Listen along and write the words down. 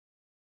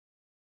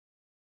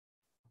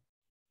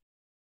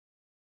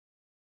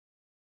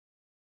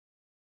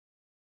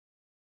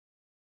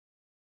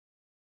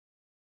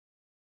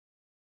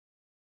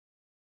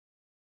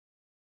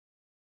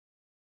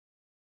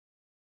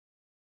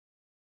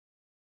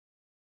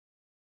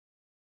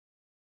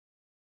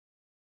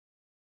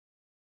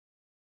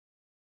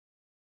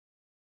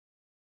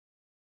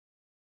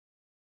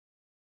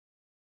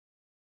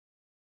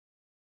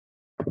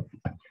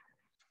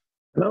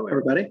Hello,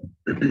 everybody.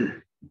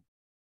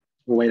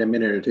 We'll wait a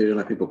minute or two to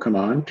let people come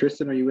on.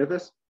 Tristan, are you with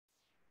us?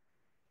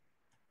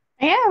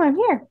 I am. I'm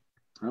here.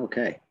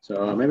 Okay,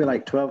 so maybe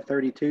like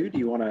 12:32. Do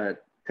you want to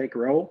take a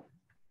roll?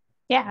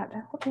 Yeah,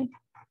 definitely.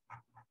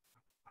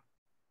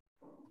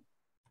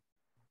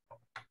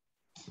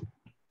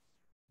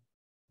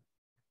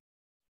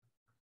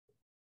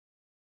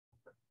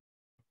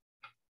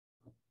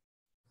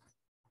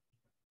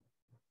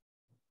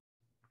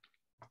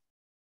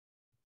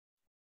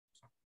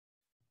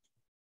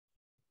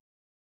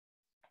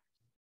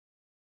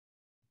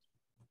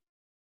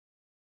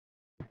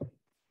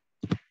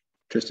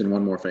 Tristan,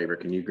 one more favor.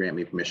 Can you grant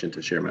me permission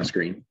to share my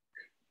screen?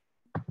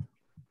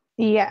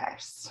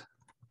 Yes.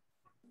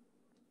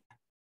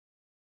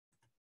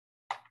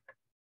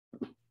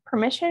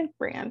 Permission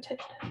granted.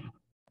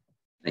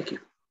 Thank you.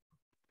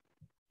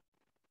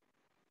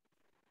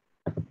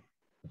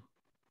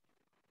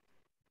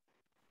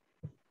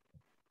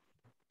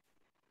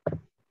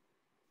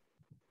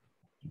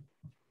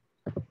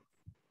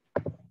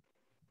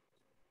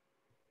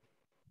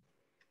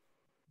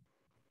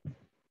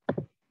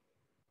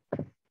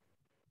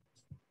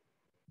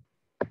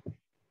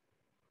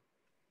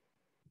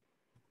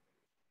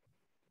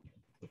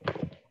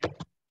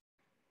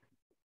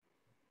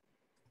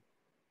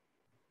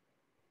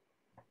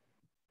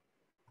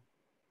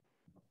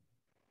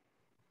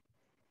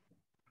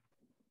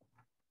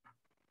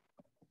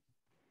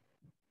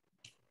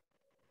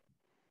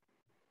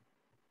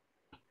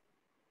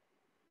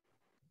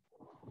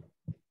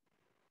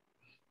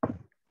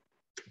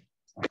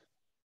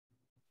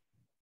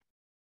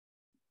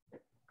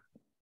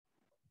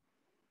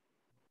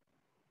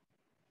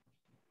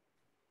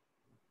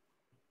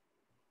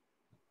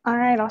 All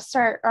right, I'll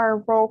start our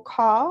roll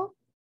call.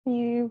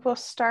 You will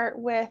start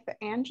with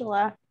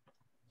Angela.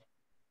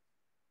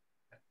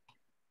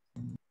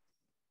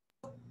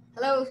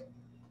 Hello.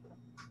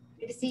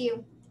 Good to see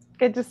you.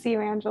 Good to see you,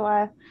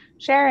 Angela.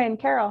 Sharon,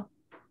 Carol.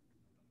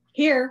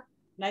 Here.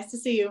 Nice to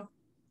see you.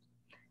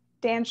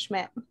 Dan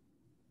Schmidt.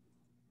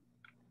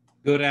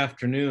 Good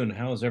afternoon.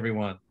 How's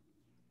everyone?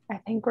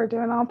 I think we're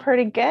doing all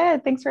pretty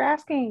good. Thanks for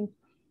asking.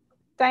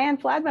 Diane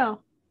Fladmo.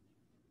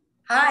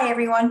 Hi,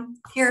 everyone.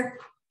 Here.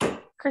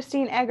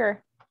 Christine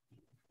Egger.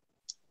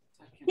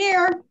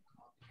 Here.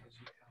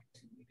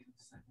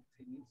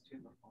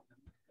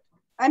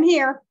 I'm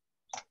here.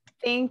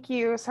 Thank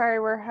you. Sorry,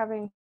 we're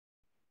having.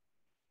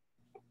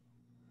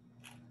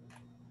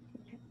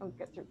 I'll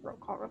get through roll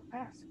call real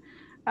fast.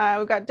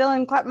 We've got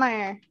Dylan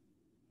Klapmeyer.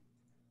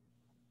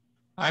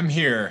 I'm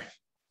here.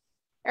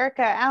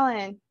 Erica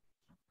Allen.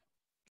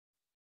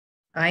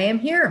 I am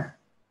here.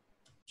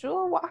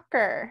 Jewel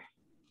Walker.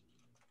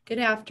 Good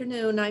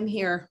afternoon. I'm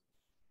here.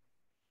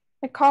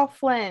 Nicole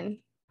Flynn.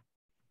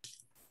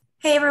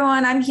 Hey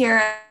everyone, I'm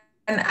here.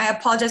 And I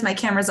apologize, my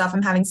camera's off.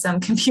 I'm having some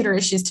computer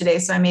issues today,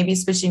 so I may be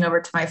switching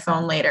over to my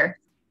phone later.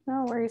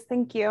 No worries.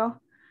 Thank you.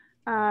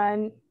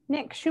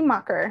 Nick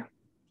Schumacher.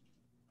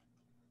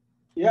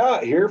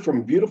 Yeah, here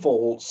from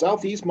beautiful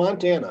Southeast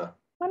Montana.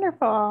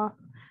 Wonderful.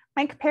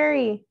 Mike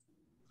Perry.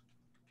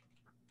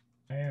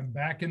 I am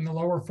back in the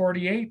lower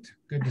 48.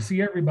 Good to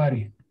see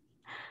everybody.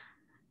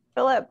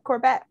 Philip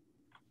Corbett.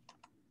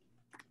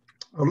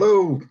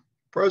 Hello,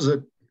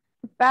 present.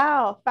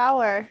 Val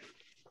Fowler.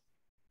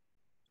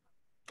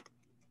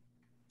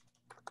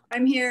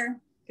 I'm here.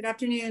 Good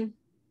afternoon.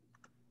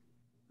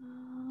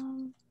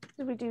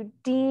 Did we do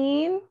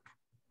Dean?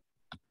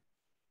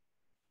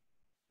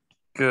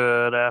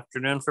 Good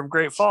afternoon from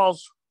Great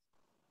Falls.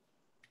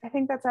 I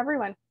think that's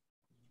everyone.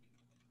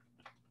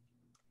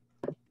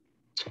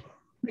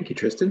 Thank you,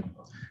 Tristan.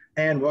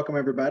 And welcome,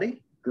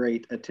 everybody.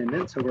 Great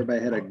attendance. Hope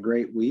everybody had a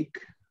great week.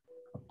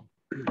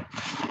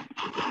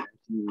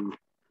 You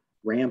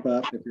ramp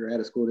up if you're at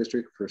a school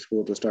district for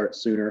school to start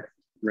sooner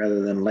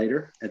rather than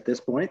later at this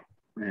point.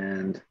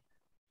 And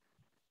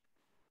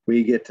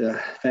we get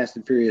fast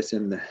and furious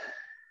in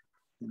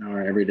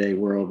our everyday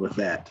world with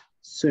that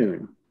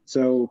soon.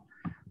 So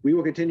we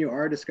will continue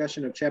our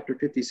discussion of chapter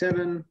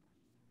 57.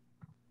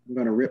 I'm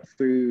going to rip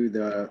through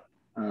the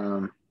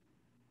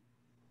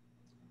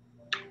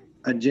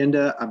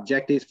agenda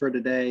objectives for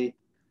today.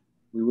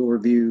 We will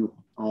review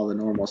all the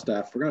normal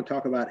stuff. We're going to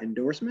talk about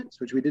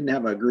endorsements, which we didn't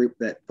have a group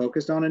that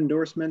focused on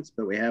endorsements,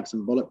 but we have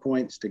some bullet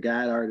points to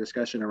guide our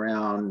discussion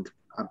around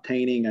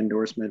obtaining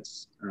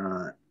endorsements,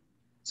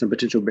 some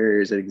potential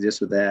barriers that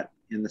exist with that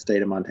in the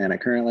state of Montana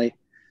currently.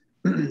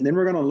 Then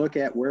we're going to look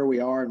at where we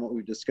are and what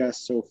we've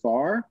discussed so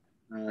far.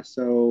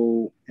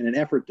 So in an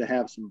effort to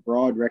have some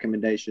broad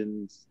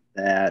recommendations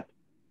that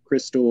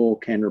Crystal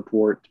can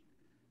report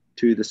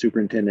to the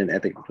superintendent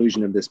at the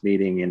conclusion of this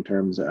meeting in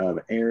terms of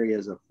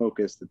areas of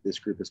focus that this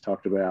group has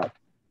talked about,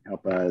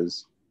 help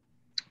us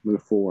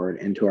move forward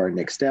into our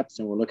next steps.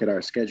 And we'll look at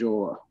our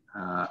schedule,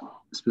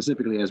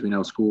 specifically as we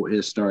know school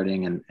is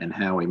starting and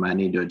how we might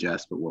need to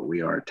adjust, but what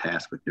we are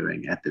tasked with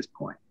doing at this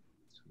point.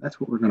 So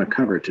that's what we're going to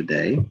cover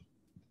today.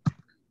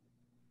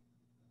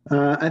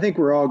 I think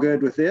we're all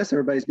good with this.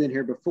 Everybody's been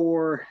here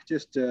before.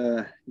 Just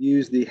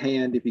use the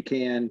hand if you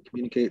can,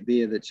 communicate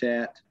via the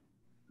chat.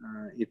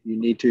 If you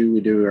need to,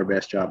 we do our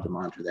best job to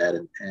monitor that.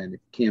 And if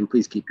you can,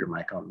 please keep your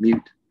mic on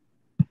mute.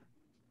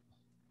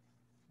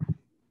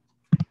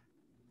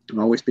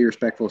 Always be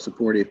respectful,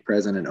 supportive,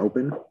 present, and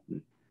open.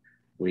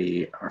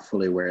 We are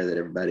fully aware that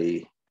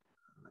everybody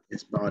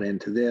is bought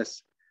into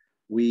this.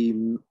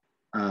 We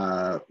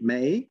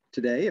may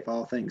today, if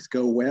all things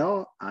go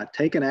well,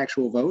 take an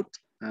actual vote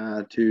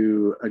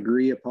to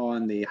agree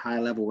upon the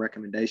high-level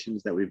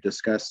recommendations that we've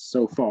discussed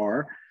so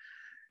far.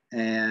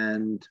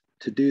 And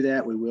to do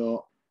that, we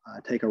will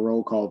take a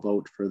roll call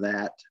vote for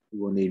that. We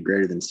will need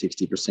greater than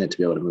 60% to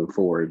be able to move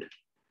forward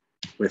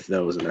with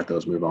those and let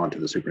those move on to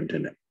the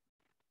superintendent.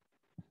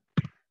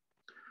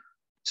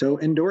 So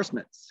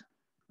endorsements.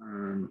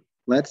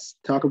 Let's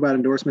talk about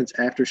endorsements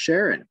after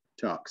Sharon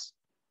talks.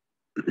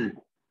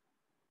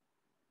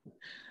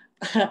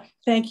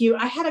 Thank you.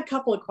 I had a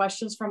couple of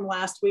questions from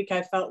last week.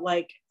 I felt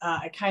like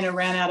I kind of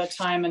ran out of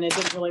time and I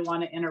didn't really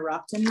want to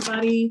interrupt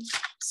anybody.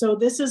 So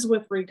this is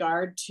with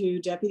regard to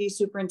Deputy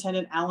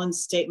Superintendent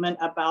Allen's statement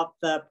about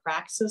the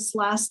praxis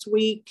last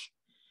week.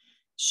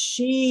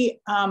 She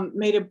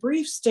made a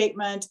brief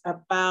statement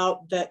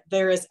about that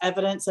there is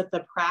evidence that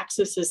the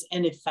praxis is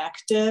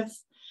ineffective.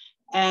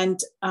 And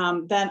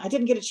then I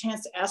didn't get a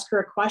chance to ask her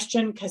a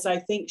question because I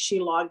think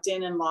she logged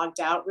in and logged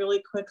out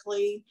really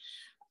quickly.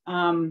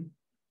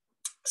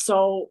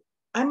 So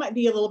I might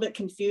be a little bit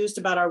confused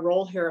about our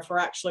role here if we're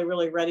actually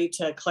really ready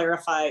to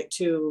clarify,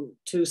 to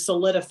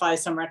solidify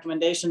some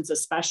recommendations,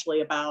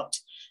 especially about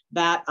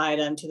that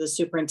item to the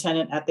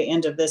superintendent at the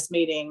end of this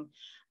meeting.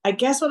 I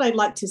guess what I'd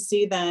like to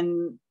see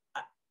then,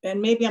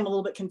 and maybe I'm a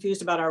little bit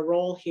confused about our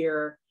role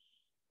here,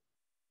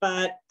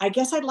 but I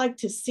guess I'd like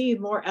to see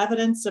more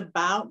evidence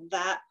about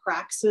that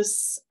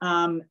praxis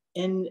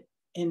in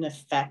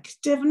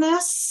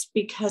effectiveness,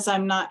 because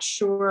I'm not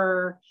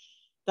sure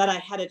that I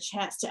had a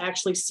chance to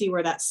actually see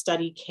where that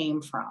study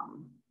came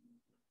from.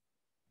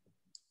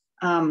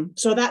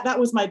 So that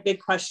was my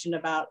big question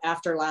about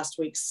after last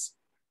week's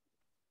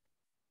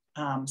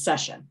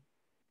session.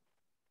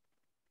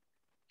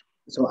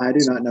 So I do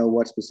not know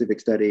what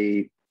specific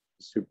study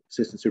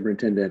Assistant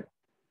Superintendent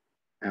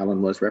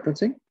Allen was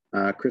referencing.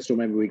 Crystal,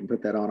 maybe we can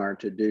put that on our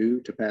to-do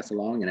to pass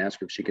along and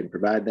ask her if she can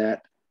provide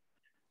that.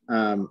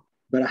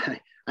 But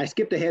I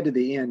skipped ahead to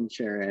the end,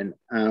 Sharon.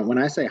 When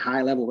I say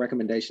high-level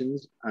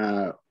recommendations,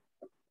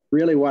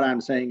 really what I'm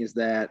saying is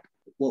that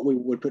what we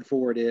would put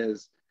forward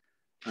is,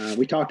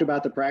 we talked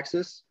about the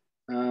praxis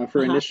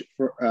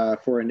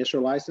for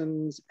initial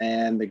license,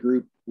 and the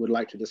group would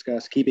like to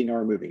discuss keeping or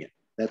removing it.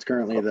 That's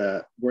currently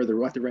what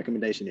the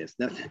recommendation is.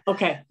 Nothing,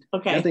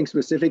 nothing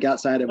specific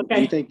outside of,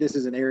 we think this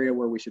is an area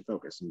where we should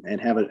focus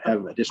and have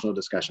additional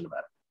discussion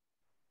about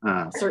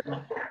it.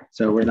 Certainly.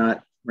 So we're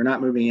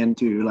not moving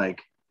into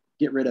like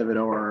get rid of it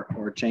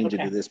or change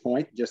it to this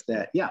point. Just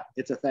that, yeah,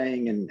 it's a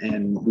thing,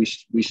 and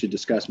we should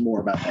discuss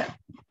more about that.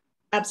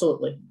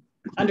 Absolutely,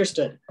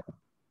 understood.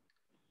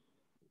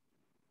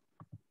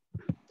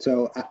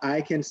 So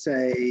I can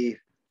say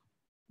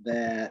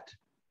that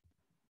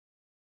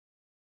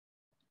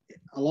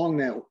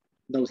along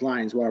those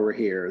lines, while we're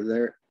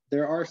here,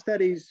 there are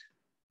studies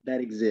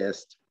that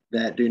exist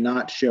that do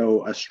not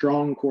show a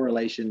strong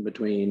correlation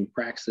between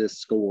praxis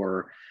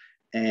score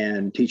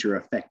and teacher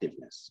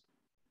effectiveness.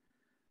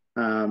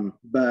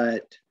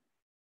 But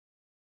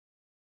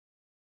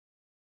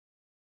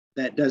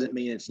that doesn't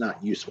mean it's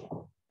not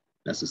useful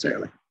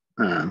necessarily.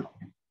 I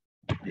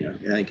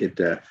think it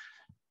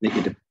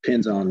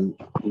depends on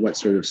what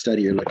sort of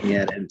study you're looking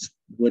at, and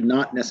would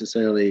not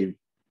necessarily,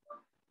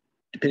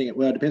 it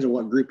depends on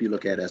what group you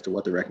look at as to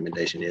what the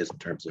recommendation is in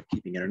terms of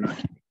keeping it or not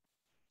keeping it.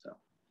 So,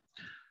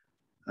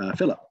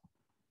 Philip.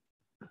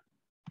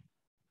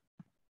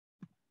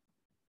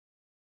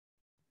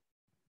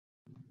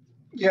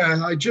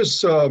 Yeah, I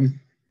just,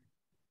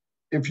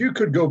 if you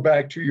could go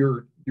back to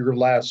your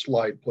last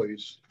slide,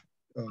 please,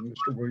 Mr.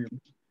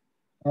 Williams.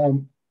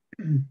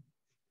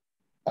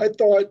 I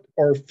thought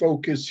our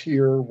focus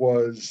here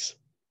was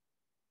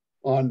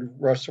on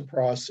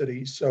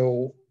reciprocity.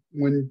 So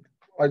when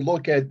I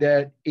look at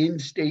that,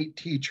 in-state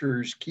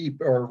teachers keep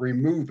or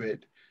remove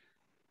it,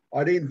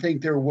 I didn't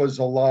think there was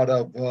a lot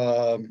of,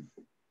 well,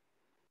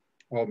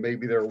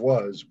 maybe there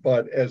was,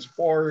 but as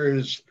far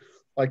as,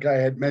 like I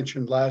had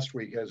mentioned last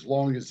week, as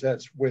long as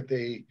that's with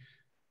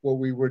what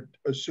we would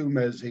assume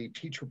as a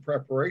teacher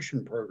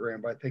preparation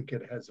program, I think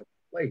it has a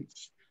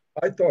place.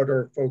 I thought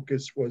our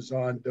focus was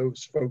on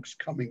those folks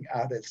coming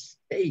out of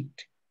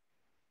state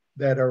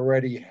that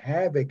already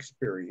have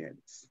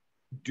experience.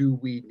 Do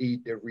we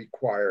need to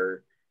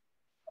require,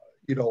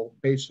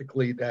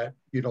 basically that,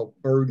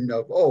 burden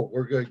of, oh,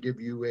 we're going to give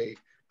you a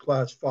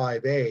class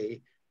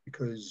 5A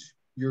because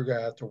you're going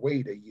to have to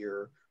wait a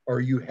year,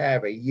 or you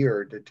have a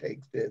year to take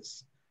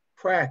this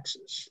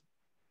praxis,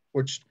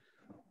 which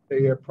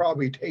they have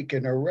probably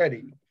taken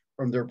already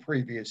from their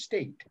previous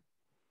state.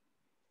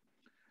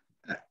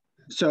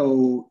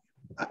 So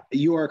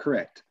you are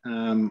correct.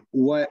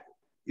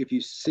 If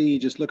you see,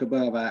 just look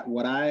above,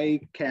 what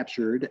I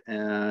captured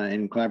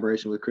in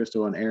collaboration with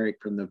Crystal and Eric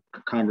from the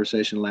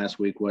conversation last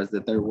week was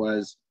that there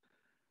was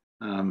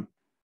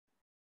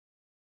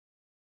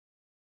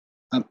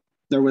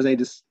there was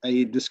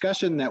a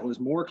discussion that was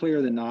more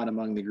clear than not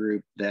among the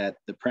group that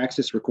the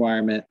praxis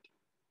requirement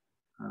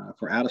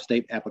for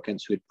out-of-state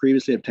applicants who had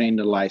previously obtained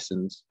a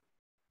license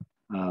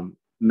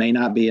may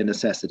not be a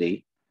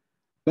necessity,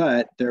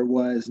 but there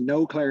was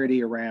no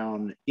clarity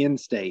around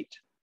in-state,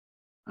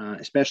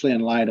 especially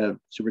in light of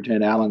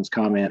Superintendent Allen's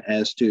comment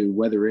as to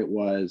whether it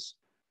was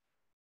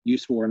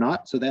useful or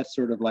not. So that's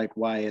sort of like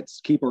why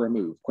it's keep or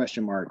remove,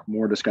 question mark,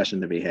 more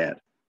discussion to be had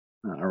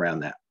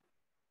around that.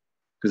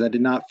 Because I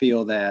did not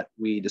feel that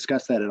we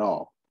discussed that at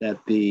all, that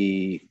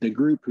the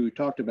group who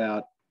talked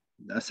about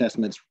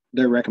assessments,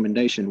 their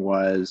recommendation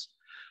was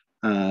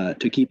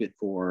to keep it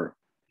for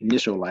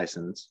initial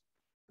license,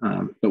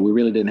 but we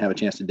really didn't have a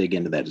chance to dig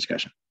into that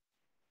discussion.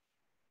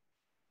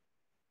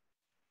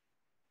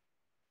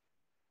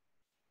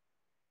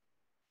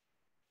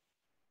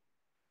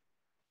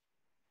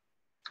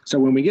 So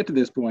when we get to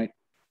this point,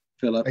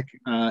 Philip,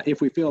 if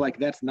we feel like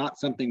that's not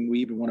something we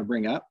even want to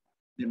bring up,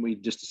 then we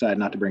just decide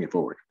not to bring it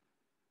forward.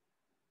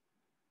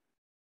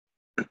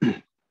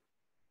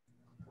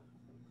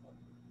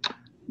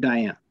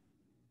 Diane.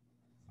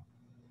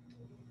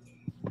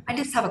 I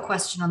just have a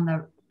question on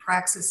the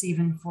praxis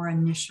even for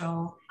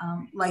initial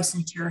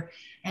licensure.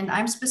 And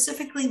I'm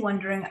specifically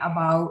wondering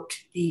about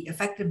the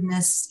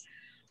effectiveness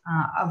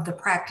of the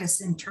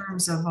practice in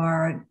terms of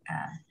our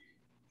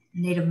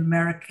Native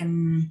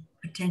American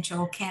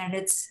potential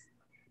candidates.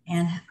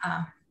 And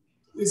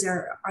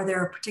are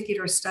there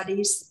particular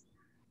studies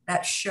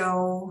that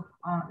show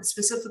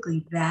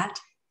specifically that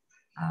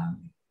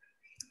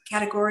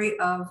category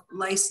of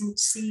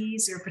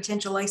licensees or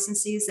potential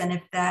licensees, and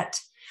if that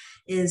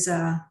is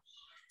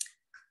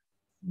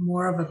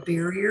more of a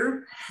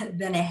barrier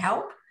than a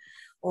help,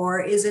 or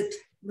is it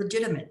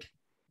legitimate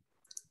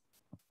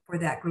for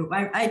that group?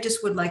 I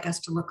just would like us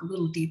to look a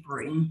little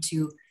deeper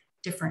into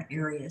different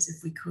areas,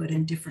 if we could,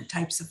 and different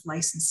types of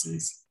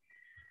licensees.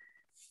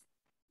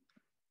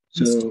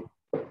 So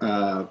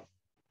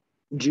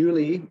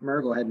Julie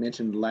Mergel had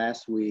mentioned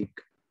last week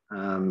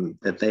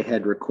that they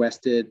had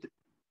requested,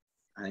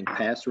 I think,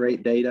 pass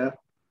rate data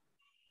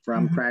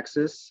from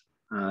Praxis.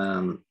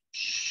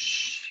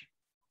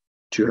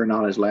 To her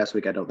knowledge, last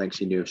week, I don't think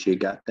she knew if she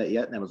got that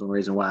yet. And that was one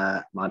reason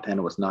why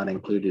Montana was not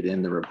included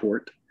in the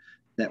report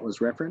that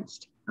was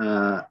referenced.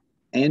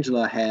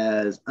 Angela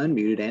has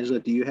unmuted. Angela,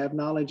 do you have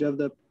knowledge of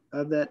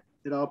that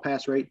at all,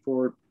 pass rate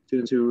for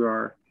students who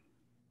are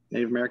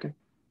Native American?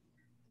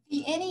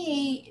 The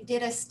NEA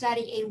did a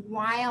study a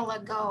while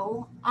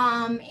ago,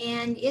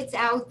 and it's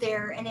out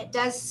there, and it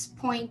does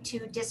point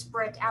to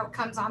disparate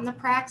outcomes on the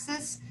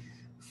praxis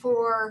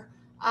for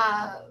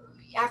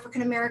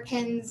African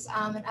Americans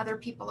and other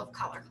people of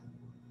color.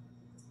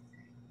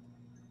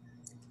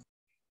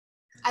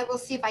 I will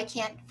see if I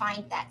can't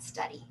find that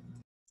study.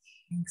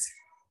 Thanks.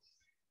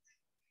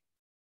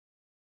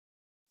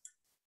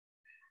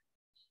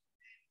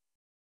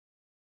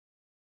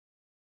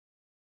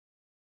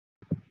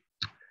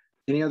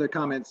 Any other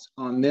comments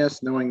on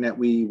this, knowing that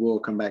we will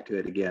come back to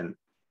it again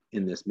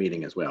in this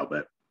meeting as well,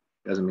 but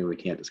doesn't mean we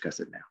can't discuss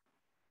it now.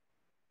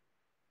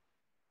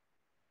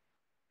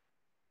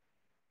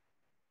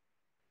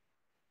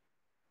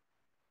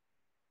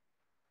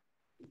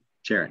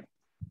 Sharon.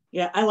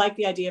 Yeah, I like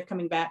the idea of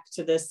coming back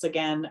to this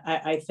again.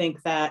 I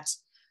think that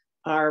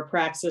our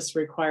praxis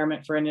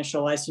requirement for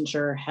initial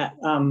licensure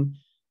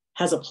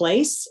has a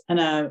place,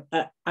 and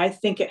I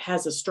think it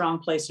has a strong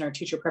place in our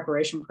teacher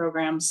preparation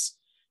programs.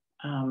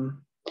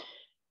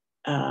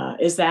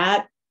 Is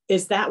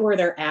that where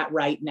they're at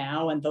right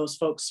now? And those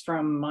folks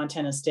from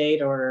Montana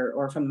State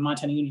or from the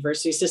Montana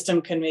University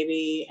system can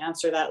maybe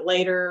answer that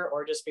later,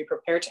 or just be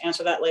prepared to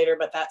answer that later.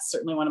 But that's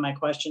certainly one of my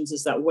questions,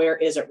 is that where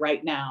is it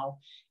right now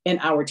in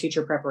our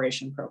teacher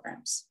preparation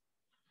programs?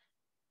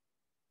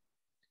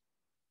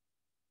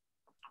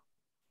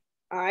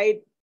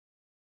 Can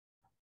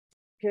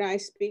I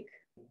speak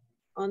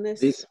on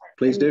this?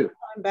 Please do.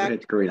 Go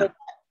ahead, Karina.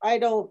 I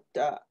don't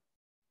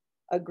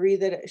agree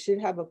that it should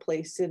have a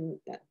place in,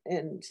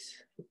 and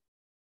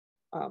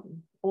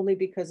only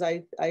because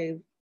I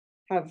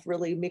have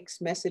really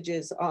mixed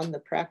messages on the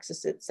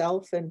praxis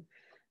itself, and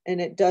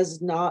it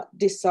does not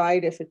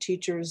decide if a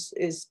teacher's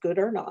is good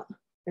or not.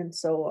 And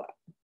so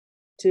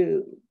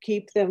to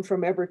keep them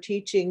from ever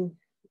teaching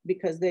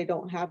because they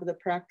don't have the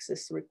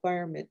praxis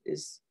requirement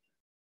is,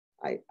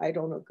 I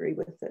don't agree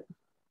with it.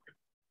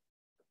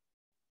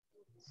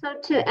 So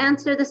to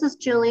answer, this is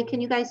Julie. Can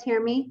you guys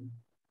hear me?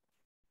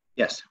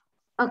 Yes.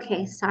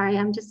 Okay, sorry,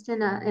 I'm just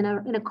in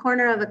a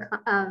corner of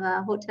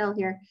a hotel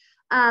here.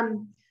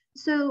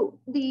 So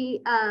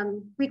the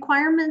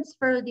requirements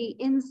for the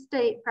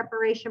in-state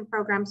preparation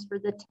programs for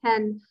the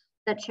 10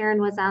 that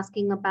Sharon was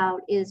asking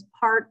about is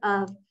part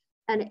of,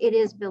 and it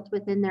is built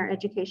within their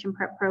education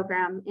prep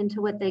program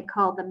into what they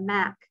call the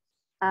MAC,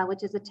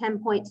 which is a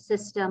 10-point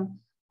system.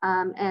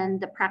 And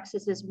the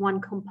praxis is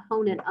one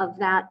component of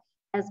that,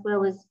 as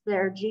well as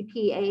their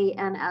GPA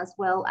and as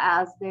well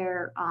as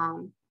their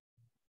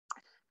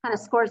kind of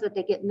scores that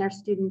they get in their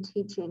student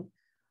teaching.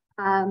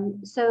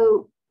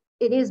 So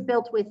it is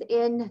built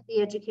within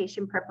the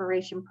education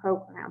preparation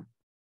program.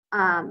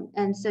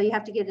 And so you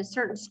have to get a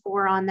certain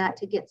score on that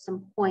to get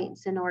some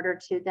points in order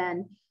to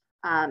then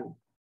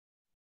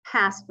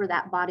pass for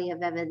that body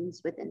of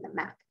evidence within the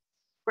MAC.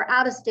 For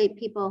out-of-state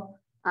people,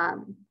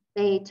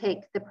 they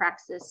take the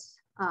praxis.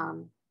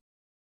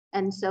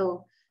 And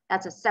so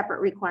that's a separate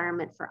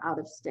requirement for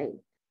out-of-state.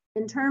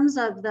 In terms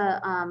of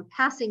the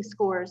passing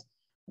scores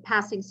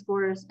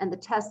and the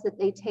tests that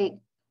they take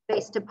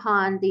based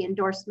upon the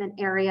endorsement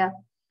area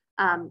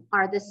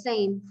are the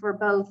same for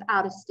both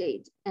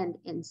out-of-state and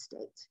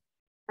in-state.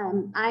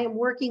 I am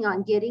working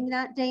on getting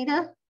that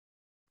data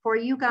for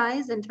you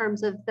guys in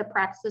terms of the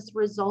praxis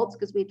results,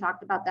 because we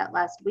talked about that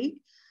last week.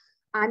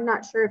 I'm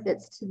not sure if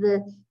it's to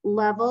the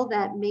level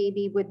that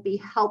maybe would be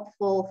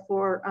helpful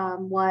for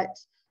what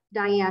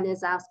Diane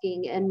is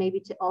asking, and maybe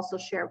to also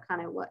share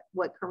kind of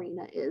what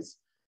Karina is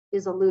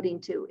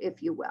alluding to,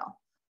 if you will.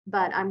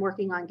 But I'm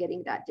working on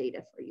getting that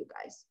data for you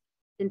guys.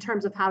 In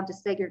terms of how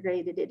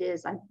desegregated it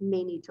is, I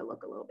may need to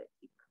look a little bit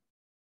deeper.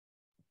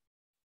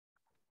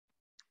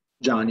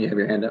 John, you have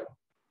your hand up.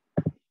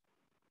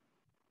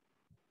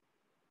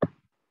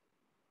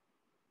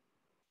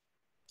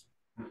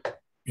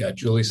 Yeah,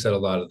 Julie said a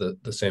lot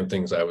of the same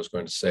things I was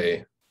going to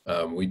say.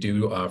 We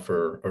do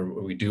offer,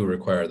 or we do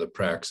require the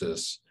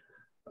praxis.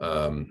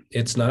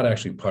 It's not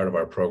actually part of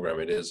our program.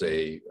 It is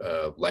a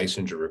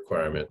licensure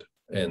requirement.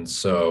 And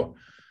so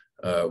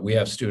we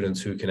have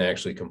students who can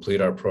actually complete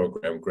our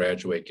program,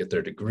 graduate, get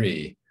their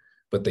degree,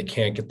 but they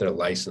can't get their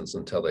license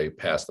until they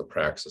pass the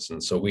praxis.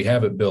 And so we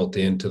have it built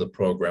into the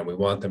program. We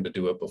want them to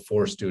do it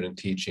before student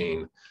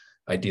teaching,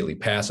 ideally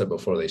pass it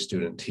before they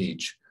student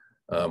teach.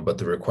 But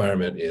the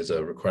requirement is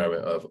a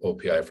requirement of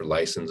OPI for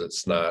license.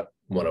 It's not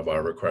one of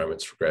our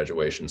requirements for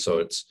graduation.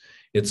 So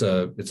it's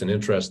an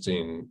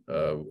interesting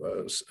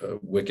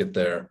wicket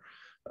there.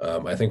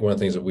 I think one of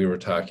the things that we were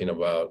talking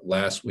about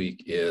last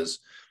week is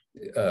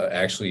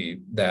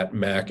actually that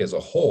MAC as a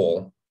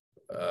whole.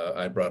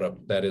 I brought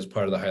up that is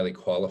part of the highly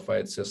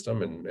qualified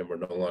system, and we're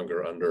no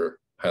longer under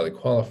highly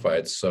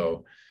qualified.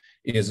 So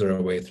is there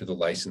a way through the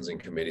licensing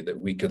committee that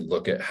we could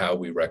look at how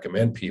we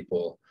recommend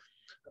people,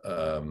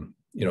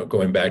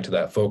 going back to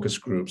that focus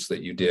groups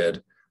that you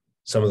did,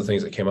 some of the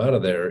things that came out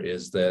of there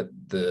is that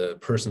the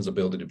person's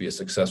ability to be a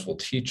successful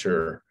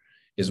teacher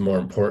is more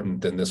important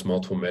than this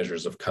multiple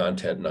measures of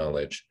content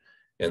knowledge.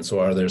 And so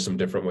are there some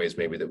different ways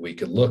maybe that we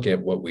could look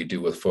at what we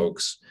do with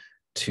folks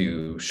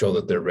to show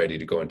that they're ready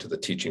to go into the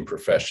teaching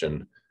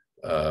profession?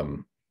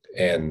 And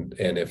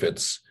if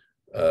it's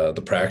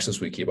the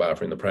praxis, we keep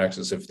offering the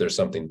praxis. If there's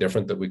something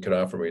different that we could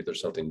offer, maybe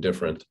there's something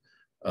different,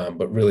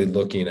 but really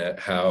looking at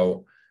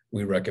how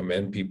we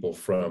recommend people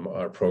from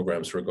our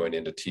programs who are going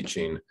into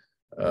teaching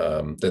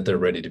that they're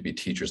ready to be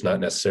teachers, not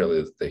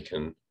necessarily that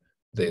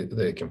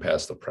they can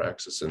pass the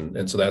praxis.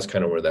 And so that's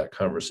kind of where that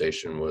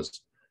conversation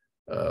was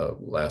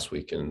last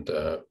week. And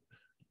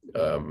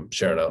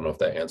Sharon, I don't know if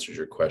that answers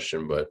your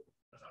question, but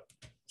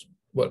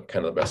what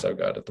kind of the best I've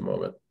got at the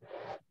moment.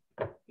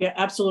 Yeah,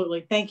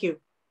 absolutely. Thank you.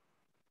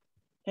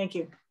 Thank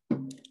you.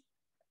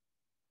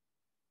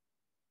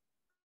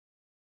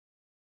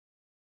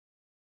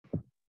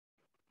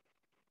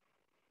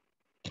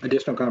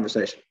 Additional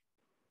conversation.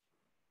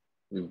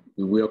 We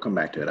will come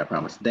back to it, I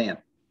promise. Dan.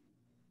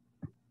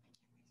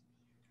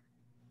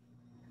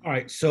 All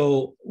right,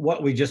 so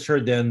what we just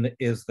heard then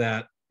is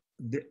that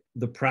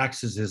the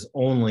praxis is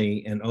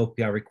only an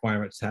OPI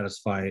requirement to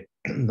satisfy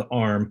the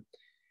ARM,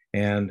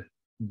 and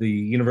the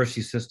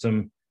university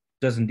system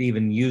doesn't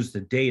even use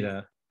the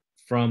data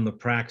from the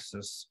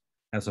praxis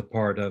as a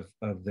part of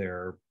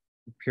their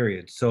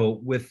period. So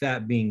with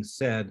that being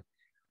said,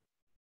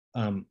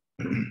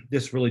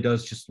 this really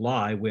does just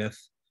lie with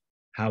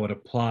how it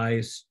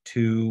applies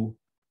to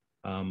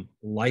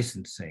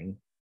licensing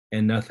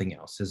and nothing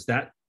else. Is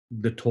that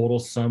the total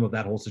sum of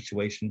that whole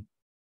situation?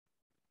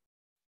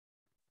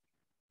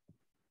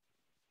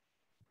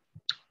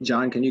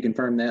 John, can you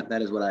confirm that?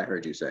 That is what I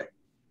heard you say.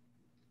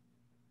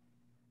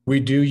 We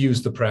do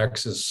use the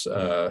praxis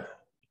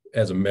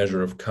as a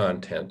measure of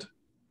content,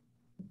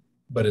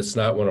 but it's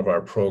not one of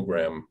our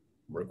program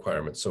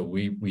requirements. So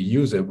we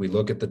use it, we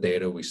look at the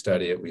data, we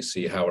study it, we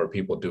see how are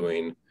people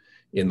doing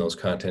in those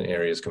content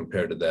areas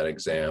compared to that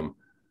exam.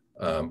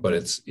 But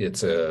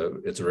it's a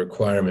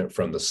requirement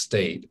from the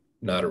state,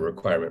 not a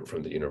requirement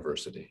from the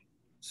university.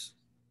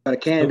 But a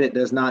candidate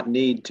does not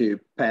need to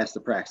pass the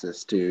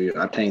praxis to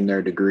obtain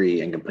their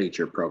degree and complete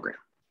your program.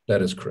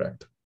 That is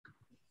correct.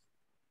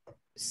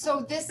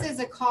 So this is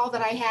a call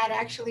that I had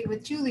actually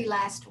with Julie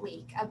last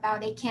week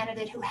about a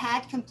candidate who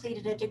had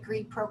completed a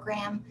degree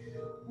program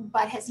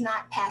but has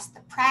not passed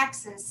the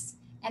praxis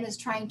and is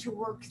trying to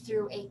work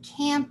through a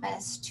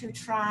campus to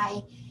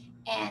try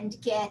and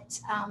get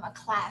a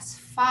class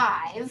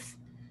 5,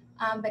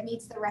 but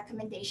needs the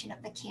recommendation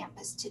of the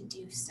campus to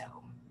do so.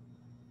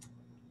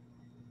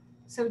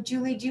 So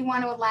Julie, do you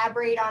want to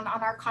elaborate on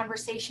our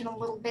conversation a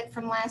little bit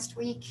from last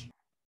week?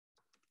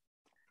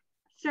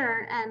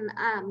 Sure,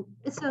 and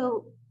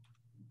so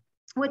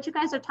what you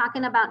guys are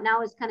talking about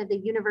now is kind of the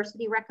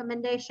university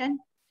recommendation.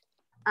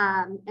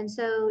 And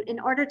so in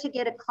order to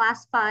get a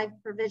class 5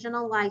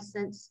 provisional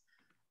license,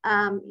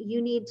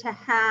 you need to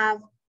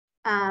have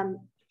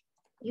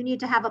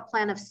a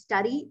plan of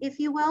study, if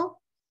you will.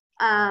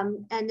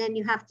 And then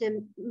you have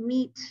to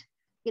meet,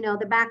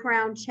 the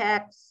background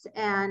checks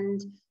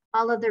and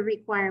all of the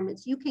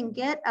requirements. You can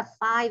get a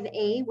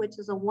 5A, which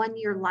is a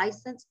 1-year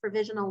license,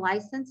 provisional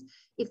license,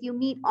 if you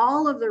meet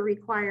all of the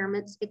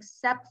requirements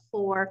except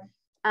for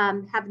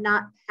have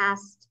not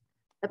passed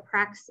the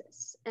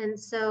praxis. And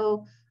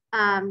so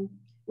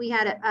we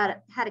had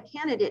a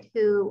candidate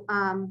who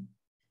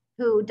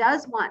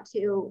does want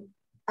to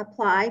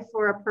apply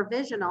for a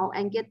provisional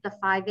and get the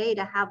 5A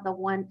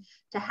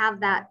to have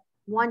that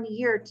 1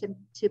 year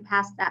to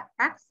pass that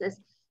praxis.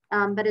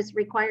 But it's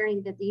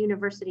requiring that the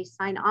university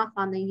sign off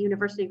on the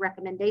university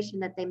recommendation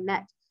that they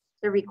met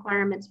the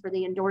requirements for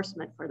the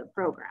endorsement for the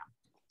program.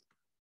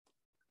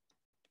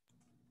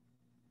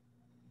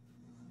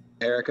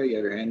 Erica, you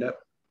have your hand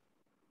up.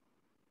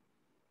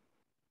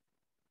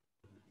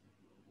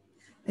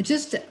 It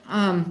just,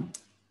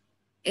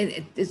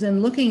 it is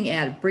in looking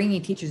at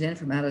bringing teachers in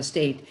from out of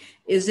state,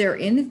 is there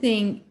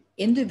anything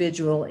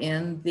individual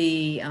in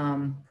the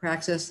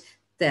praxis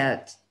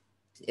that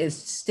is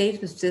state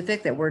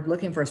specific, that we're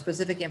looking for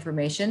specific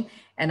information?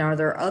 And are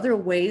there other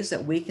ways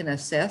that we can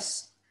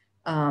assess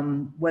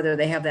whether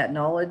they have that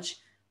knowledge,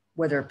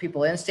 whether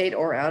people in state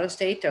or out of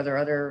state? Are there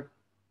other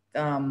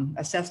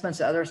assessments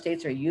that other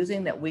states are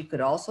using that we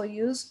could also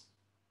use?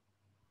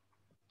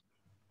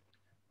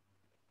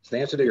 So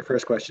the answer to your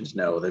first question is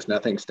no, there's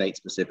nothing state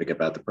specific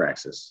about the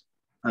praxis.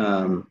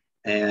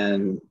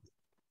 And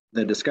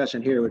the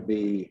discussion here would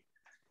be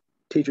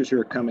teachers who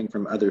are coming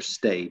from other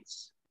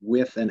states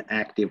with an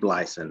active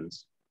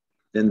license,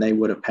 then they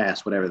would have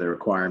passed whatever the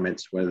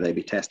requirements, whether they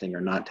be testing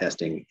or not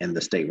testing in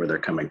the state where they're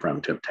coming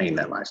from to obtain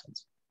that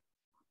license.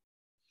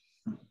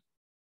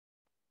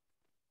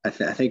 I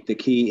think the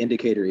key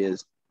indicator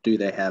is, do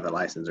they have a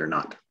license or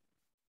not?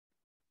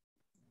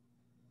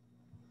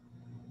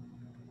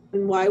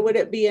 And why would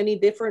it be any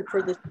different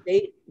for the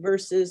state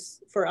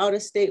versus for out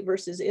of state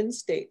versus in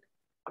state?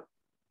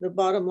 The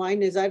bottom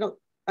line is I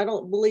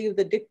don't believe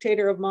the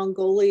dictator of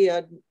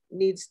Mongolia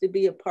needs to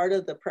be a part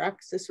of the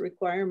praxis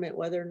requirement,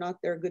 whether or not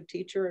they're a good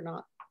teacher or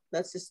not.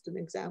 That's just an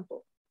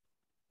example.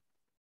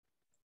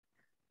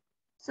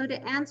 So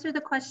to answer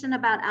the question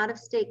about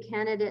out-of-state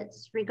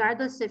candidates,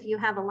 regardless if you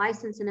have a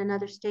license in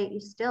another state, you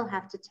still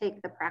have to take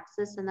the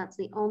praxis, and that's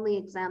the only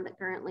exam that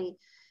currently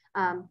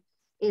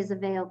is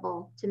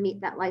available to meet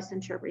that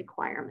licensure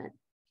requirement.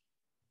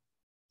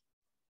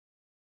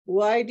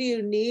 Why do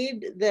you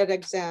need that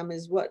exam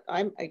is what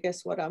I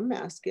guess what I'm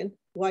asking.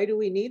 Why do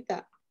we need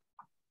that?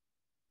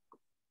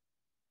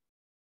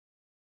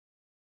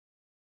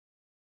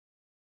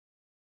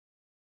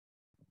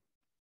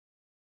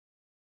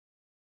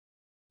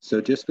 So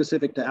just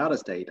specific to out of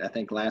state, I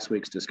think last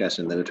week's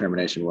discussion, the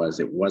determination was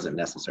it wasn't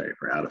necessary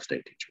for out of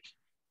state teachers.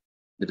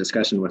 The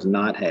discussion was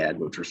not had,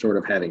 which we're sort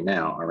of having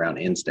now around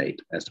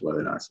in-state as to whether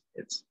or not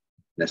it's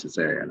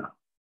necessary or not.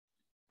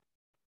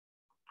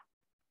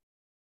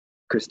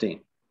 Christine.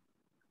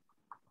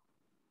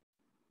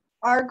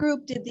 Our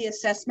group did the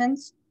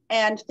assessments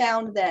and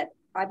found that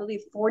I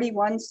believe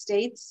 41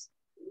 states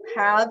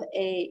have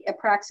a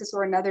praxis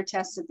or another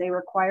test that they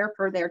require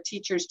for their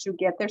teachers to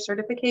get their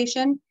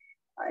certification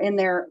in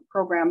their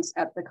programs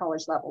at the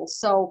college level.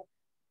 So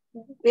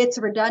it's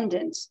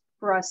redundant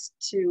for us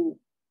to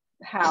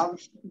have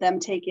them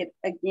take it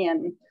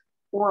again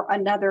or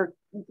another,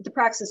 the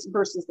praxis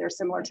versus their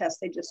similar test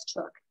they just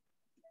took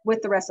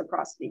with the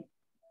reciprocity.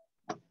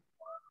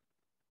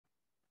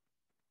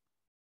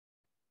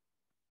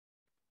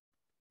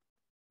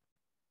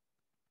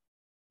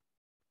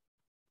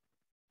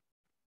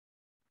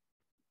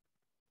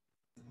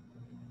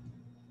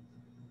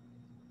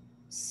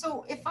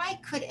 So if I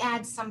could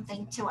add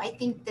something to, I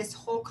think this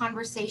whole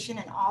conversation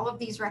and all of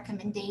these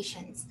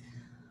recommendations,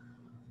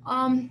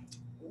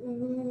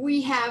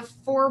 we have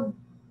 4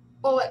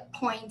 bullet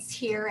points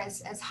here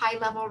as high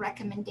level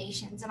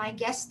recommendations. And I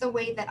guess the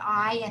way that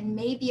I and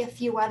maybe a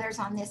few others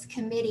on this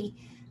committee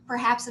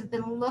perhaps have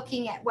been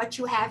looking at what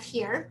you have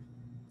here,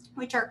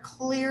 which are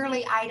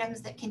clearly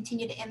items that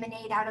continue to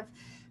emanate out of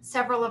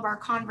several of our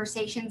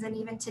conversations. And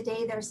even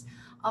today, there's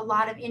a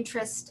lot of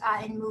interest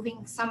in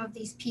moving some of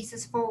these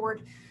pieces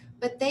forward,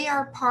 but they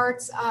are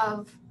parts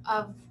of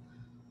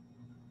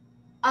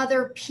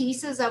other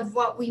pieces of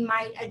what we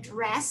might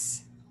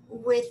address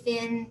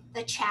within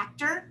the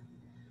chapter.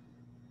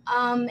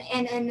 And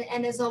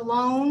as a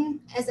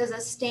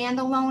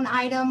standalone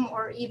item,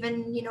 or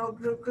even,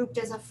 grouped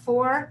as a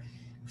 4,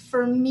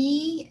 for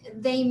me,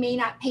 they may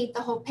not paint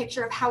the whole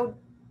picture of how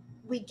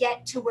we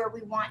get to where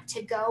we want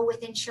to go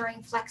with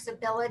ensuring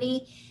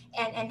flexibility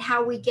and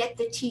how we get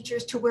the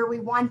teachers to where we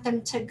want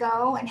them to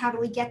go and how do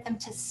we get them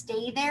to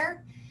stay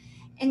there.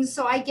 And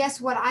so I guess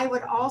what I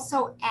would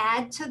also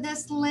add to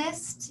this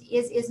list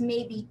is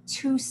maybe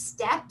 2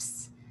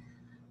 steps.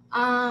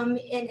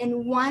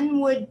 And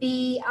one would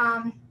be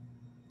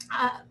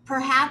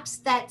perhaps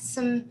that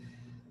some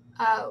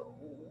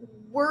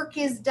work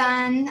is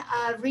done,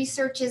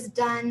 research is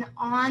done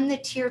on the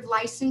tiered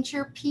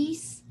licensure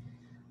piece.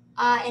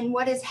 and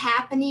what is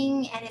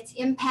happening and its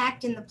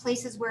impact in the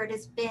places where it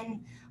has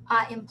been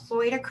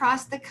employed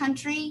across the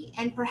country,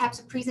 and perhaps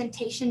a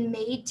presentation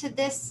made to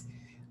this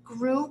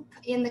group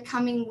in the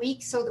coming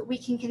weeks so that we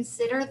can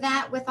consider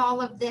that with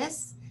all of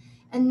this.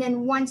 And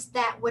then once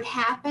that would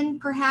happen,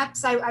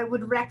 perhaps I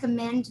would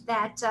recommend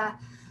that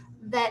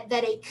that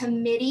a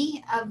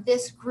committee of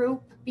this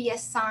group be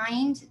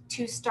assigned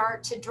to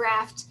start to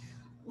draft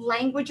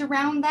language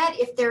around that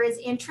if there is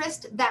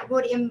interest that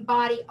would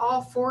embody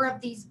all 4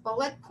 of these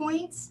bullet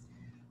points,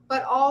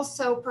 but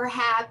also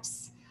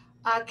perhaps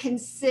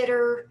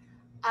consider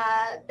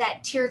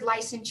that tiered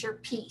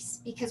licensure piece,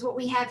 because what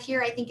we have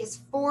here I think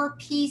is 4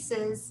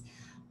 pieces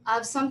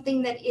of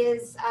something that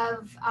is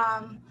of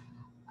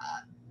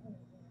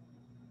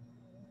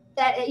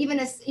that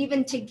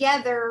even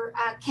together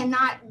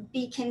cannot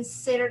be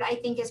considered, I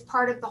think, as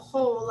part of the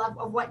whole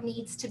of what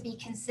needs to be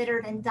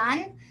considered and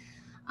done.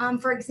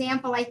 For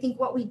example, I think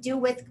what we do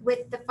with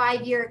the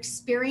 5-year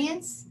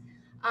experience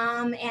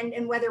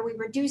and whether we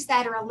reduce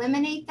that or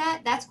eliminate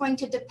that, that's going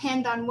to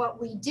depend on what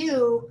we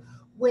do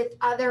with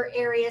other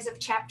areas of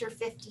Chapter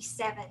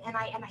 57. And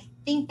I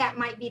think that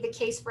might be the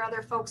case for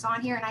other folks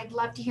on here, and I'd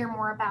love to hear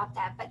more about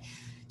that. But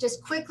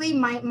just quickly,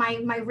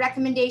 my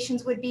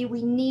recommendations would be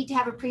we need to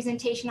have a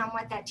presentation on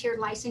what that tiered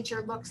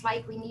licensure looks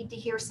like. We need to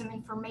hear some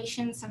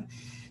information,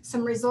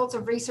 some results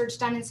of research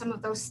done in some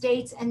of those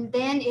states. And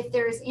then if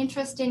there is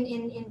interest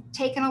in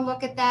taking a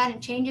look at that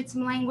and changing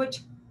some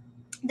language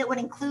that would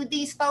include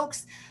these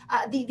folks,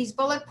 these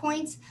bullet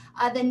points,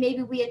 then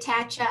maybe we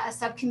attach a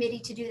subcommittee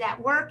to do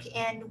that work,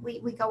 and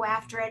we go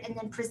after it and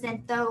then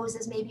present those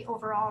as maybe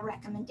overall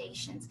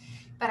recommendations.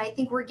 But I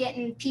think we're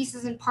getting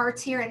pieces and parts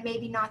here and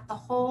maybe not the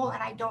whole,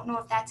 and I don't know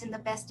if that's in the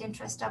best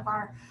interest of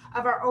our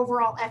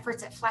overall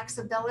efforts at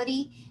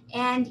flexibility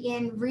and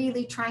in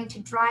really trying to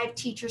drive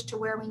teachers to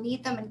where we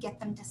need them and get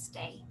them to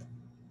stay.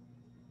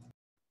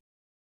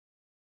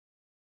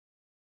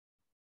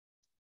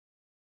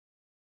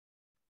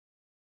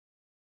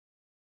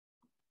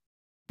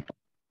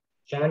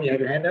 Sean, you have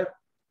your hand up?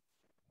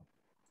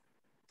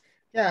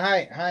 Yeah,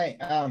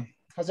 hi.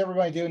 How's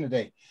everybody doing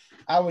today?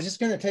 I was just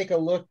going to take a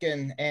look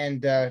and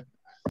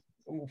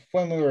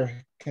when we were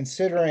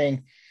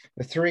considering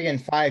the 3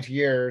 and 5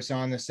 years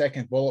on the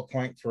second bullet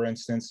point, for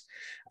instance,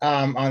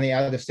 on the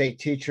out-of-state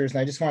teachers, and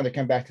I just wanted to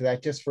come back to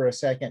that just for a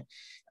second.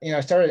 You know,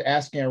 I started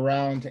asking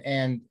around,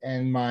 and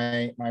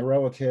my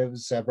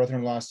relatives,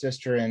 brother-in-law,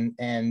 sister,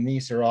 and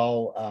niece are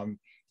all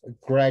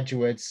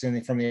graduates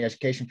from the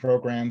education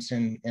programs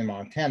in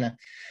Montana,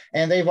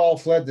 and they've all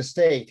fled the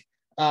state.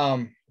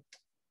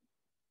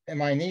 And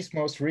my niece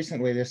most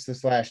recently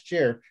this last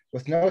year,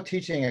 with no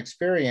teaching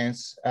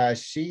experience,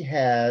 she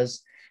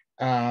has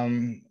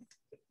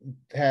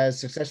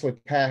successfully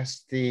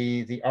passed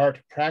the art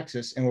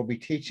praxis and will be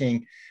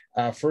teaching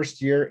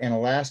first year in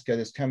Alaska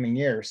this coming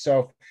year.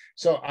 So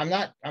I'm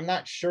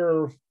not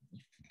sure,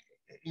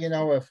 you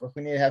know, if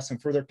we need to have some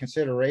further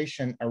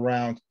consideration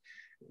around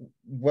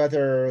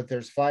whether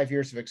there's 5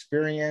 years of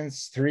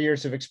experience, 3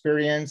 years of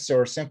experience,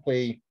 or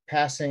simply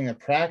passing the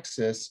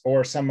praxis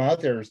or some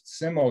other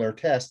similar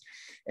test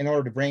in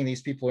order to bring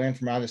these people in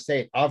from out of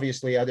state.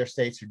 Obviously, other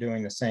states are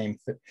doing the same,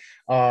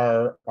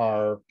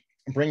 are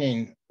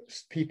bringing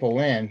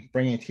people in,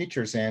 bringing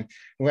teachers in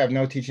who have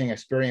no teaching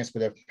experience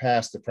but have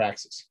passed the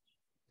praxis.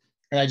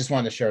 And I just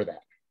wanted to share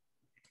that.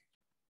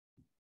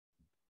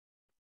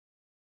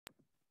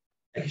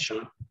 Thank you,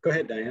 Sean. Go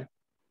ahead, Diane.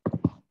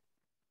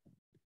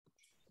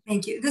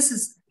 Thank you. This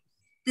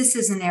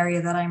is an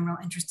area that I'm real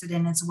interested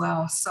in as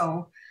well.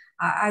 So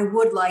I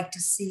would like to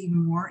see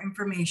more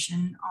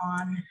information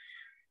on,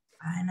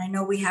 and I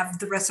know we have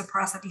the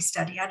reciprocity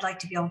study. I'd like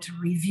to be able to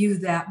review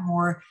that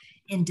more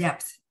in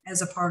depth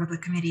as a part of the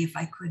committee if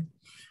I could,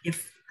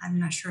 if I'm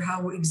not sure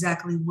how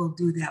exactly we'll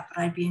do that,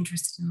 but I'd be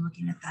interested in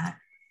looking at that.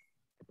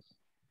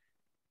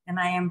 And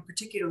I am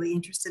particularly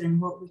interested in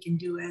what we can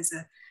do as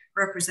a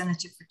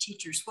representative for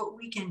teachers, what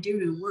we can do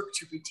to work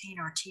to retain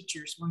our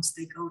teachers once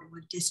they go to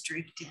a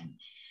district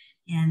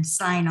and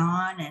sign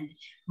on and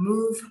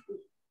move,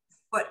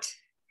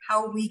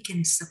 how we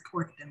can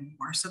support them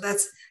more. So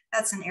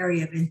that's an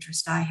area of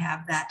interest I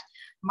have that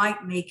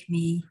might make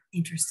me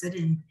interested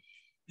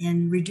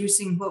in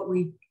reducing what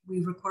we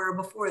require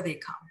before they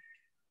come.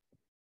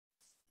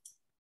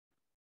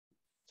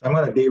 So I'm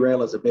going to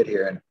derail us a bit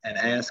here and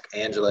ask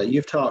Angela,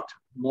 you've talked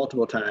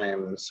multiple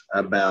times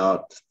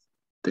about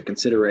the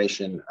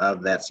consideration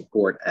of that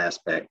support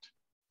aspect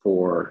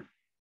for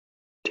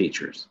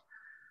teachers.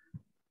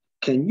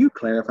 Can you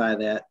clarify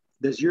that?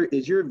 Is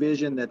your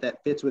vision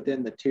that fits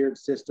within the tiered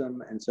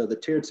system, and so the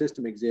tiered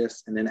system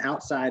exists, and then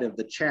outside of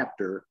the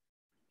chapter,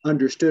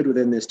 understood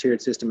within this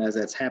tiered system as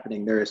that's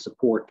happening, there is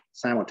support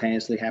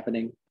simultaneously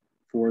happening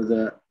for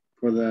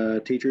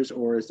the teachers,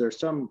 or is there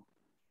some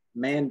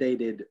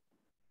mandated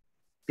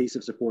piece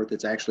of support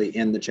that's actually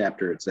in the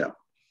chapter itself?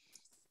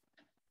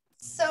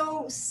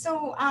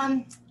 So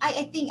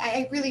I think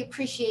I really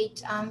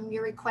appreciate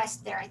your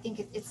request there. I think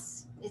it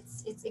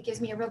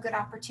gives me a real good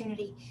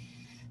opportunity.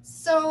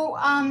 So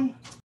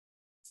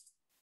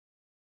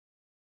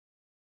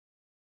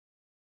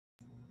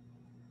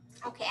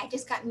Okay, I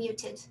just got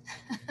muted.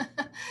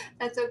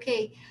 That's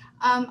okay.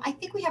 I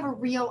think we have a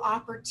real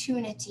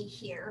opportunity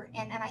here,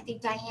 and I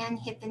think Diane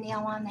hit the nail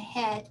on the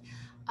head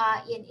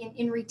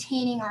in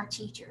retaining our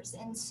teachers.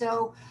 And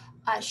so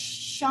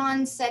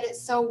Sean said it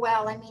so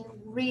well. I mean,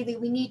 really,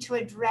 we need to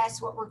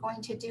address what we're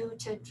going to do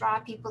to draw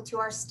people to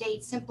our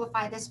state,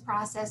 simplify this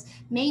process,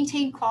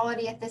 maintain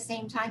quality at the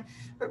same time,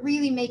 but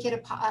really make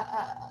it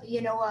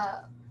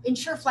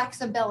ensure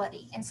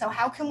flexibility. And so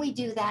how can we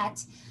do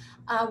that?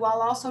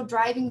 While also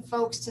driving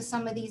folks to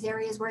some of these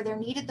areas where they're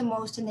needed the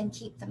most and then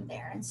keep them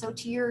there. And so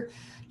to your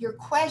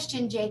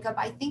question, Jacob,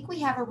 I think we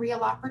have a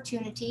real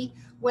opportunity,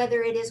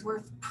 whether it is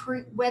with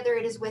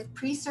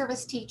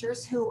pre-service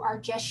teachers who are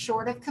just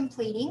short of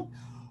completing,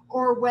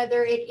 or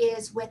whether it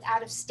is with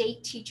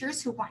out-of-state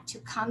teachers who want to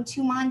come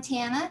to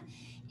Montana.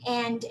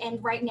 And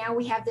right now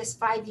we have this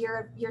 5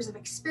 years of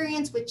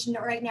experience, which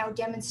right now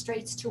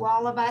demonstrates to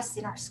all of us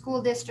in our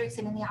school districts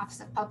and in the Office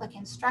of Public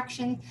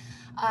Instruction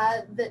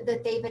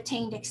that they've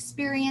attained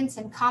experience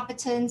and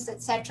competence,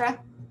 etc.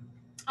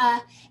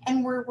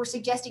 And we're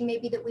suggesting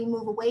maybe that we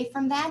move away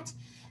from that.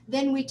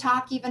 Then we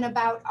talk even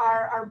about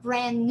our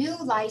brand new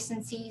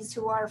licensees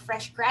who are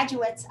fresh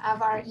graduates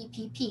of our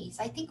EPPs.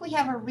 I think we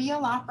have a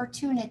real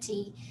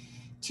opportunity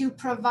to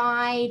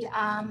provide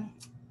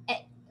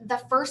the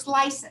first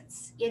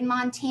license in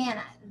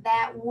Montana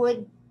that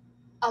would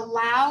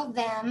allow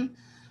them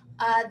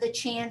the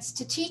chance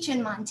to teach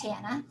in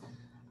Montana,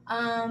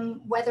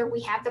 whether we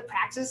have the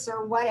praxis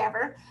or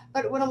whatever,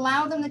 but it would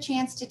allow them the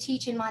chance to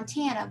teach in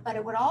Montana, but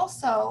it would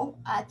also,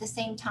 at the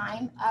same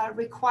time,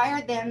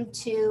 require them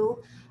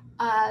to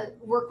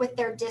work with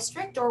their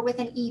district or with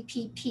an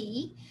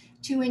EPP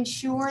to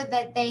ensure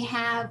that they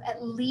have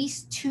at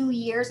least 2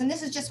 years, and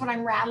this is just what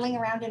I'm rattling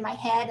around in my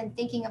head and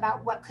thinking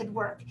about what could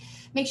work.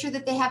 Make sure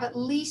that they have at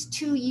least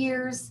 2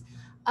 years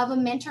of a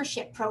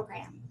mentorship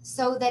program,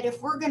 so that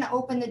if we're going to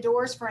open the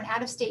doors for an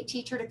out-of-state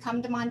teacher to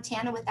come to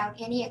Montana without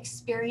any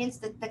experience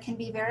that can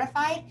be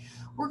verified,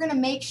 we're going to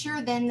make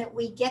sure then that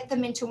we get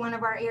them into one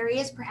of our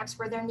areas, perhaps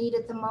where they're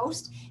needed the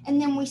most, and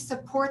then we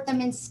support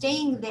them in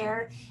staying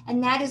there,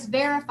 and that is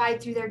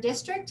verified through their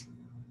district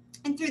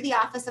and through the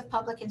Office of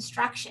Public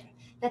Instruction,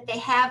 that they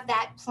have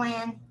that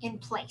plan in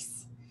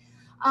place.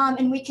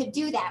 And we could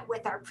do that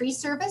with our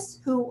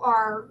pre-service, who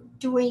are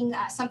doing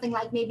something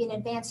like maybe an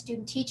advanced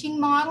student teaching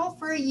model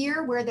for a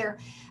year, where they're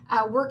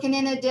working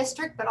in a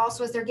district, but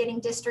also as they're getting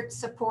district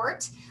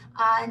support.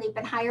 And they've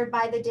been hired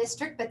by the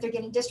district, but they're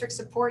getting district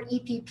support,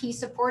 EPP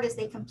support as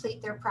they complete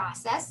their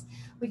process.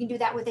 We can do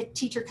that with a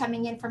teacher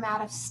coming in from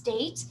out of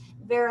state,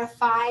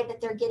 verify that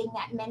they're getting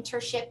that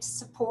mentorship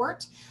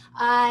support,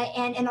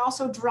 and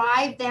also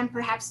drive them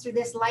perhaps through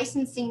this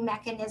licensing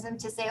mechanism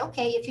to say,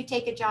 okay, if you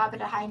take a job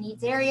at a high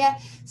needs area,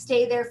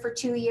 stay there for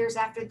 2 years.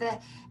 After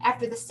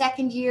the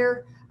second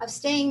year of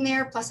staying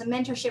there, plus a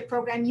mentorship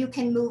program, you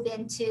can move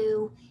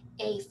into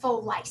a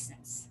full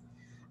license.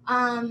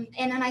 And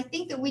I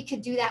think that we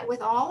could do that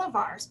with all of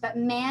ours, but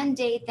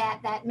mandate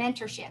that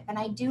mentorship. And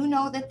I do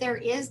know that there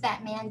is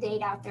that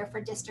mandate out there for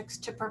districts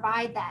to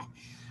provide that.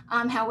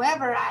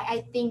 However,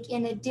 I think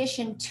in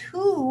addition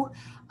to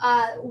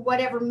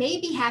whatever may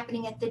be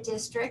happening at the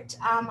district,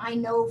 I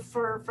know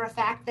for a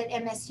fact that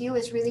MSU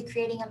is really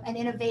creating an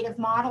innovative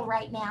model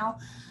right now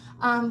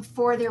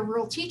for their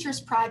Rural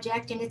Teachers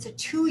Project, and it's a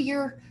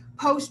 2-year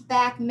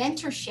post-bac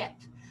mentorship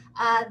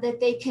that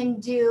they can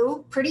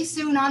do pretty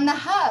soon on the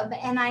hub.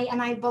 And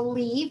I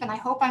believe, and I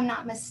hope I'm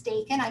not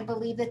mistaken, I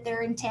believe that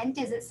their intent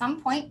is at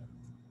some point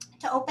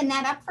to open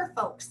that up for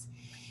folks.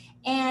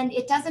 And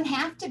it doesn't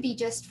have to be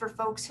just for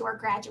folks who are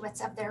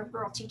graduates of their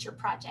Rural Teacher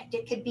Project.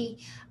 It could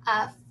be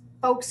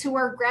folks who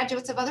are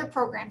graduates of other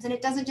programs, and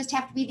it doesn't just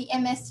have to be the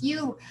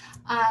MSU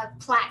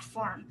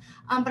platform.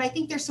 But I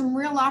think there's some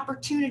real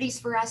opportunities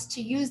for us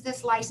to use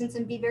this license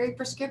and be very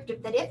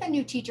prescriptive, that if a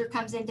new teacher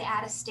comes into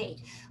out of state,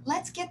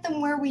 let's get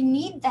them where we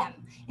need them.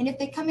 And if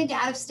they come into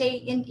out of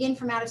state, in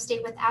from out of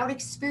state without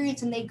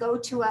experience, and they go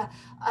to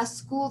a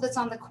school that's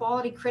on the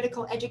quality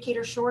critical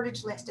educator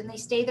shortage list, and they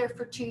stay there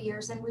for 2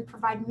 years, and we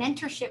provide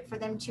mentorship for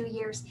them 2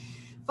 years,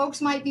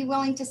 folks might be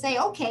willing to say,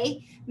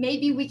 okay,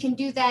 maybe we can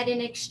do that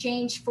in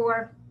exchange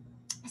for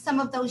some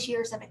of those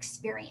years of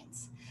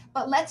experience.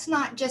 But let's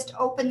not just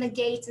open the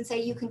gates and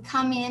say you can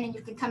come in, and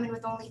you can come in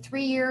with only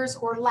 3 years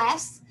or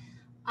less,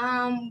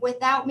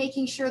 without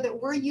making sure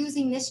that we're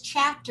using this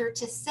chapter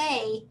to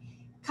say,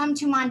 come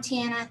to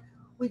Montana,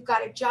 we've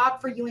got a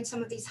job for you in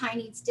some of these high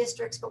needs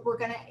districts, but we're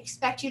going to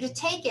expect you to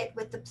take it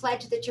with the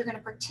pledge that you're going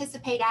to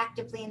participate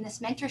actively in this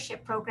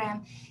mentorship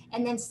program,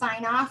 and then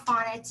sign off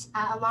on it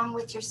along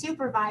with your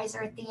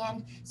supervisor at the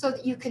end, so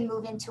that you can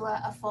move into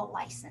a full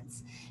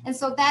license. And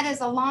so that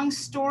is a long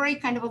story,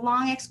 kind of a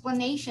long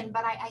explanation,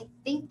 but I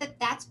think that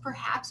that's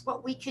perhaps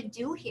what we could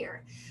do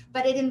here.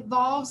 But it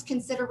involves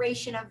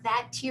consideration of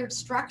that tiered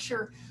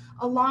structure,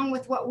 along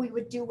with what we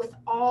would do with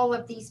all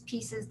of these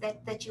pieces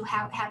that you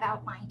have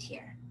outlined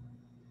here.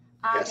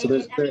 I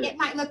mean, it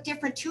might look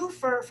different too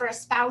for a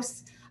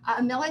spouse,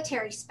 a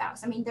military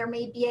spouse. I mean, there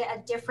may be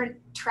a different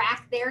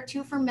track there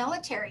too for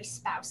military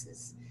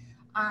spouses.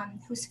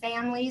 whose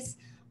families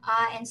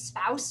and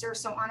spouse are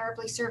so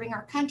honorably serving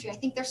our country. I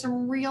think there's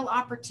some real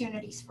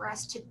opportunities for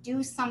us to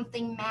do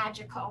something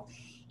magical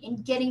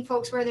in getting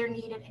folks where they're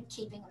needed and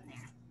keeping them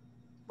there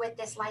with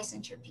this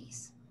licensure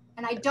piece.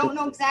 And I don't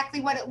know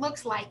exactly what it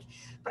looks like,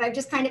 but I've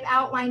just kind of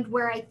outlined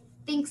where I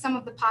think some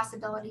of the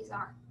possibilities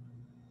are.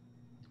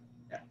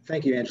 Yeah.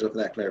 Thank you, Angela, for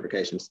that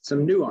clarification.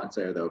 Some nuance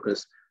there, though,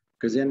 because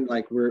then,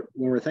 like, when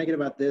we're thinking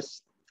about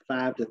this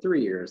 5 to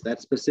 3 years,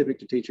 that's specific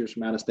to teachers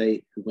from out of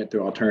state who went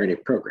through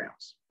alternative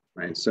programs,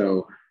 right?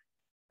 So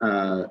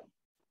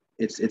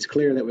it's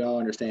clear that we all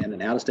understand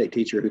an out-of-state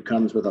teacher who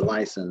comes with a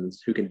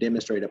license, who can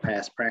demonstrate a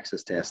past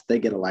praxis test, they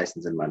get a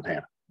license in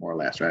Montana, more or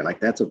less, right?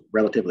 Like, that's a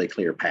relatively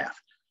clear path.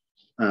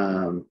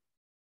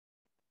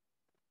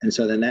 And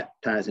so then that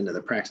ties into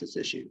the praxis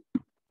issue.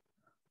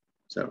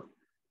 So,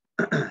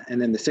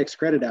 and then the 6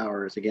 credit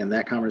hours, again,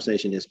 that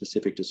conversation is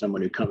specific to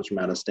someone who comes from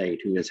out of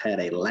state who has had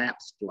a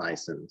lapsed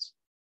license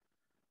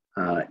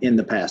in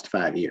the past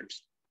 5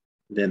 years.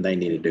 Then they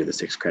need to do the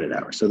 6 credit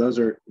hours. So those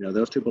are,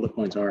 those 2 bullet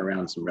points are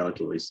around some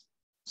relatively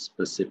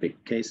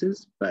specific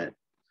cases, but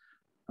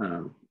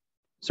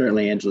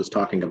certainly Angela's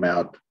talking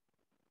about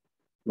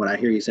what I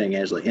hear you saying,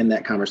 Angela, in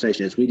that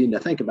conversation is we need to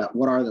think about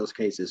what are those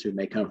cases who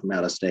may come from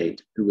out of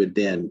state who would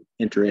then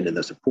enter into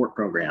the support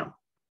program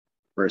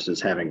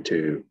versus having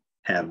to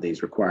have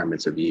these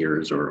requirements of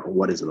years, or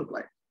what does it look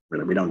like?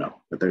 Really, we don't know.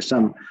 But there's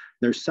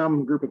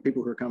some group of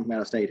people who are coming from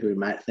out of state who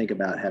might think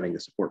about having the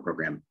support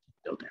program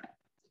built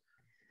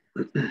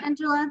in.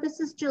 Angela,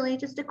 this is Julie.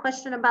 Just a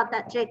question about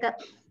that, Jacob.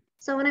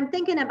 So when I'm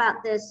thinking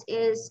about this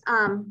is,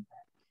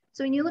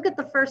 so when you look at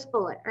the first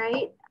bullet,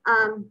 right?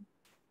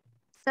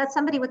 That's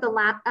somebody with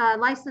a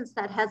license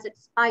that has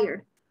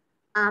expired.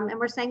 And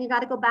we're saying you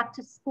got to go back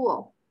to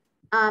school.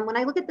 When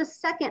I look at the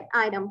second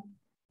item,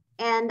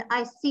 and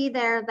I see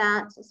there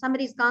that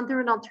somebody's gone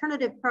through an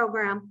alternative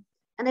program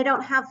and they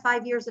don't have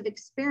 5 years of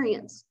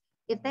experience.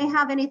 If they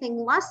have anything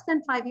less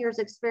than 5 years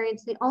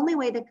experience, the only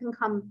way they can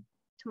come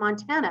to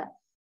Montana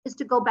is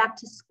to go back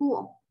to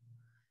school.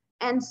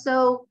 And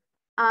so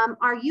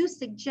are you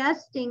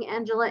suggesting,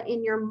 Angela,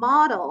 in your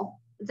model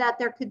that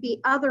there could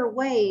be other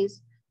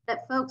ways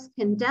that folks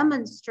can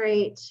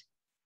demonstrate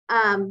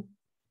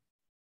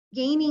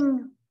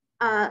gaining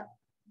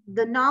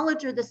the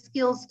knowledge or the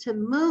skills to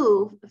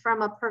move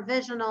from a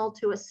provisional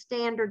to a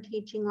standard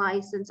teaching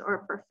license or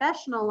a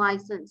professional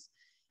license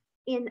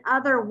in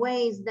other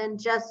ways than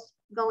just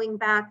going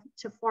back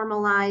to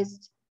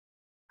formalized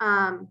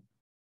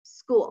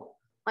school?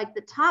 Like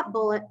the top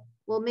bullet,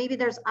 well, maybe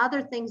there's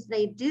other things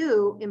they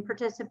do in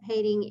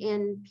participating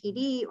in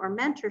PD or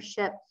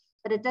mentorship,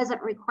 but it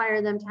doesn't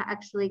require them to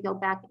actually go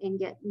back and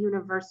get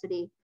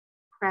university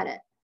credit.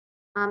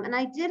 And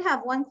I did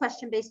have one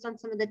question based on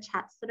some of the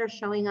chats that are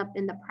showing up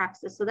in the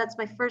praxis. So that's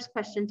my first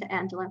question to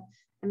Angela.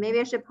 And maybe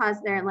I should pause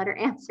there and let her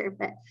answer,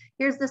 but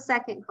here's the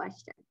second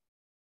question.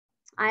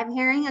 I'm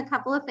hearing a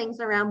couple of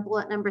things around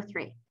bullet number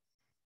 3.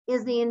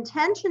 Is the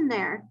intention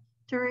there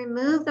to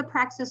remove the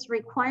praxis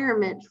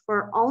requirement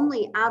for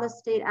only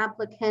out-of-state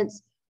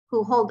applicants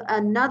who hold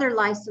another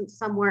license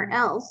somewhere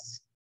else?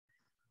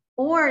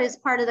 Or is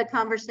part of the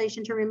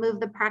conversation to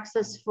remove the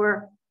praxis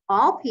for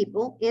all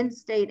people in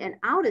state and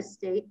out of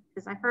state?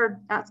 Because I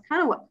heard that's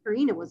kind of what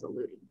Karina was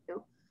alluding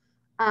to.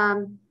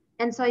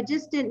 And so I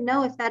just didn't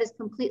know if that is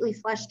completely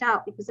fleshed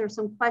out, because there are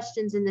some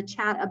questions in the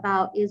chat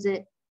about, is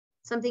it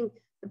something,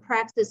 the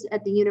praxis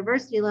at the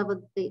university level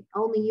that they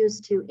only use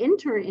to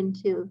enter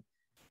into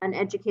an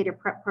educator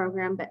prep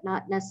program, but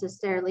not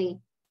necessarily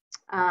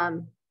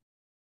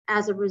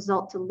as a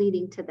result to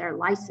leading to their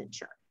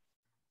licensure.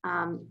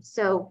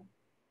 So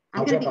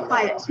I'm going to be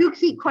quiet. 2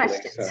 key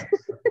questions.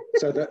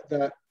 So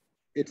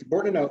it's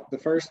important to note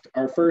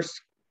our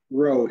first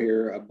row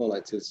here of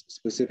bullets is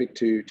specific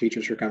to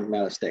teachers who are coming from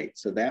out of state.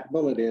 So that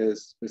bullet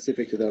is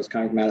specific to those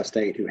coming from out of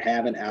state who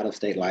have an out of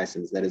state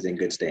license that is in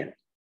good standing.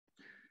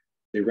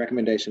 The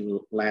recommendation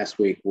last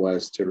week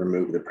was to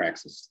remove the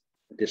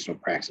additional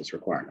praxis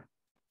requirement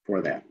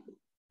for that.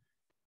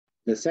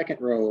 The second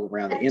row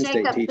around the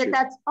in-state teachers. But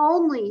that's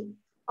only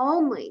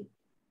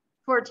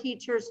for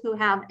teachers who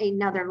have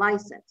another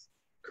license.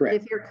 Correct.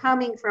 If you're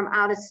coming from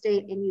out of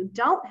state and you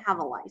don't have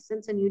a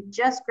license and you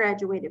just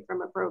graduated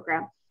from a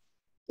program,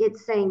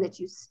 it's saying that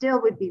you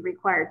still would be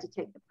required to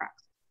take the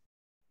praxis.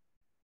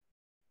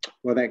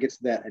 Well, that gets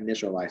to that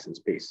initial license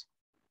piece,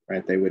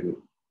 right? They wouldn't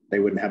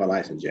have a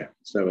license yet.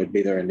 So it'd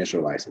be their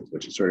initial license,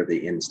 which is sort of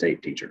the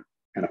in-state teacher,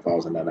 kind of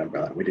falls under that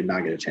umbrella. We did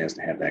not get a chance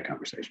to have that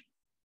conversation.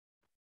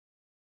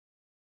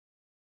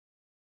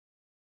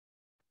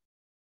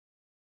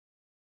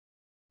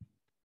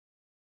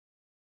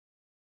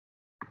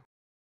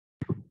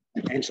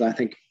 Angela, I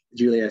think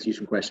Julie asked you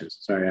some questions.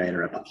 Sorry, I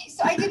interrupted. Okay,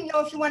 so I didn't know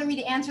if you wanted me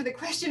to answer the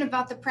question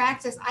about the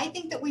praxis. I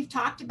think that we've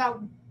talked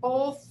about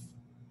both,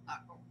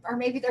 or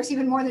maybe there's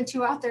even more than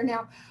 2 out there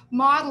now,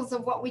 models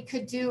of what we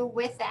could do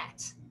with that.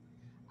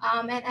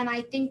 And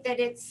I think that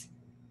it's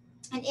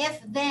an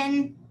if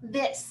then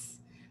this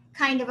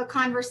kind of a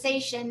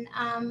conversation.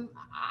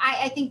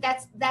 I think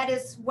that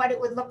is what it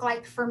would look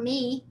like for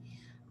me.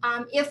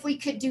 If we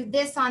could do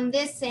this on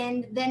this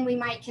end, then we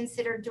might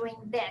consider doing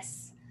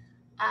this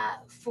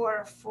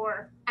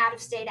for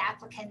out-of-state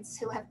applicants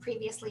who have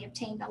previously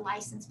obtained a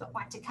license but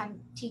want to come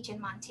teach in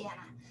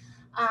Montana.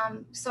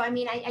 So I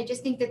mean, I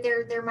just think that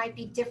there might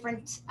be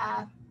different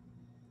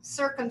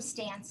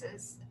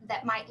circumstances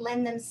that might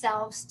lend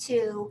themselves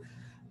to,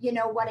 you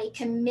know, what a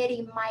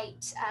committee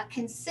might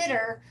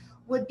consider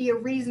would be a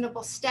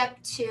reasonable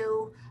step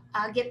to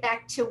get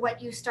back to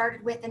what you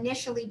started with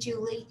initially,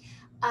 Julie,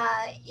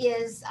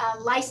 is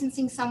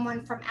licensing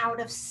someone from out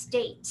of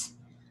state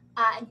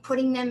and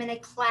putting them in a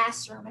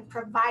classroom and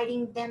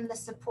providing them the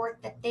support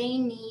that they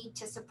need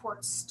to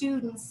support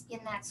students in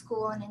that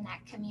school and in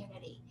that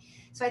community.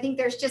 So I think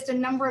there's just a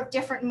number of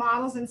different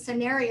models and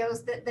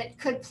scenarios that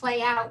could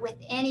play out with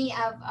any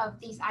of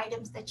these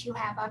items that you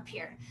have up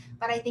here.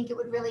 But I think it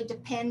would really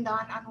depend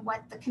on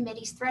what the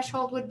committee's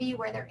threshold would be,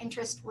 where their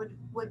interest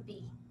would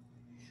be.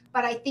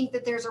 But I think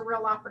that there's a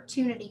real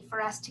opportunity for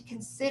us to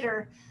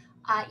consider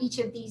each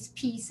of these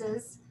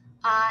pieces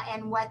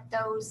and what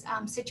those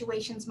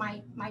situations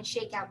might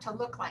shake out to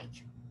look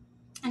like.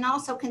 And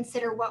also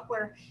consider what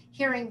we're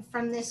hearing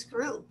from this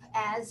group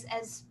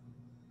as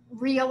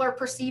real or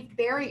perceived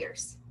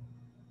barriers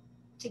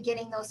to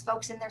getting those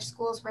folks in their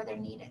schools where they're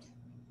needed.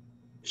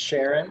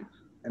 Sharon,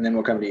 and then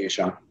we'll come to you,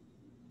 Sean.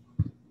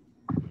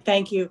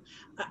 Thank you.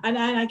 And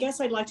I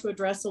guess I'd like to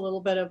address a little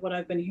bit of what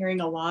I've been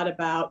hearing a lot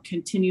about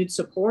continued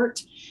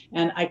support.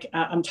 And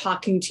I'm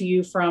talking to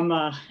you from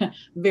a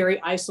very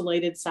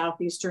isolated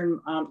southeastern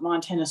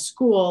Montana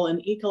school in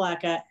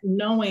Ekalaka,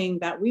 knowing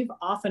that we've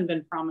often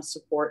been promised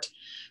support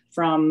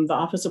from the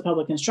Office of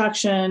Public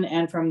Instruction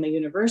and from the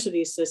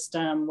university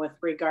system with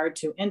regard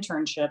to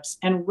internships.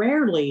 And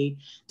rarely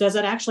does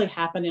it actually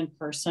happen in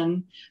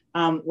person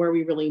where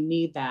we really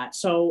need that.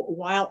 So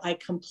while I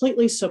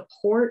completely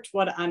support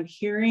what I'm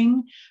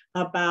hearing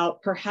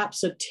about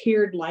perhaps a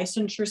tiered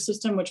licensure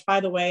system, which by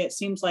the way, it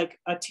seems like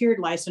a tiered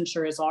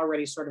licensure is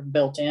already sort of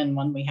built in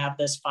when we have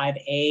this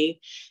 5A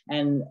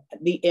and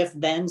the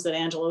if-thens that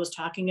Angela was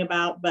talking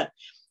about.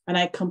 And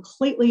I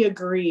completely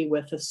agree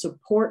with the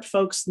support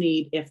folks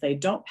need if they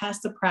don't pass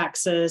the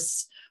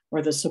praxis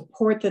or the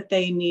support that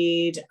they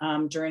need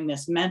during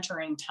this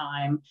mentoring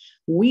time.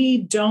 We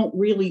don't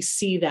really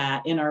see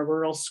that in our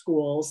rural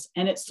schools.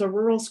 And it's the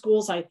rural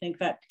schools, I think,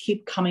 that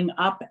keep coming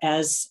up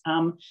as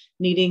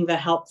needing the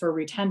help for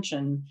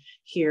retention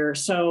here.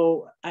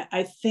 So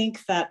I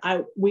think that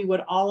we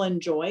would all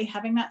enjoy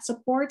having that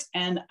support.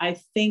 And I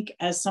think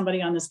as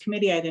somebody on this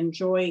committee, I'd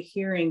enjoy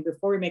hearing,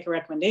 before we make a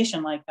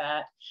recommendation like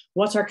that,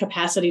 what's our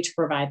capacity to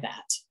provide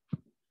that?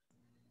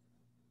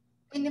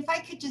 And if I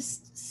could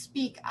just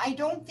speak, I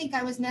don't think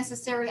I was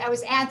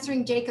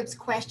answering Jacob's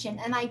question.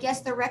 And I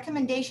guess the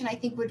recommendation I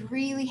think would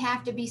really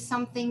have to be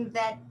something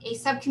that a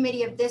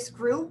subcommittee of this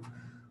group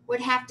would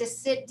have to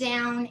sit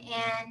down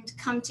and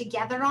come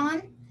together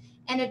on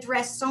and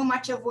address so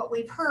much of what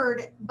we've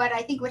heard. But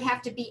I think it would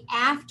have to be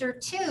after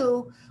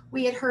too,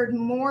 we had heard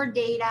more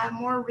data,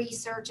 more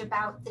research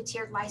about the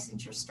tiered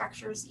licensure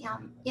structures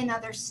in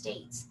other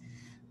states.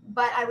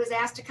 But I was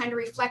asked to kind of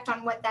reflect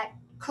on what that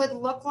could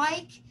look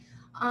like.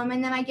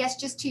 And then I guess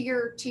just to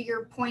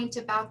your point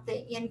about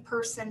the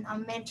in-person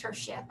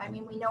mentorship, I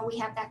mean, we know we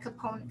have that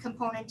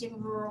component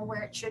in rural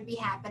where it should be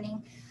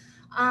happening.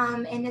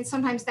 And then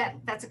sometimes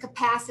that's a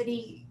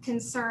capacity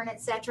concern,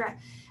 et cetera.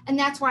 And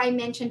that's why I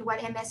mentioned what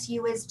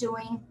MSU is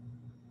doing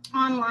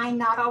online,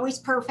 not always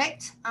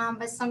perfect,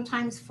 but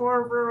sometimes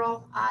for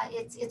rural,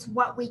 it's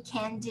what we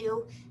can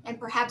do. And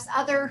perhaps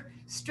other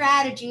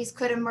strategies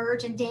could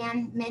emerge. And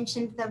Dan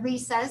mentioned the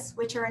RESAs,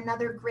 which are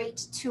another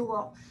great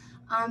tool.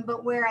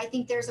 But where I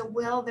think there's a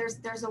will,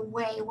 there's a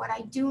way. What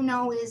I do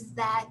know is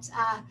that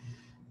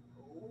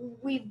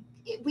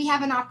we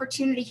have an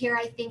opportunity here,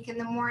 I think, and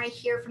the more I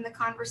hear from the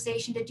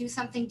conversation, to do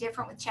something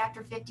different with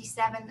Chapter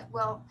 57 that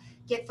will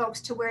get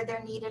folks to where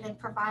they're needed and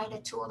provide a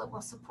tool that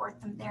will support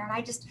them there.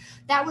 And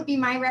that would be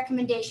my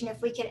recommendation,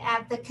 if we could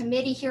have the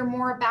committee hear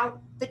more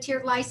about the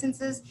tiered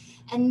licenses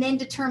and then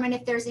determine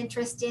if there's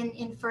interest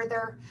in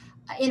further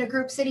in a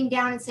group sitting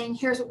down and saying,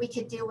 here's what we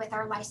could do with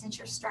our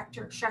licensure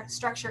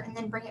structure, and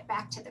then bring it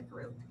back to the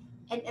group.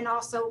 And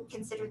also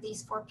consider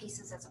these 4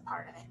 pieces as a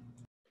part of it.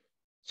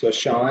 So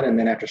Sean, and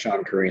then after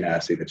Sean, Karina, I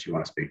see that you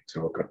want to speak.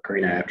 So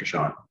Karina after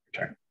Sean,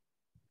 return.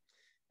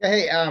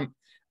 Hey,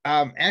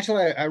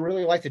 Angela, I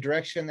really like the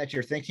direction that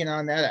you're thinking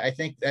on that. I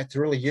think that's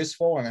really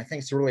useful, and I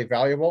think it's really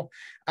valuable.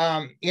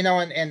 You know,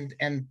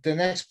 and the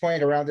next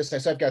point around this,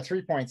 so I've got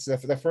 3 points.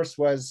 The first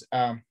was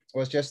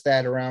just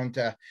that around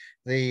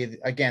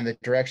the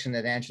direction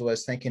that Angela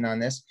is thinking on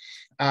this,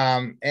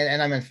 and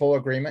I'm in full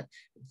agreement.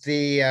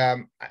 You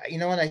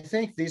know, and I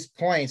think these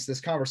points,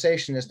 this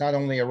conversation is not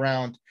only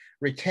around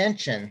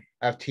retention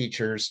of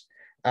teachers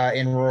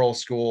in rural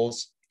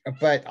schools,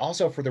 but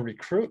also for the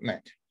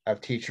recruitment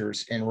of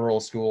teachers in rural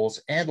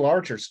schools and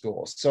larger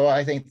schools. So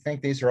I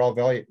think these are all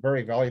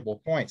very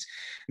valuable points.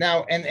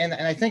 Now, and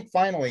I think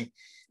finally,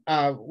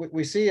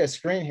 we see a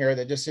screen here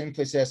that just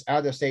simply says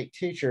out-of-state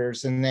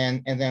teachers, and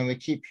then we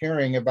keep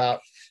hearing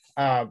about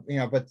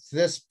but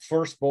this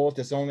first bullet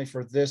is only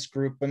for this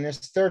group, and this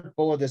third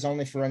bullet is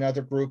only for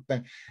another group.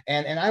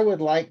 And I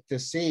would like to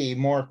see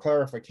more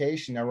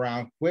clarification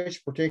around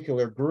which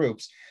particular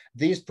groups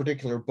these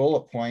particular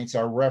bullet points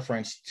are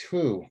referenced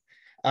to,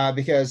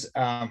 because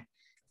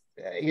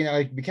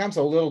it becomes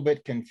a little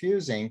bit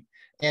confusing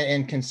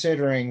in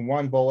considering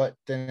one bullet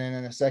and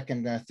then a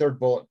second and a third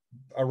bullet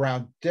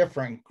around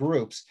different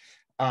groups.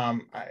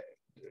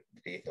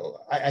 Maybe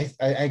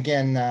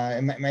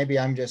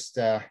I'm just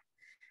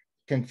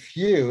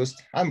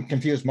confused. I'm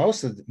confused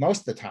most of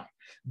the time,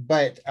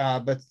 but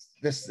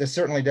this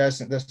certainly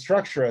doesn't. The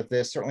structure of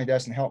this certainly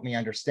doesn't help me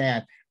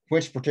understand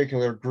which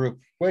particular group,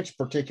 which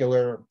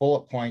particular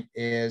bullet point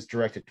is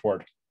directed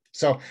toward.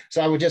 So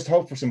I would just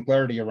hope for some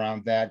clarity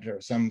around that,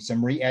 or some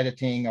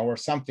re-editing or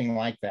something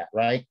like that,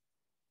 right?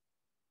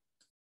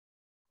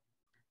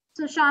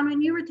 So Sean,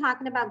 when you were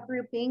talking about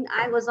grouping,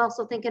 I was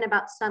also thinking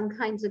about some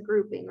kinds of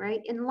grouping, right?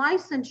 In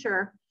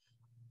licensure,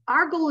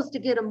 our goal is to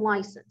get them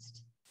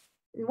licensed.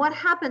 And what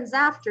happens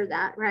after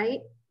that,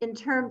 right? In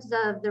terms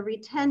of the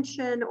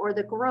retention or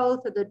the growth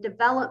or the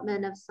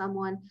development of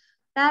someone,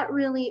 that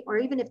really, or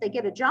even if they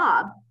get a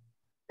job,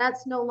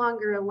 that's no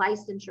longer a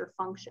licensure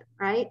function,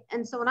 right?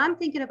 And so when I'm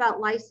thinking about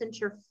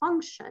licensure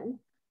function,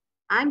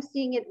 I'm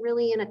seeing it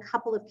really in a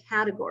couple of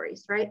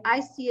categories, right?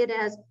 I see it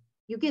as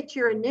you get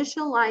your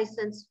initial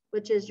license,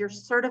 which is you're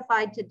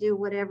certified to do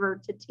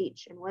whatever to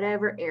teach in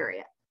whatever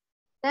area.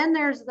 Then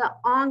there's the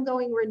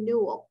ongoing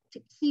renewal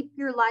to keep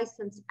your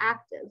license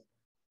active.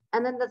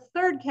 And then the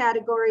third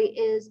category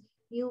is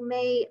you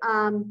may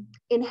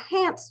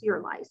enhance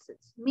your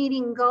license,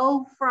 meaning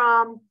go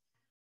from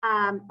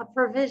a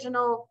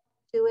provisional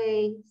to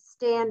a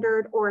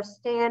standard, or a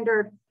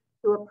standard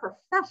to a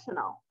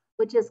professional,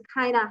 which is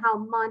kind of how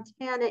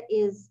Montana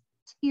is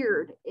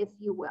tiered, if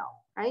you will,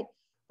 right?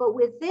 But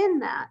within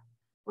that,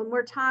 when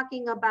we're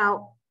talking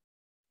about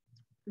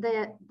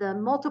the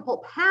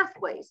multiple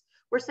pathways,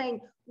 we're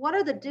saying, what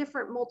are the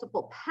different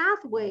multiple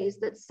pathways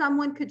that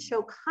someone could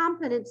show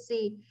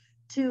competency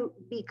to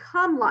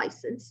become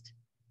licensed?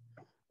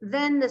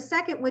 Then the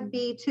second would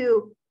be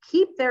to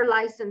keep their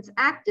license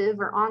active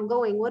or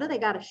ongoing. What do they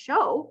got to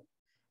show?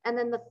 And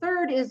then the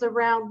third is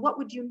around what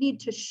would you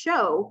need to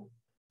show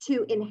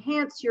to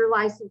enhance your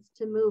license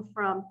to move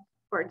from,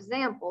 for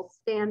example,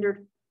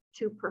 standard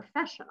to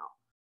professional.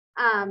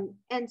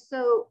 And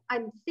so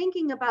I'm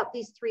thinking about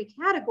these three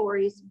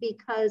categories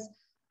because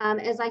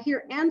as I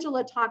hear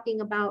Angela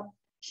talking about,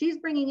 she's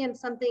bringing in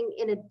something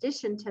in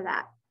addition to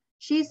that.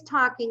 She's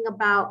talking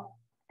about,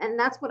 and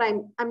that's what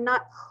I'm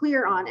not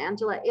clear on,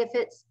 Angela, if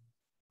it's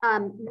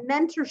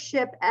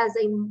mentorship as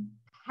a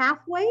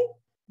pathway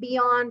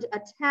beyond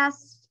a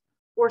test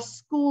or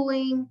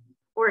schooling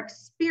or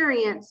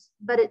experience,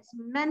 but it's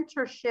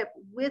mentorship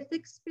with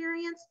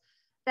experience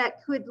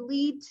that could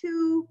lead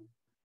to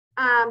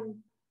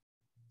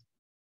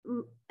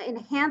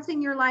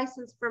enhancing your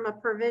license from a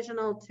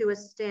provisional to a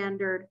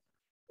standard,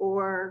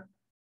 or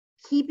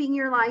keeping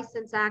your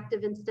license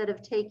active instead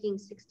of taking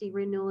 60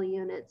 renewal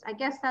units. I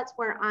guess that's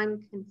where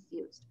I'm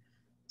confused.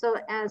 So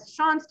as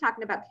Sean's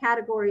talking about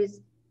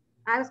categories,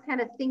 I was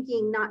kind of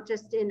thinking not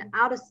just in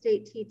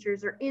out-of-state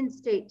teachers or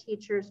in-state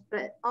teachers,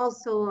 but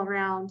also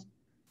around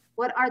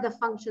what are the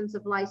functions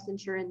of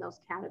licensure in those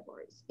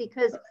categories?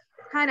 Because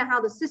kind of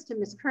how the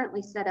system is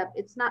currently set up,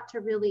 it's not to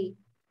really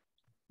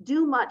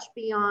do much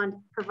beyond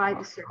provide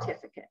the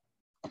certificate.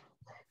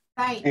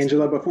 Right.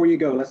 Angela, before you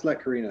go, let's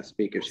let Karina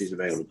speak if she's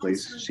available,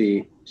 please.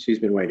 She's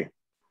been waiting.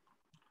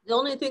 The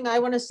only thing I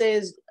want to say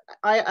is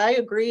I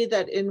agree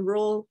that in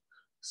rural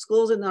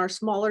schools, in our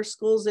smaller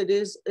schools, it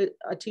is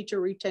a teacher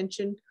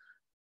retention,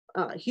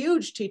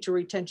 huge teacher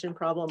retention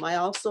problem. I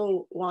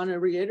also want to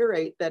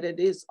reiterate that it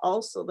is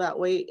also that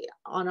way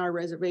on our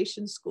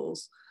reservation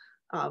schools.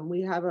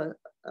 We have a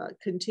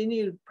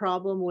continued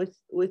problem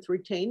with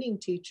retaining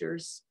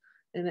teachers,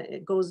 and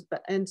it goes,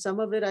 and some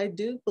of it I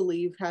do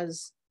believe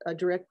has a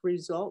direct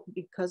result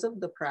because of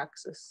the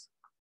praxis.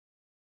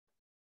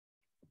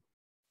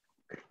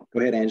 Go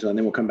ahead, Angela, and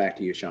then we'll come back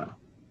to you, Sean.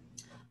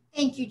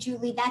 Thank you,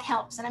 Julie. That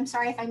helps. And I'm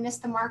sorry if I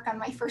missed the mark on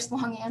my first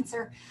long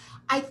answer.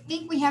 I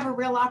think we have a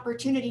real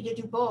opportunity to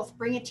do both.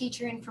 Bring a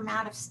teacher in from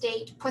out of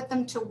state, put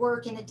them to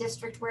work in a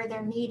district where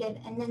they're needed,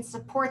 and then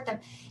support them.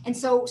 And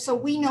so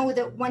we know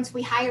that once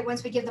we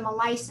give them a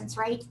license,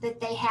 right, that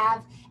they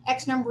have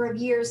X number of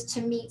years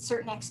to meet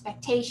certain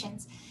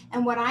expectations.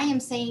 And what I am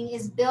saying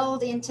is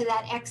build into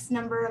that X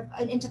number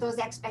of, into those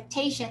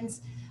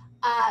expectations,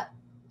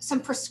 some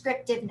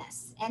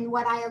prescriptiveness. And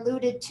what I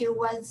alluded to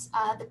was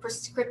the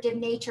prescriptive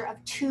nature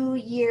of 2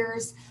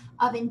 years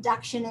of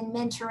induction and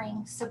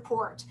mentoring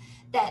support,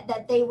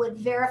 that they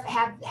would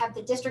have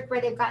the district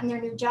where they've gotten their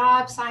new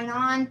job sign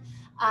on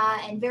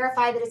and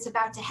verify that it's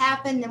about to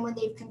happen. Then when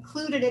they've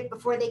concluded it,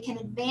 before they can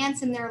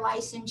advance in their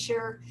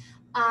licensure,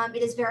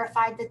 it is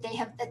verified that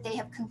they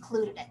have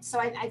concluded it. So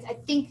I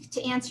think,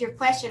 to answer your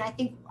question, I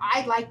think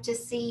I'd like to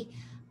see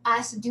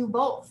us do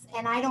both.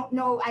 And I don't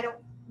know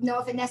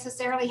if it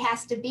necessarily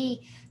has to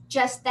be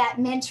just that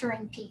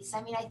mentoring piece.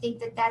 I mean, I think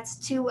that that's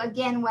too,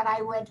 again, what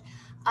I would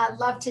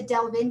love to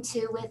delve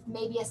into with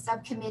maybe a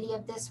subcommittee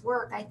of this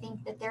work. I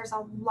think that there's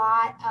a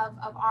lot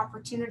of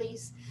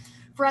opportunities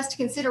for us to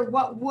consider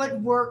what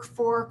would work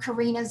for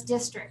Karina's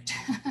district,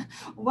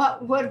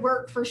 what would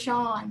work for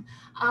Sean,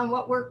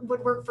 what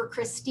would work for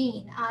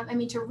Christine. I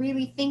mean, to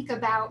really think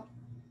about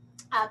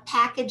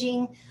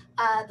packaging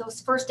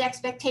those first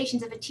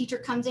expectations if a teacher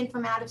comes in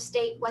from out of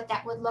state, what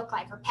that would look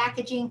like, or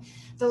packaging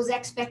those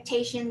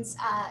expectations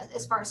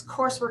as far as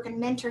coursework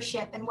and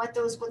mentorship and what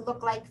those would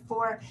look like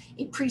for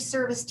a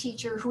pre-service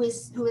teacher who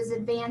is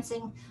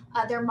advancing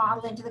their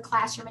model into the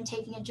classroom and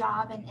taking a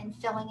job and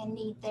filling a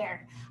need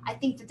there. I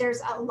think that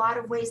there's a lot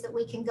of ways that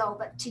we can go,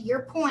 but to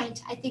your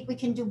point, I think we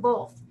can do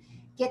both.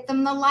 Get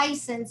them the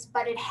license,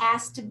 but it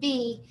has to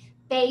be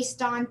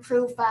based on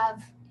proof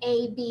of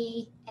A,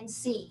 B, and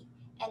C.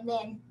 And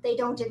then they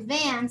don't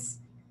advance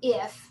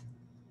if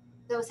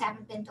those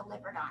haven't been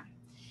delivered on.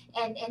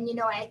 And you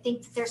know, I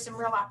think that there's some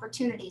real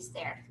opportunities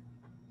there.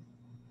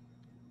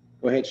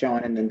 Go ahead,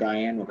 Sean, and then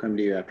Diane will come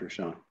to you after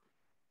Sean.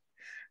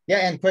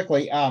 Yeah, and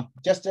quickly,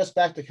 just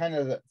back to kind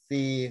of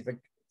the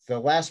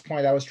last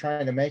point I was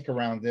trying to make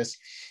around this,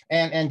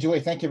 and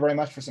Julie, thank you very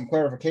much for some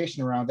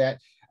clarification around that.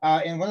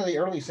 In one of the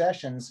early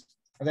sessions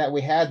that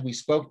we had, we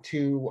spoke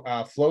to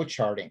flow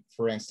charting,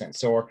 for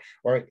instance, or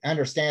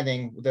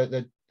understanding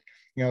the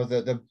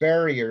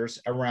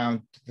barriers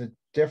around the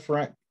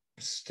different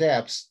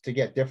steps to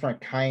get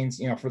different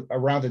kinds,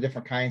 around the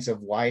different kinds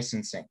of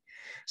licensing.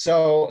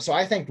 So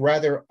I think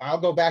I'll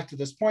go back to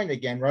this point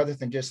again, rather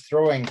than just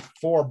throwing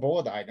 4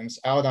 bullet items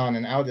out on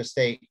an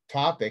out-of-state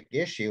topic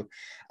issue,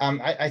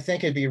 I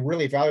think it'd be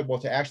really valuable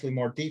to actually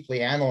more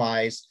deeply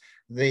analyze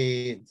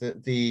the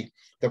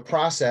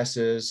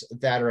processes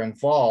that are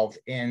involved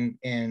in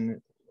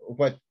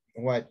what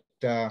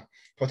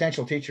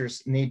potential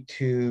teachers need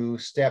to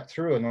step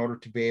through in order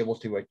to be able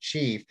to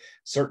achieve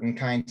certain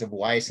kinds of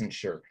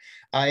licensure.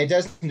 It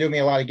doesn't do me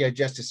a lot of good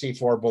just to see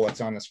 4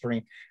 bullets on the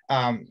screen,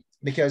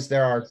 because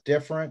there are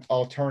different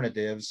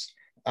alternatives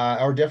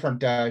or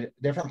different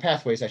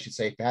pathways, I should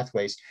say,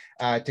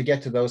 to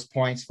get to those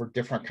points for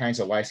different kinds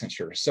of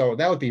licensure. So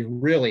that would be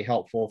really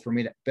helpful for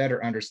me to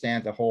better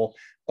understand the whole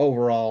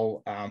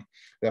overall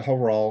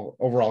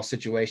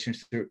situation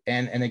through,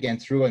 and again,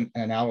 through an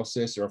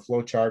analysis or a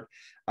flow chart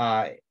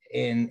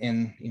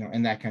in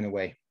that kind of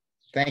way.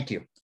 Thank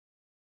you.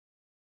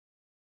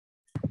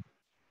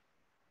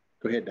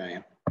 Go ahead,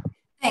 Diane.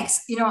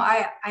 Thanks. You know,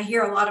 I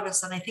hear a lot of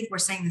us, and I think we're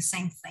saying the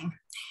same thing.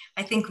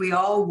 I think we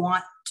all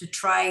want to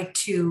try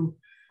to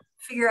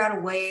figure out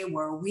a way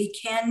where we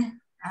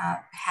can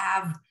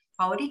have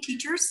quality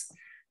teachers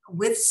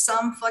with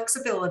some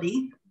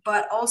flexibility,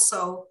 but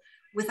also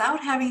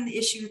without having the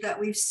issue that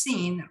we've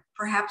seen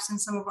perhaps in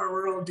some of our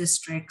rural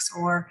districts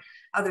or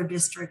other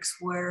districts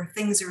where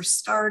things are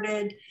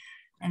started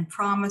and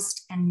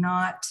promised and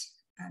not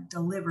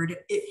delivered.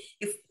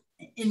 If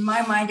in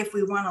my mind, if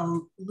we want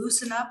to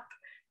loosen up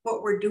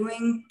what we're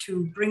doing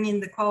to bring in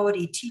the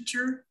quality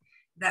teacher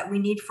that we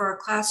need for our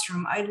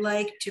classroom, I'd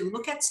like to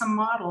look at some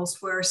models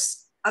where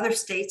other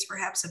states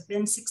perhaps have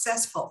been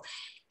successful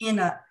in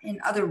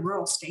other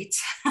rural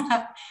states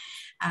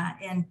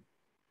and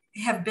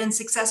have been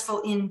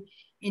successful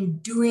in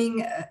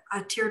doing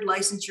a tiered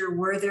licensure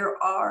where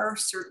there are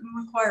certain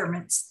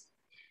requirements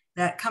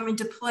that come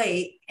into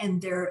play,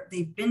 and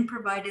they've been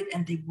provided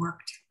and they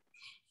worked.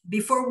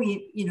 Before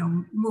we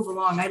move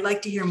along, I'd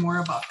like to hear more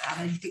about that.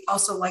 I'd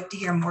also like to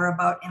hear more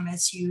about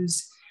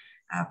MSU's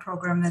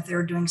program that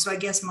they're doing. So I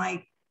guess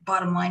my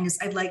bottom line is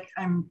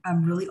I'm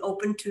really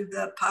open to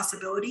the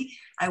possibility.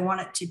 I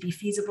want it to be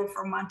feasible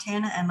for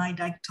Montana, and I'd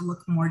like to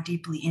look more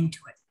deeply into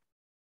it.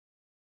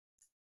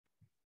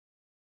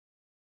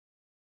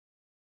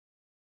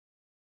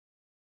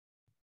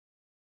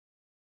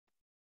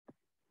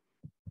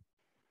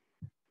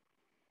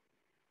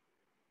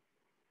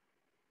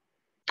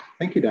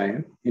 Thank you,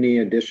 Diane. Any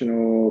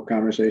additional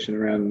conversation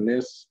around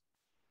this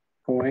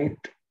point?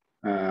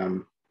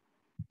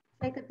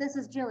 This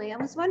is Julie. I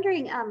was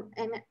wondering,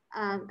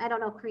 I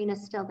don't know if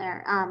Karina's still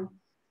there.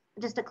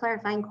 Just a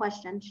clarifying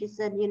question. She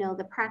said,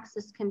 the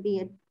praxis can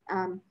be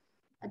a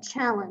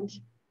challenge.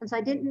 And so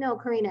I didn't know,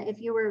 Karina,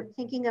 if you were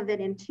thinking of it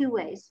in 2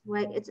 ways,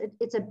 right?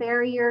 It's a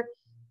barrier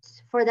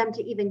for them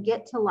to even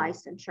get to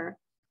licensure,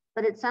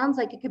 but it sounds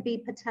like it could be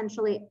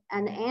potentially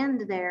an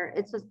and there.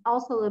 It's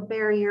also a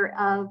barrier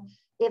of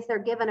if they're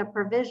given a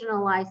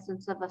provisional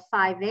license of a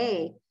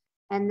 5A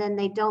and then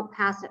they don't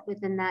pass it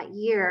within that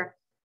year,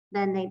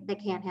 then they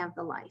can't have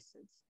the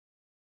license.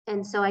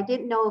 And so I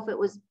didn't know if it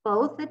was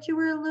both that you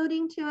were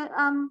alluding to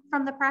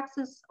from the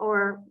praxis,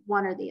 or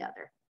one or the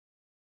other.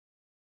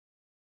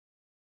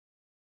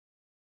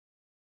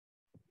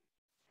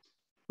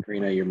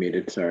 Karina, you're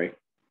muted, sorry.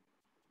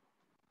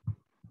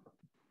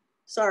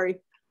 Sorry,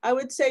 I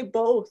would say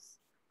both,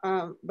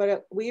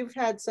 but we've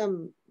had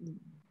some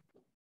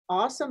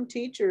awesome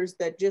teachers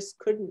that just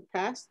couldn't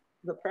pass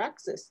the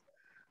praxis.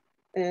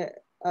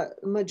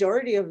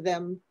 Majority of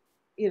them,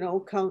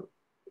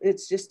 it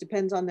just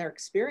depends on their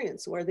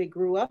experience, where they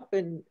grew up,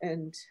 and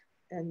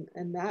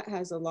that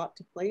has a lot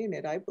to play in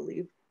it, I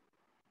believe.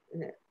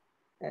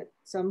 At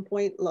some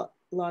point, a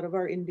lot of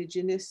our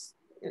Indigenous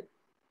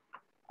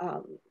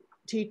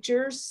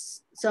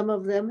teachers, some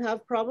of them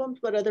have problems,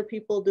 but other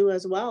people do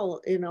as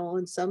well, you know,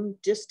 and some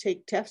just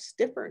take tests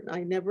different.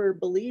 I never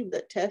believe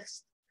that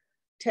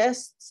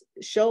tests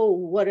show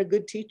what a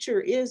good teacher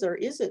is or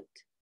isn't.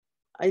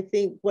 I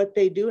think what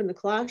they do in the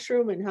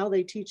classroom and how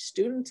they teach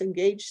students,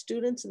 engage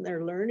students in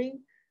their learning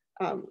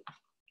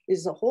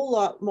is a whole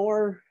lot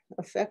more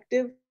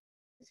effective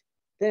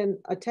than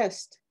a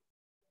test.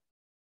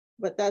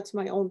 But that's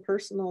my own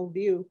personal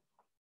view.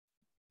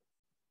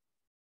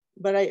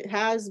 But it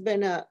has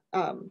been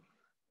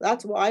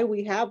that's why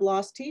we have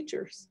lost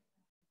teachers.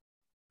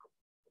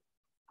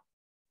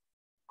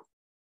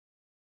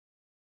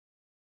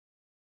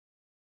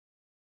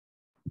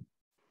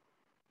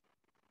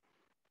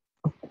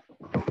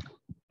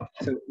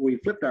 So we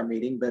flipped our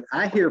meeting, but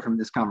I hear from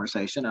this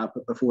conversation, I'll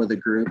put before the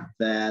group,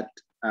 that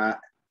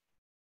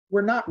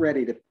we're not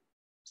ready to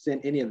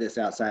send any of this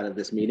outside of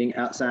this meeting,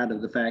 outside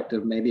of the fact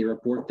of maybe a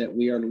report that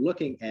we are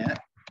looking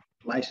at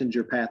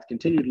licensure path,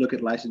 continue to look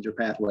at licensure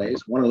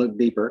pathways, want to look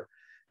deeper.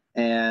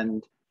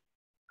 And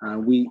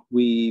we've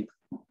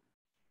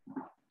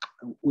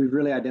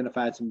really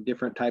identified some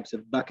different types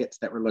of buckets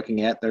that we're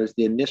looking at. There's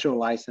the initial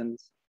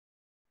license,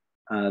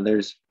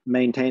 there's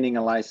maintaining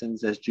a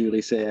license, as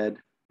Julie said,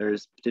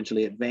 there's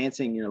potentially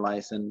advancing your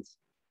license.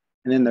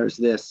 And then there's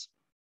this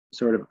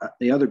sort of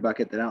the other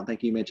bucket that I don't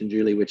think you mentioned,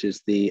 Julie, which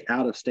is the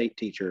out-of-state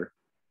teacher.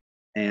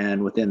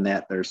 And within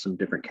that, there's some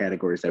different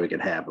categories that we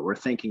could have, but we're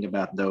thinking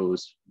about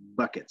those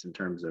buckets in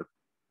terms of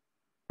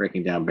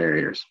breaking down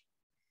barriers.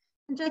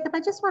 And Jacob, I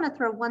just want to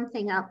throw one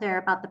thing out there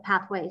about the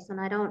pathways, and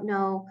I don't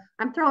know,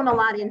 I'm throwing a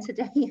lot in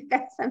today,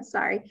 guys, I'm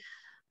sorry.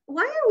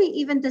 Why are we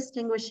even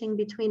distinguishing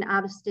between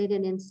out-of-state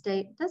and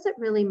in-state? Does it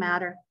really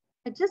matter?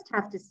 I just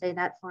have to say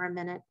that for a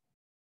minute.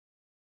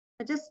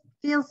 It just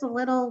feels a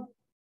little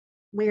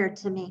weird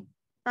to me,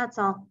 that's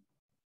all.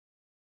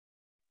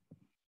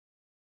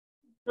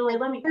 Julie,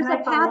 There's a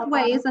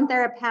pathway, isn't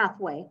there a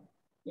pathway?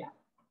 Yeah,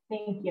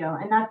 thank you.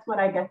 And that's what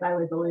I guess I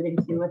was alluding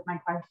to with my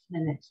question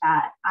in the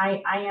chat.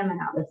 I am an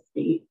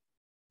out-of-state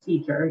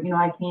teacher. You know,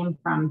 I came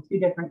from 2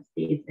 different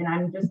states, and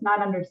I'm just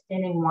not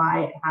understanding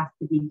why it has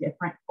to be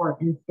different for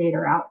in-state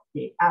or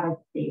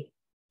out-of-state.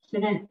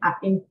 Shouldn't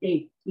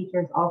in-state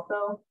teachers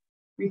also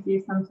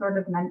receive some sort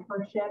of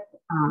mentorship?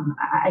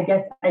 I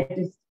guess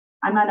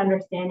I'm not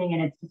understanding,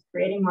 and it's just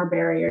creating more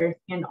barriers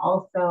and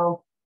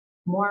also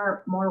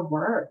more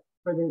work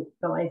for the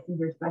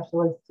licensure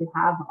specialists to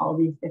have all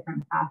these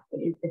different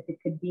pathways. If it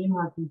could be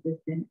more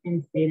consistent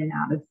in state and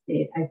out of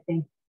state, I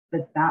think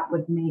that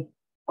would make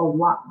a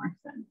lot more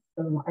sense.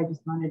 So I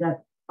just wanted to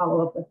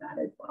follow up with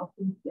that as well.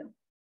 Thank you.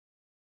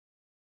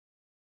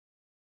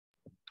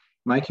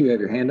 Mike, you have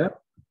your hand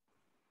up.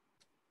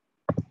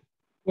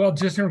 Well,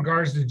 just in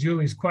regards to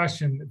Julie's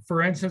question,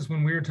 for instance,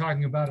 when we were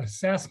talking about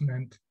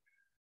assessment,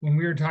 when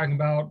we were talking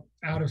about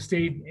out of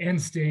state, in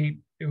state,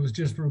 it was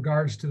just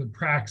regards to the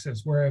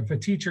praxis, where if a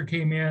teacher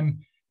came in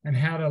and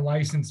had a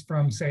license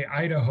from, say,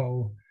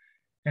 Idaho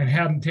and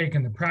hadn't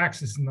taken the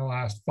praxis in the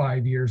last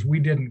 5 years, we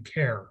didn't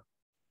care.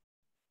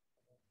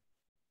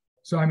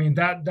 So, I mean,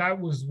 that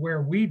was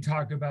where we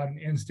talked about an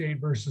in-state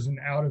versus an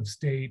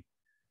out-of-state,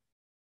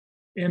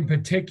 in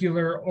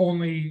particular,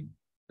 only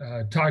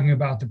talking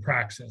about the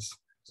praxis.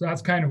 So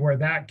that's kind of where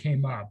that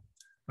came up.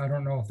 I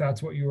don't know if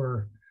that's what you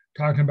were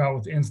talking about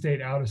with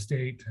in-state,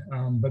 out-of-state,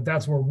 but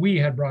that's where we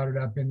had brought it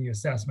up in the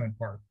assessment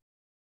part.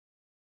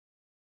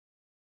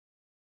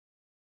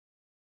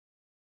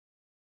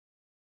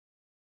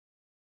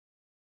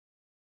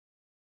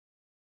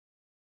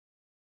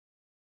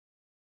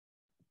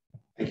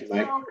 Thank you,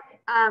 Mike.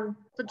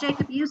 So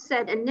Jacob, you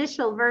said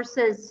initial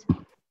versus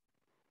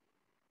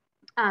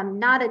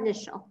not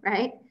initial,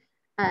 right?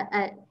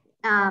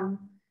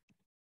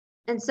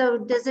 And so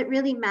does it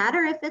really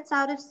matter if it's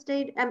out of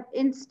state,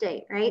 in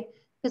state, right?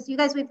 Because you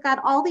guys, we've got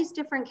all these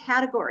different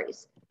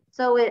categories.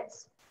 So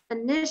it's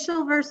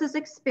initial versus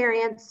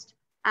experienced,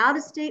 out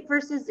of state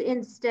versus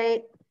in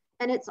state,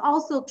 and it's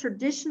also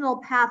traditional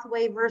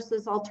pathway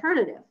versus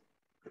alternative.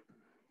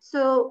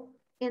 So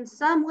in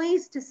some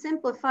ways, to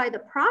simplify the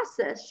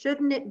process,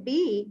 shouldn't it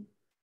be,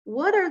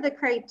 what are the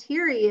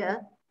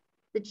criteria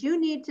that you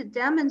need to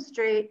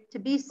demonstrate to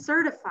be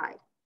certified?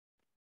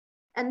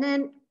 And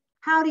then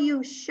how do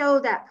you show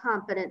that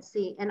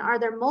competency? And are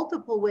there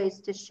multiple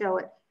ways to show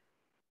it?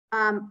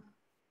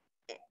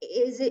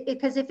 Is it,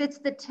 because if it's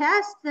the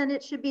test, then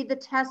it should be the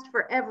test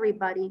for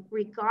everybody,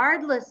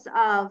 regardless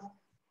of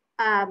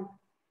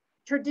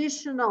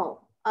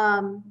traditional,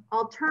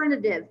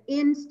 alternative,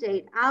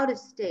 in-state,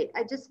 out-of-state.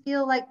 I just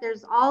feel like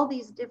there's all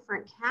these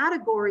different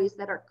categories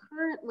that are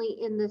currently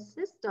in the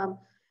system,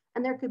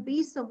 and there could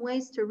be some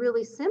ways to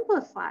really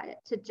simplify it,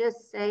 to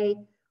just say,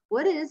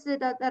 what is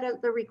it that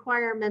the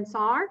requirements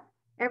are?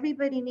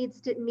 Everybody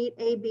needs to meet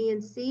A, B,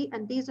 and C,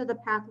 and these are the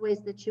pathways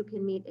that you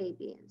can meet A,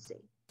 B, and C.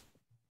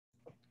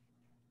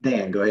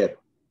 Dan, go ahead.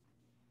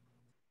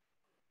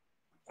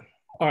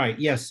 All right,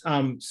 yes.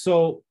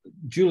 So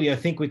Julie, I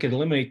think we could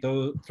eliminate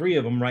those 3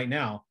 of them right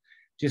now.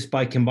 just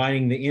by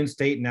combining the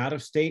in-state and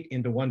out-of-state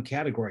into one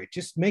category.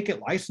 Just make it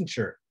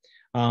licensure,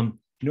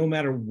 no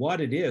matter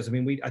what it is. I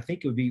mean, I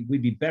think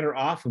we'd be better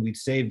off, and we'd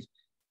save,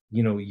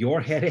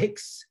 your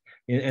headaches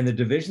and the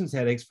division's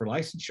headaches for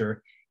licensure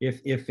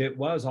if it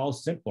was all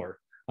simpler.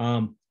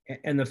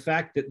 And the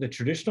fact that the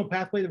traditional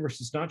pathway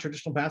versus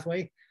non-traditional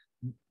pathway,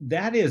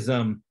 that is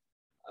a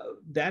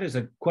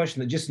question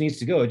that just needs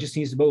to go. It just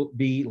needs to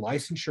be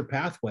licensure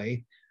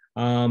pathway,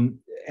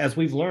 as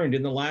we've learned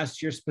in the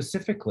last year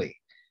specifically.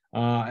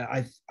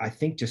 I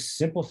think just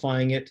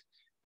simplifying it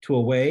to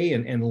a way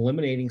and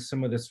eliminating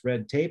some of this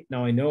red tape.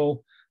 Now, I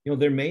know,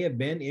 there may have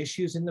been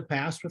issues in the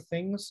past with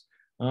things,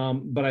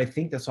 but I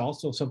think that's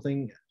also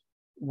something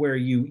where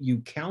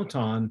you count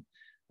on,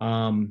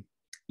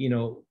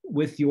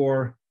 with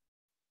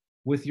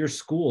your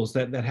schools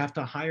that have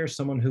to hire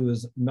someone who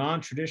is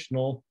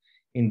non-traditional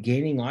in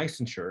gaining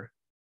licensure,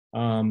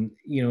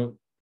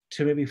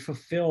 to maybe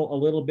fulfill a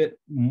little bit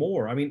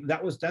more. I mean,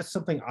 that's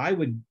something I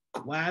would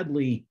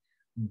gladly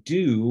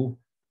do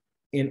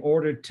in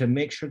order to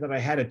make sure that I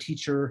had a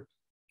teacher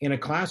in a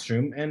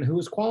classroom and who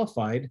was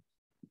qualified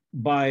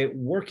by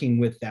working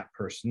with that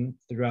person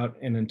throughout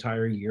an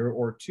entire year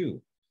or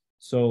two.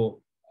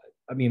 So,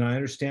 I mean, I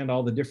understand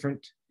all the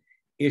different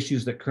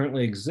issues that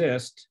currently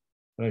exist,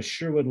 but I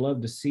sure would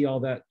love to see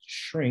all that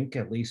shrink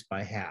at least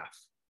by half.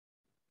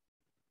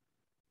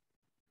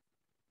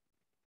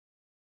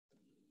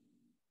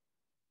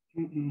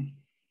 Mm-mm.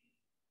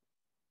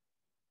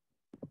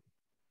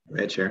 Go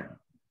ahead, Sharon.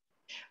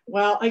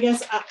 Well, I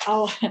guess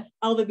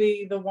I'll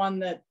be the one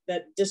that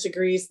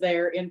disagrees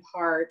there in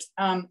part.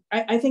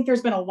 I think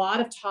there's been a lot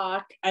of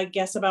talk, I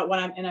guess, about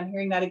I'm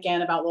hearing that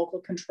again about local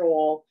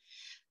control.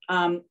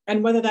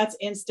 And whether that's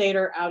in-state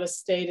or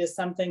out-of-state is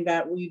something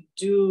that we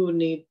do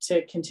need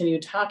to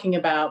continue talking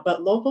about,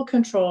 but local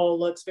control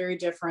looks very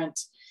different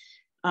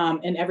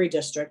in every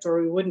district,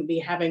 or we wouldn't be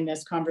having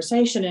this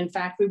conversation. In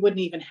fact, we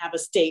wouldn't even have a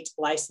state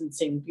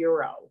licensing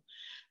bureau.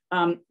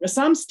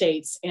 Some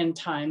states in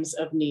times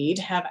of need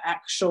have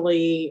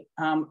actually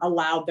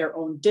allowed their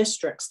own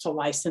districts to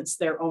license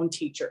their own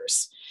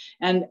teachers.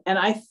 And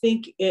I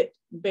think it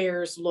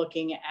bears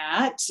looking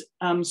at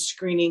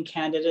screening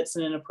candidates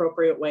in an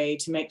appropriate way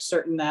to make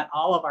certain that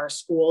all of our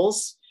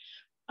schools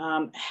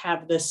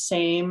have the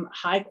same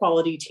high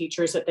quality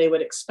teachers that they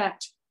would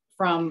expect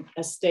from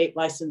a state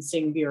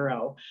licensing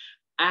bureau.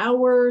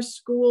 Our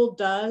school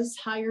does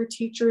hire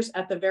teachers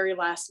at the very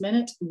last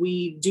minute.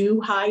 We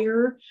do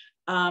hire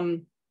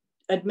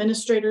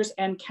administrators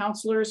and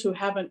counselors who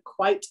haven't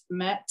quite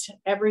met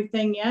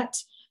everything yet.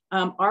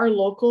 Our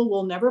local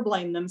will never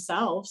blame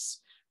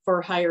themselves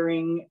for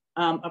hiring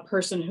a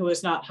person who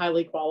is not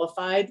highly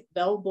qualified.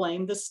 They'll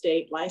blame the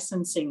state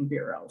licensing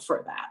bureau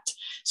for that.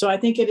 So I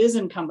think it is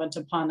incumbent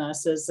upon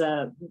us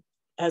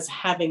as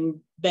having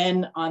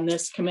been on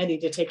this committee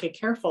to take a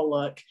careful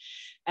look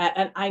at,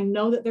 and I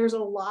know that there's a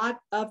lot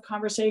of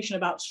conversation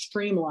about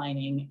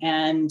streamlining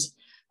and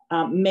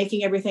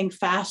making everything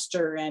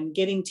faster and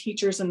getting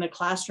teachers in the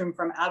classroom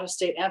from out of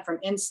state and from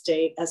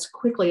in-state as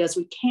quickly as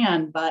we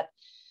can. But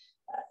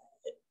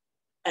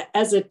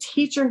as a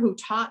teacher who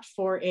taught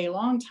for a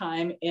long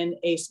time in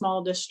a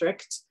small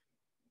district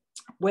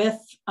with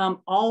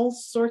all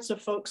sorts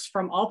of folks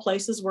from all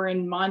places, we're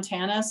in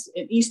Montana,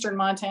 in Eastern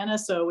Montana,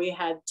 so we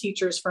had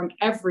teachers from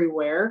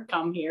everywhere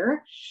come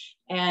here.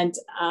 And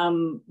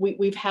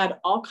we've had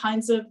all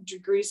kinds of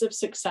degrees of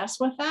success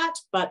with that.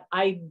 But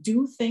I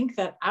do think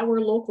that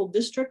our local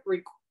district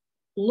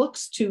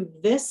looks to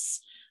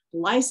this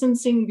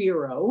licensing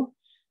bureau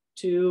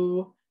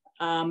to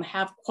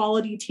have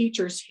quality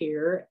teachers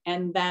here,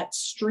 and that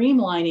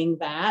streamlining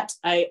that,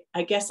 I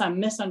guess I'm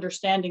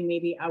misunderstanding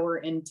maybe our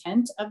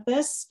intent of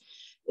this.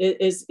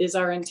 Is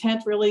our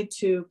intent really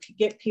to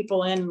get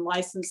people in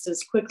licensed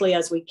as quickly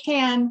as we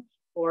can?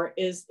 Or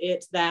is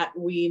it that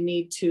we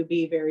need to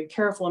be very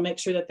careful and make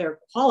sure that they're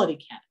quality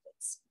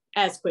candidates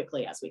as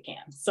quickly as we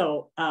can?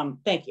 So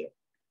thank you.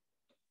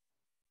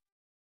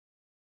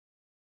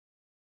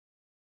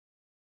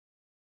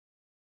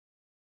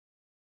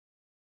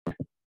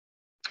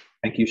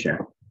 Thank you,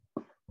 Sharon.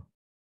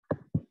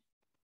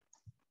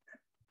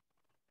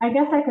 I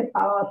guess I could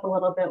follow up a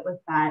little bit with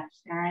that,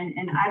 Sharon.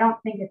 And I don't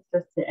think it's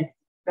just to expect,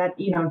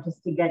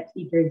 just to get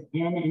teachers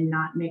in and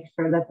not make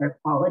sure that they're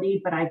quality,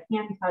 but I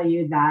can tell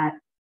you that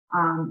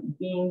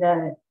being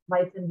the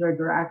licensure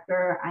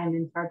director, I'm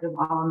in charge of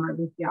all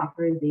emergency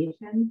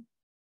authorizations.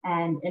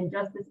 And in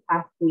just this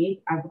past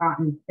week, I've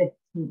gotten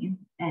 15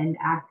 and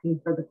asking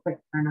for the quick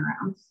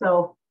turnaround.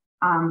 So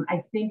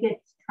I think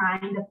it's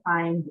trying to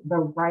find the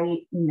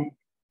right mix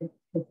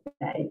to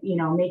say,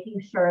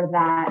 making sure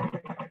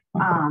that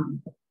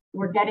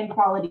we're getting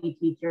quality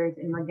teachers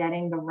and we're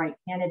getting the right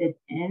candidates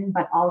in,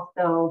 but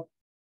also,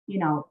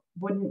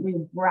 wouldn't we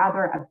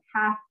rather a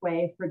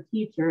pathway for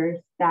teachers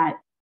that,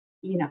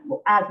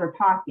 as we're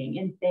talking,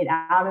 in-state,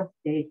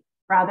 out-of-state,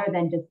 rather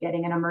than just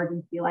getting an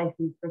emergency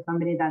license for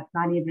somebody that's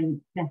not even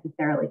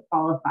necessarily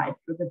qualified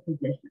for the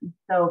position.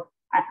 So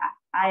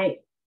I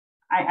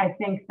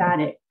think that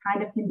it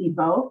kind of can be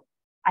both.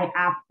 I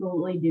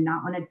absolutely do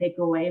not want to take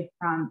away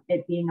from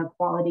it being a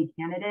quality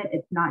candidate.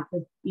 It's not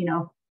just, you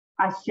know,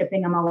 us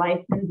shipping them a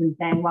license and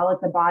saying, well,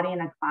 it's a body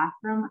in a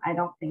classroom. I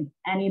don't think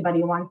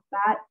anybody wants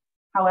that.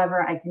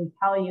 However, I can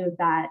tell you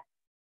that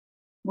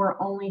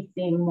we're only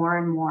seeing more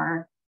and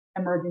more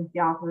emergency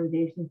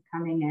authorizations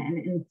coming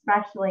in, and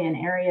especially in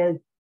areas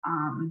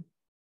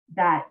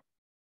that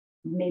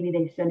maybe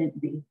they shouldn't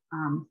be.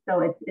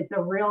 So it's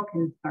a real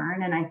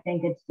concern, and I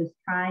think it's just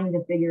trying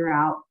to figure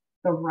out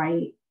the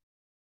right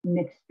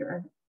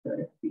mixture, so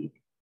to speak.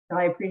 So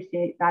I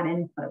appreciate that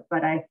input,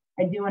 but I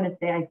do want to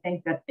say I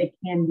think that it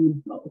can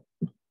do both.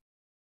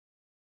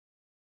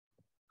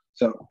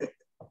 So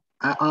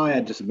I'll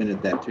add just a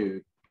minute to that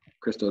too,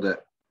 Crystal,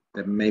 that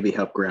maybe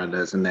help ground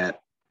us in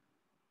that.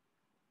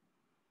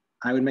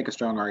 I would make a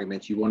strong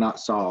argument you will not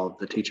solve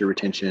the teacher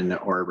retention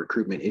or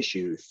recruitment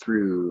issue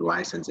through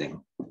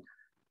licensing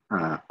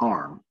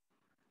arm.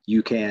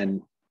 You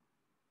can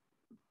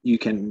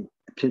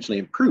potentially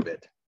improve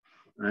it,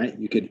 right?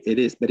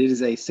 It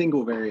is a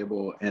single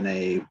variable in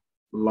a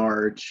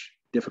large,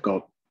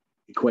 difficult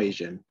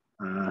equation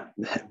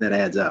that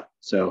adds up.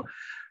 So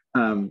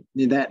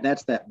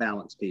that's that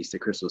balance piece that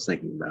Crystal's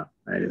thinking about,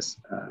 right? Is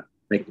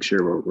making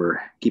sure we're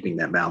keeping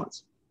that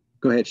balance.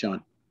 Go ahead,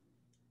 Sean.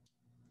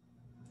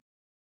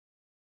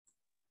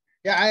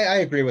 Yeah, I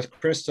agree with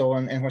Crystal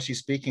and what she's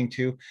speaking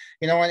to.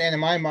 You know, and in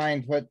my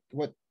mind, what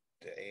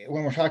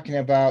when we're talking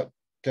about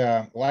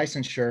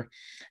licensure,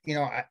 you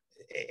know,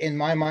 in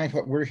my mind,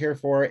 what we're here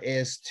for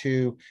is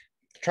to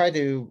try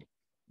to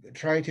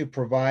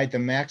provide the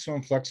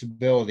maximum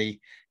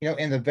flexibility, you know,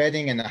 in the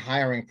vetting and the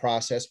hiring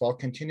process, while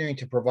continuing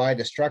to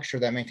provide a structure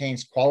that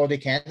maintains quality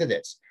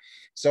candidates.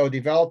 So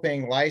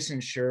developing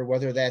licensure,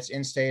 whether that's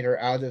in-state or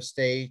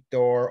out-of-state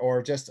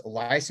or just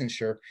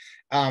licensure,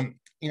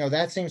 you know,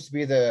 that seems to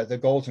be the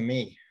goal to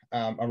me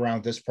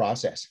around this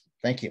process.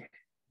 Thank you.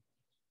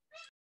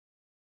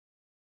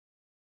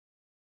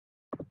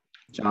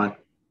 John.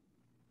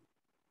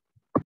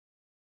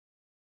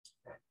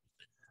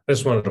 I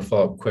just wanted to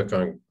follow up quick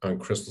on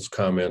Crystal's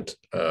comment.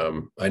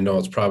 I know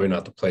it's probably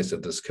not the place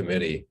of this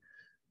committee,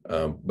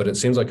 but it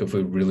seems like if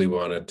we really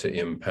wanted to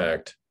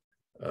impact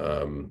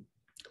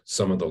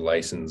some of the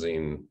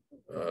licensing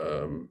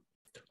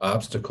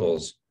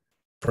obstacles,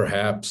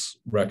 perhaps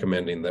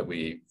recommending that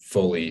we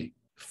fully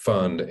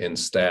fund and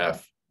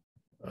staff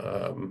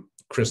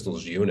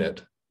Crystal's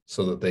unit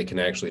so that they can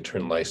actually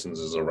turn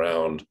licenses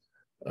around.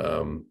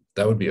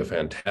 That would be a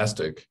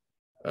fantastic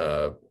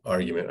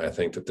argument. I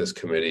think that this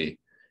committee,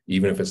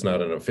 even if it's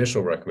not an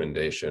official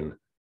recommendation,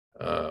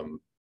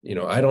 you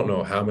know, I don't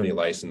know how many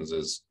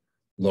licenses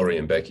Lori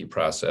and Becky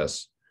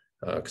process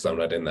because I'm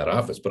not in that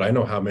office, but I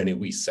know how many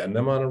we send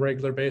them on a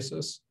regular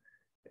basis.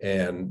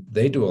 And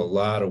they do a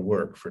lot of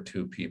work for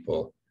two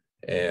people.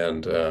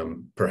 And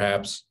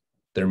perhaps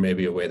there may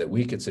be a way that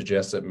we could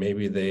suggest that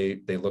maybe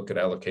they look at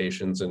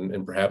allocations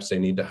and perhaps they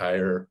need to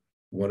hire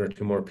one or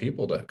two more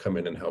people to come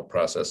in and help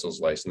process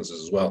those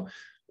licenses as well.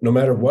 No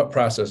matter what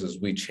processes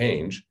we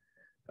change,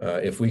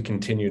 if we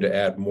continue to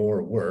add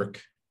more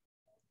work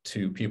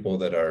to people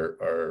that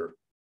are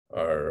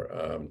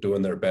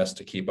doing their best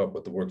to keep up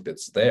with the work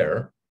that's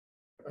there,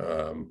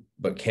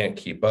 but can't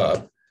keep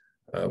up,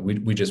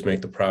 we just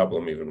make the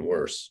problem even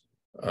worse.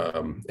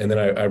 And then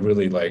I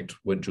really liked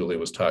what Julie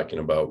was talking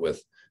about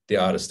with the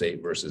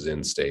out-of-state versus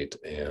in-state,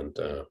 and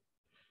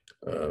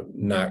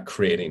not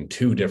creating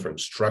two different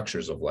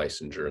structures of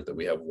licensure, that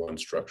we have one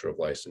structure of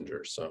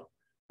licensure. So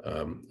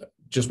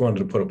just wanted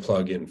to put a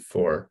plug in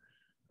for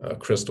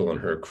Crystal and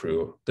her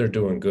crew. They're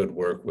doing good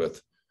work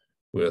with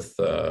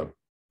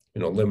you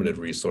know, limited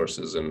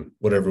resources, and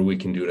whatever we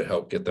can do to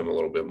help get them a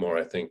little bit more,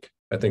 I think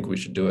we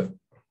should do it.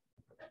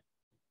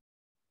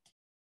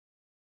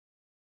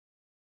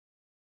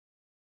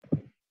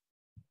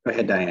 Go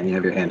ahead, Diane, you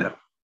have your hand up.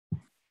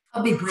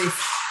 I'll be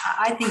brief.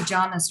 I think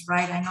John is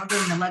right. I know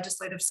during the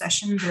legislative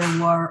session,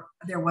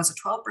 there was a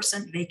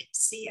 12%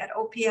 vacancy at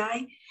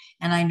OPI.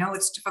 And I know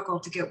it's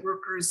difficult to get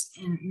workers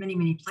in many,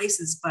 many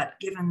places, but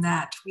given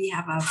that we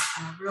have a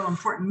real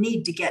important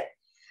need to get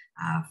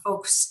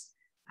folks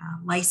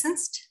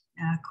licensed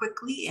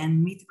quickly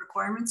and meet the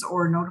requirements,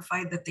 or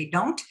notified that they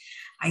don't,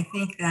 I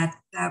think that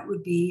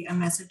would be a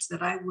message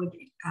that I would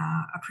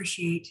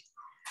appreciate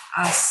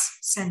us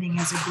sending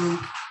as a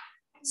group,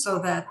 so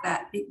that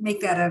make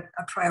that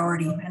a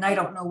priority. And I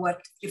don't know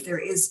if there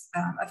is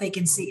a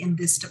vacancy in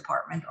this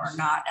department or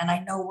not. And I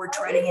know we're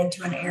treading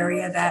into an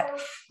area that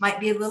might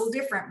be a little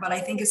different, but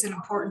I think it's an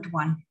important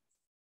one.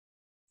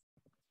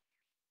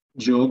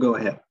 Jewel, go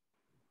ahead.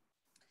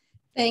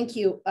 Thank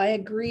you. I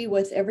agree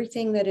with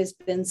everything that has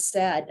been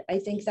said. I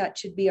think that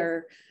should be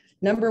our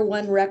number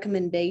one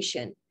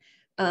recommendation.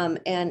 And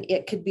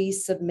it could be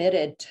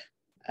submitted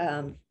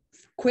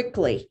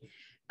quickly.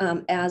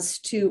 As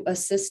to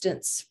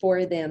assistance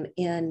for them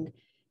in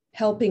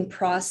helping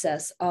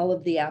process all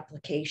of the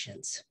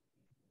applications.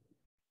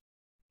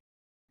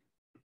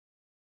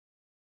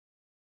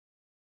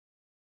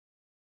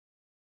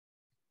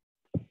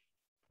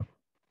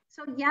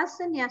 So yes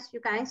and yes,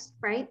 you guys,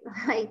 right?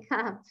 Like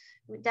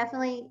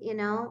definitely, you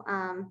know,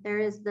 there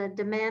is the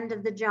demand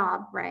of the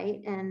job,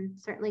 right? And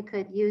certainly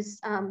could use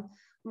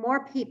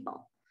more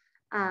people.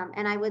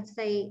 And I would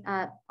say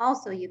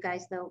also, you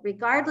guys, though,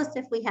 regardless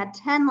if we had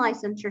 10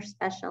 licensure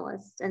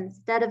specialists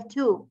instead of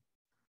 2,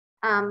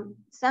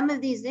 some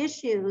of these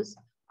issues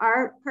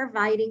are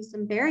providing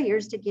some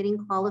barriers to getting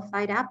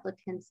qualified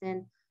applicants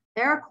in.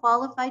 There are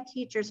qualified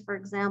teachers, for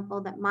example,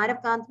 that might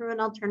have gone through an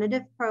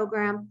alternative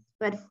program,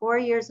 who had 4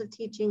 years of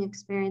teaching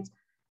experience,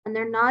 and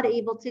they're not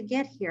able to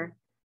get here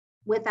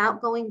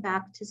without going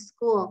back to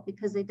school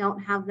because they don't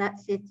have that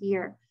 5th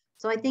year.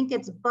 So I think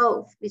it's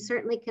both. We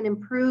certainly can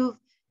improve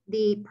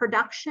the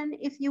production,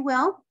 if you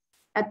will,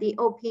 at the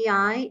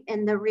OPI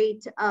and the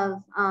rate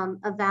of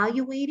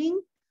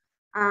evaluating.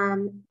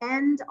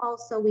 And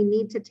also we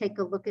need to take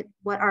a look at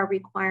what our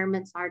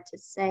requirements are to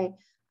say,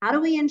 how do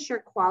we ensure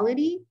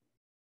quality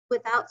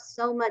without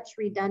so much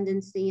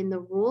redundancy in the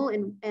rule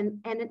and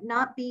it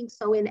not being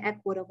so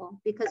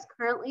inequitable? Because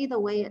currently the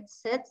way it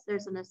sits,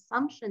 there's an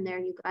assumption there,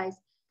 you guys,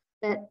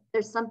 that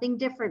there's something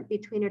different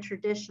between a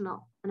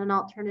traditional and an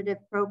alternative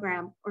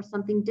program, or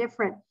something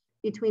different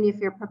between if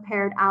you're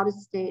prepared out of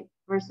state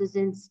versus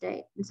in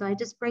state. And so I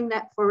just bring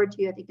that forward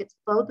to you. I think it's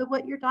both of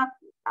what you're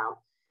talking about.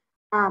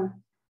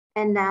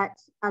 And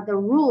that the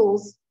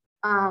rules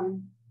are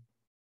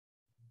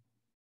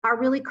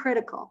really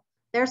critical.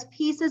 There's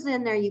pieces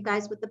in there, you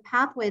guys, with the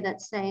pathway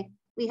that say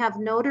we have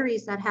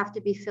notaries that have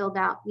to be filled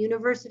out,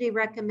 university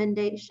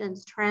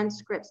recommendations,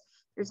 transcripts.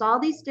 There's all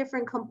these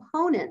different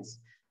components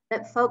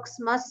that folks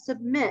must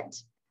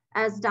submit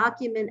as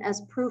document,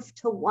 as proof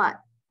to what?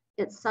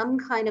 It's some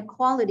kind of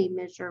quality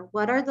measure.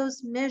 What are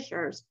those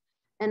measures?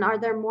 And are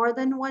there more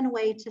than one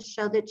way to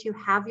show that you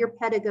have your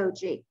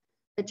pedagogy,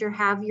 that you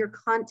have your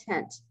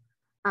content,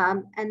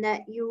 and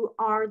that you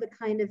are the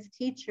kind of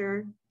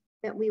teacher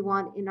that we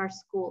want in our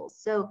schools?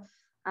 So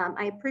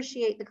I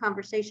appreciate the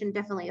conversation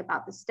definitely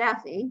about the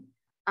staffing,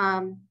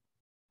 and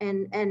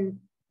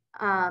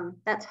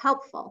that's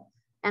helpful.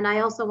 And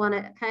I also want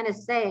to kind of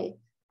say,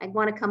 I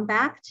want to come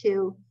back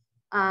to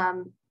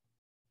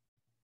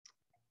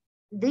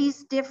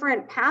these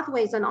different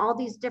pathways and all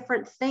these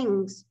different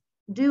things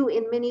do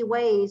in many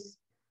ways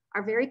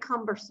are very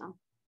cumbersome.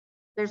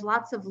 There's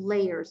lots of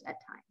layers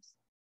at times.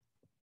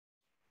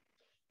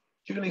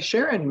 Julie,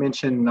 Sharon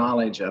mentioned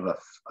knowledge of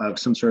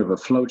some sort of a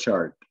flow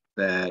chart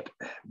that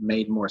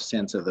made more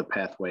sense of the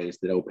pathways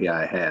that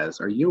OPI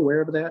has. Are you aware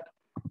of that?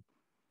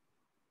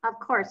 Of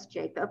course,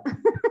 Jacob.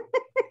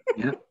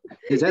 Yeah.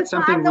 Is that it's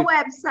something on the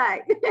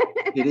website?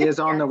 It is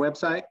on the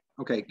website?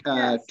 Okay.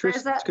 Yes,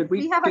 Tristan, could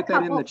we have get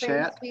that in the things.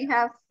 chat? We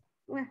have,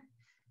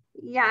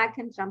 yeah, I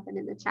can jump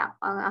in the chat.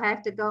 I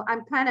have to go.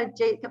 I'm kind of,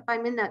 Jacob,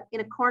 I'm in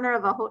a corner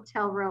of a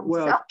hotel room.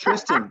 Well,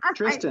 so.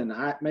 Tristan,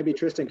 maybe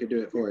Tristan could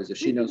do it for us if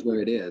she knows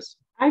where it is.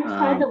 I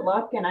tried to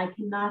look and I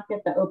cannot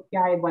get the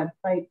OPI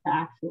website to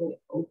actually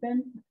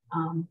open.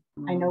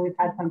 I know we've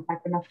had some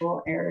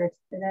technical errors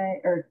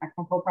today, or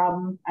technical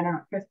problems. I don't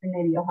know, Tristan,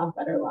 maybe you'll have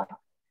better luck.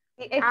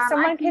 If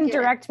someone can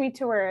direct me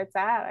to where it's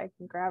at, I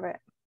can grab it.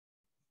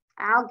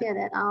 I'll get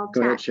it.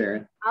 Go ahead,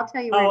 Sharon. I'll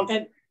tell you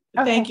where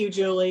Thank you,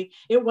 Julie.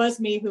 It was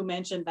me who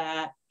mentioned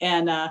that.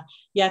 And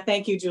yeah,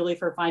 thank you, Julie,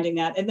 for finding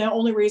that. And the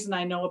only reason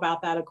I know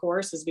about that, of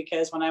course, is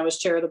because when I was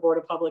chair of the Board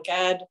of Public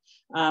Ed,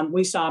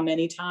 we saw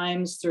many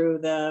times through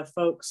the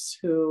folks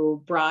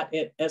who brought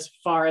it as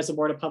far as the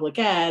Board of Public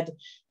Ed,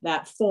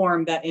 that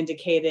form that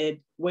indicated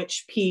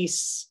which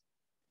piece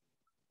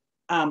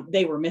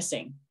they were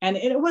missing. And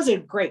it was a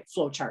great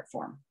flowchart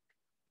form.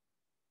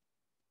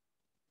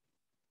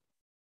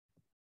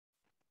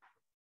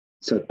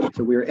 So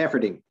we were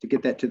efforting to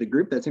get that to the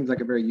group. That seems like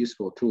a very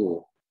useful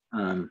tool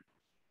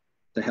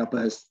to help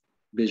us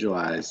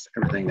visualize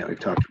everything that we've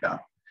talked about.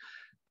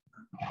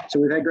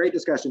 So we've had great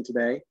discussion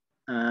today.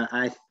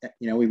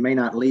 We may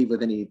not leave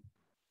with any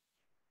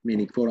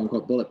quote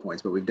unquote bullet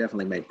points, but we've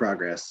definitely made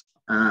progress.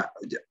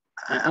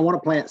 I want to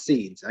plant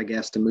seeds, I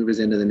guess, to move us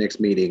into the next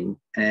meeting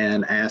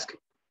and ask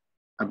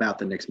about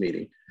the next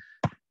meeting.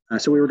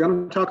 So we were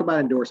going to talk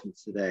about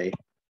endorsements today.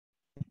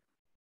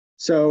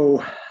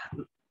 So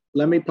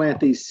let me plant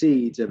these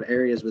seeds of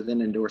areas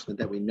within endorsement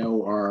that we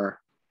know are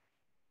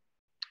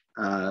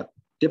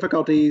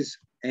difficulties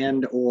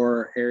and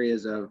or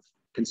areas of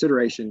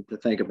consideration to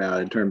think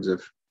about in terms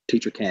of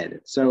teacher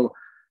candidates. So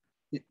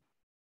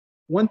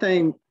one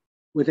thing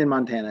within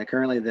Montana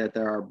currently, that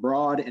there are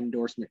broad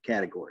endorsement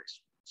categories.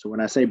 So when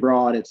I say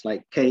broad, it's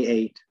like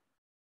K-8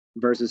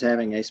 versus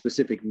having a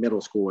specific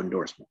middle school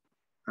endorsement.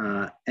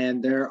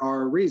 And there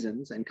are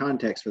reasons and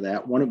context for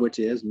that, one of which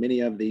is many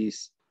of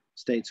these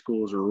state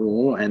schools are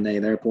rural and they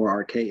therefore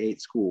are K-8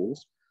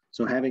 schools.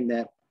 So having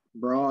that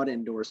broad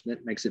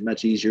endorsement makes it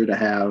much easier to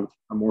have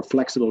a more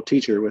flexible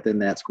teacher within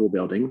that school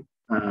building.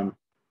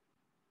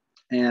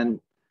 And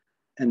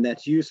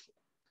that's useful.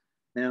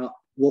 Now,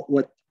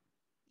 what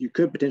you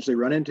could potentially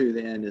run into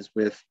then is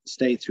with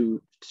states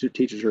who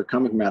teachers who are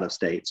coming from out of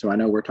state. So I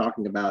know we're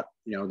talking about,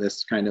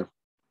 this kind of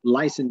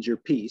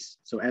licensure piece.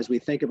 So as we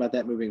think about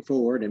that moving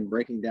forward and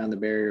breaking down the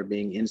barrier of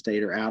being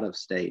in-state or out of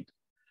state,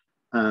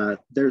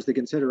 there's the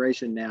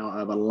consideration now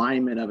of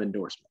alignment of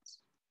endorsements,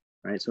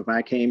 right? So if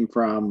I came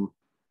from,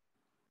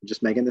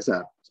 just making this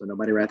up, so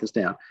nobody write this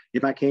down.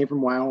 If I came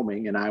from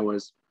Wyoming and I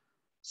was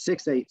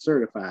 6-8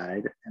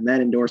 certified and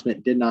that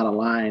endorsement did not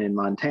align in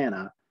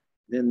Montana,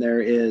 then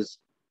there is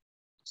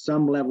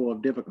some level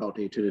of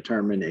difficulty to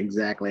determine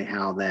exactly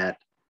how that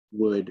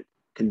would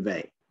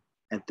convey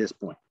at this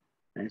point.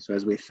 Okay? So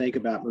as we think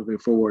about moving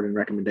forward in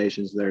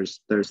recommendations, there's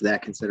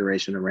that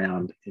consideration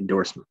around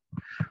endorsement.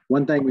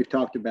 One thing we've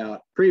talked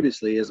about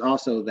previously is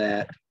also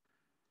that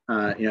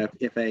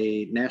if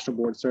a national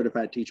board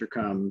certified teacher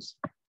comes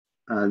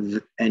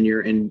and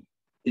you're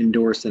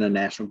endorsed in a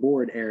national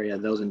board area,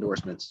 those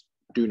endorsements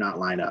do not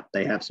line up.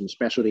 They have some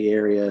specialty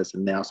areas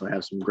and they also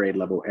have some grade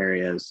level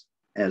areas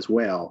as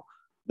well,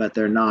 but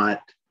they're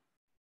not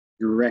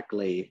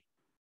directly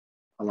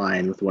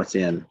aligned with what's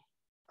in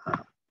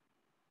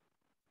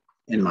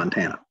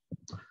Montana.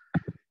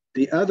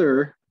 The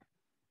other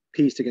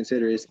piece to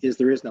consider is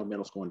there is no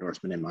middle school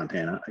endorsement in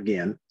Montana,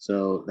 again.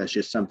 So that's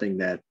just something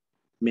that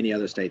many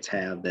other states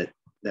have that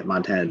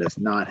Montana does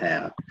not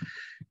have.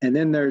 And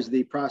then there's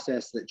the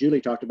process that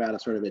Julie talked about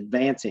of sort of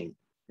advancing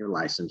your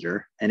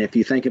licensure. And if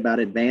you think about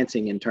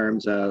advancing in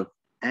terms of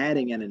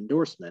adding an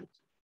endorsement,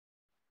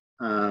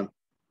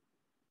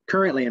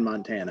 currently in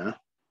Montana,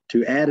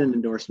 to add an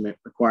endorsement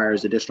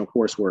requires additional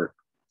coursework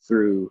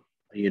through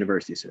a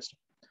university system.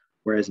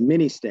 Whereas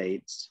many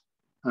states,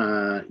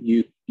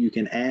 you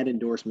can add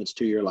endorsements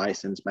to your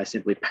license by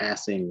simply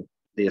passing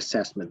the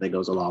assessment that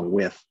goes along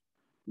with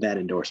that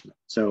endorsement.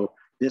 So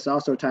this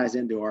also ties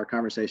into our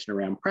conversation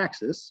around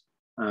praxis,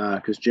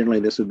 because generally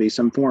this would be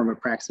some form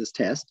of praxis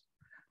test.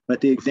 But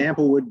the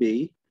example would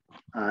be,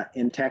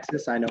 in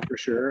Texas, I know for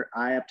sure,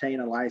 I obtain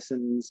a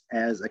license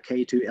as a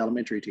K-2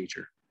 elementary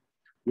teacher.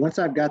 Once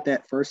I've got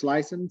that first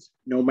license,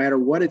 no matter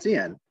what it's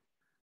in,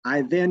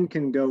 I then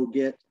can go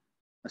get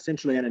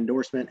essentially an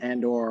endorsement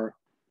and or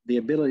the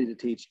ability to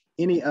teach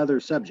any other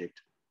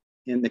subject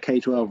in the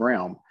K-12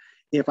 realm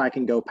if I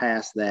can go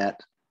past that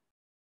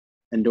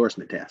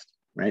endorsement test,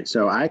 right?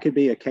 So I could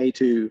be a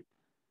K-2,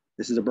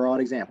 this is a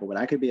broad example, but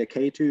I could be a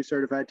K-2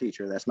 certified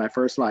teacher. That's my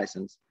first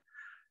license.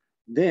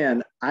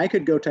 Then I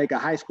could go take a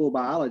high school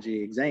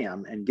biology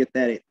exam and get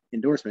that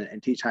endorsement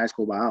and teach high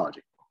school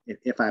biology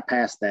if I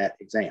pass that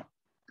exam.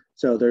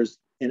 So there's,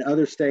 in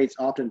other states,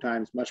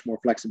 oftentimes much more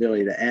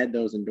flexibility to add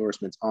those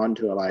endorsements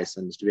onto a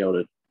license to be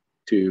able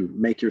to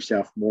make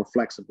yourself more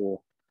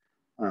flexible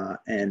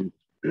and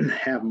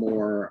have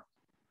more,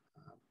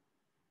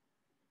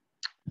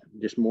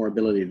 just more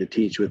ability to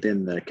teach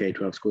within the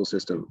K-12 school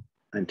system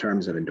in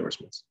terms of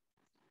endorsements.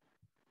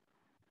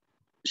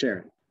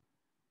 Sharon.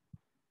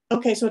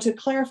 Okay, so to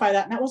clarify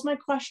that, and that was my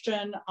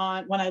question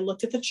on when I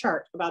looked at the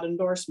chart about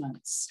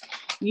endorsements.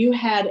 You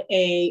had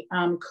a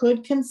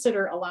could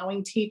consider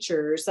allowing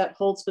teachers that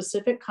hold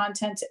specific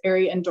content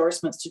area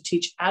endorsements to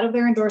teach out of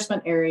their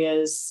endorsement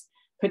areas,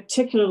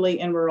 particularly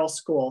in rural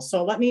schools.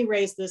 So let me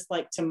raise this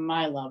like to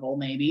my level,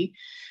 maybe.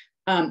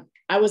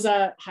 I was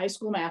a high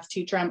school math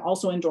teacher. I'm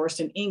also endorsed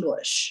in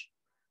English.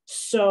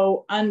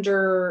 So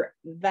under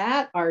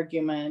that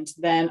argument,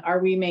 then are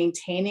we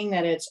maintaining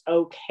that it's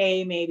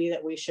okay, maybe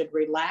that we should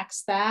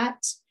relax that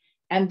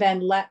and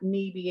then let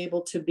me be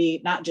able to be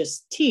not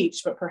just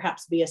teach, but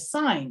perhaps be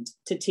assigned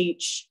to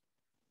teach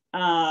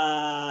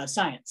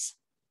science?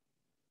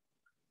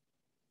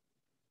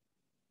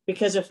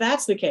 Because if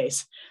that's the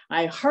case,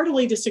 I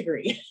heartily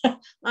disagree.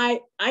 I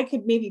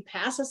could maybe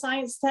pass a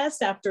science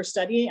test after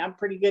studying. I'm a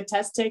pretty good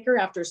test taker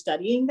after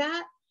studying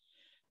that,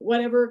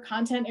 whatever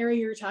content area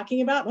you're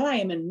talking about, but I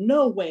am in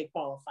no way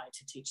qualified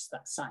to teach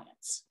that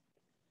science.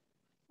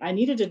 I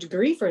needed a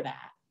degree for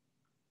that.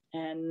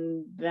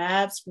 And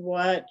that's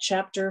what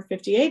chapter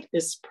 58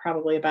 is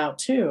probably about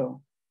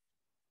too.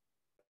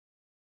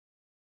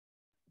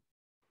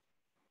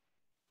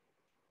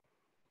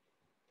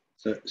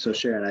 So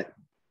Sharon,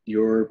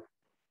 your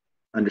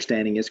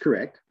understanding is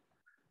correct.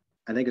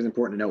 I think it's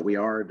important to note we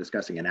are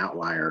discussing an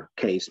outlier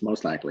case,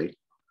 most likely.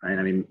 Right?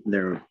 I mean,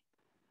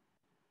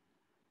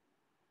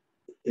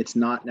 it's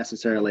not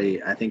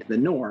necessarily, I think, the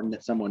norm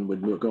that someone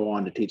would go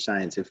on to teach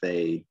science if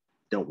they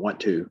don't want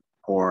to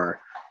or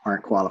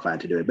aren't qualified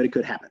to do it, but it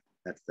could happen.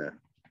 That's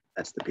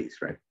the piece,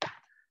 right?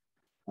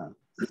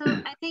 So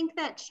I think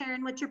that,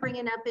 Sharon, what you're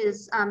bringing up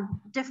is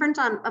different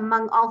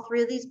among all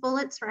three of these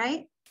bullets,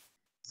 right?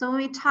 So when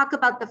we talk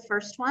about the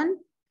first one,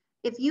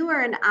 if you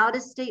are an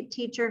out-of-state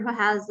teacher who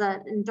has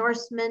an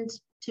endorsement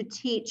to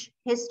teach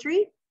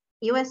history,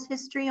 US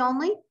history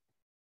only,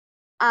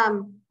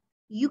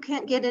 you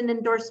can't get an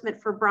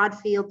endorsement for broad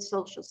field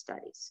social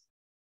studies.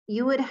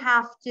 You would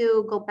have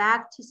to go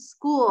back to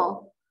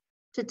school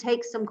to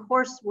take some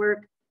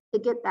coursework to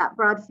get that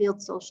broad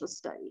field social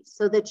studies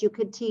so that you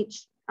could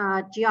teach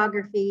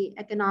geography,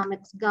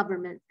 economics,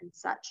 government, and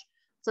such.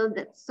 So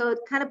it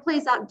kind of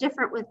plays out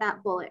different with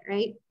that bullet,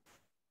 right?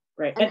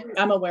 Right, and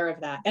I'm aware of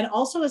that. And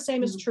also the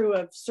same is true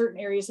of certain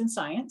areas in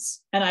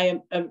science. And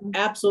I am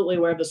absolutely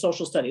aware of the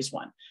social studies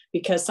one,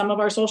 because some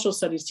of our social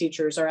studies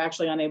teachers are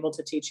actually unable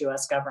to teach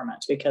US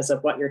government because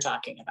of what you're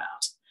talking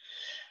about.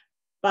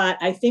 But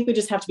I think we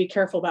just have to be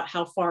careful about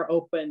how far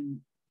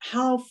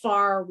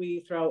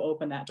we throw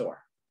open that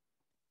door.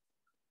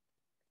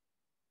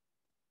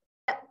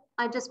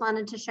 I just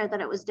wanted to share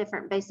that it was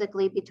different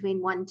basically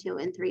between 1, 2,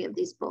 and 3 of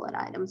these bullet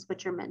items,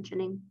 which you're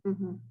mentioning.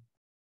 Mm-hmm.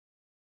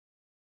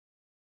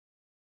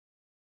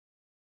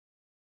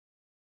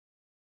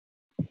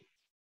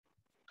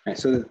 Okay,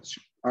 so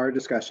our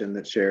discussion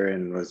that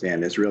Sharon was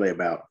in is really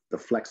about the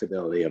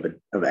flexibility of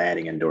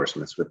adding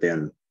endorsements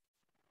within.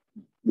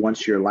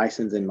 Once you're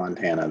licensed in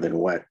Montana, then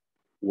what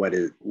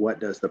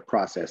does the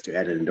process to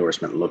add an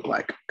endorsement look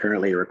like?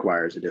 Currently, it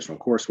requires additional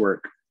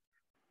coursework.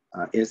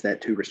 Is that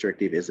too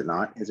restrictive? Is it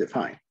not? Is it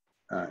fine?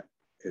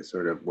 Is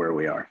sort of where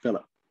we are.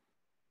 Philip.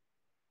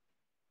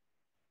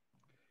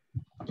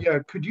 Yeah,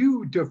 could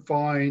you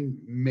define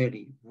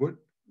many? What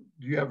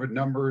do you have a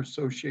number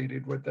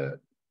associated with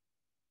that?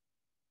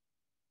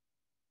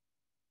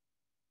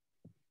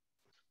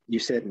 You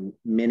said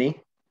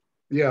many?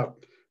 Yeah,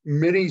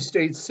 many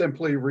states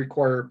simply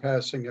require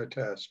passing a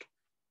test.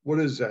 What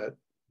is that?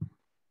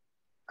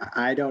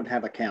 I don't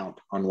have a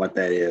count on what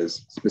that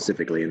is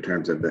specifically in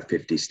terms of the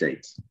 50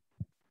 states.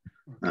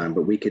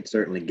 But we could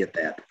certainly get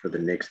that for the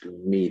next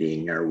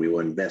meeting, or we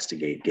will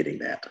investigate getting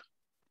that.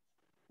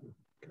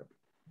 Okay.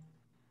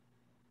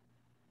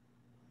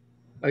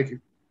 Thank you.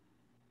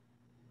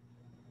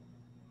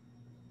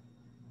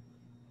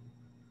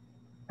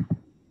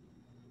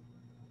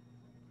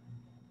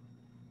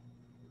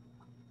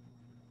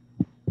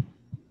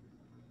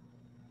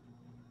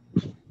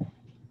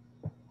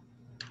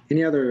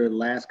 Any other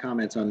last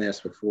comments on this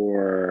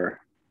before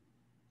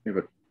we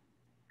have a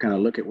kind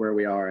of look at where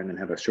we are and then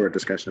have a short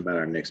discussion about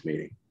our next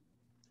meeting?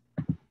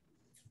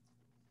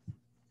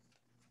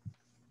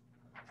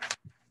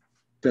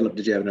 Philip,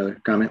 did you have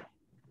another comment?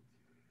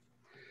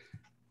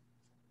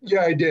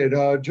 Yeah, I did.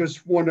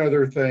 Just one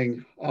other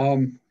thing.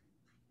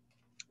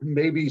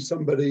 Maybe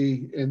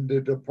somebody in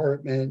the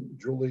department,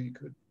 Julie,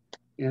 could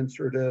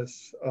answer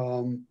this.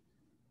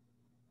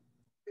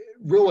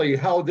 Really,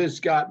 how this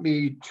got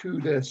me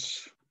to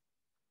this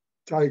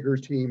Tiger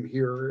team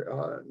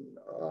here.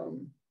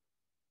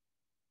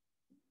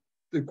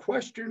 The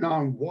question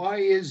on why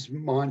is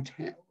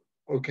Montana,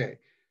 okay.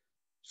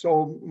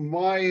 So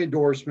my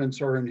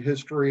endorsements are in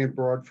history and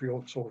broad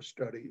field social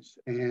studies,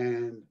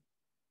 and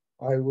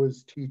I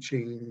was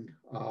teaching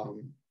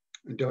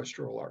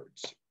industrial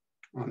arts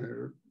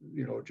on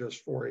a,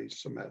 just for a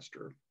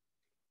semester,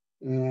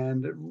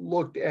 and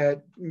looked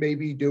at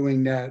maybe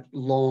doing that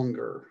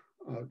longer,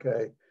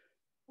 okay,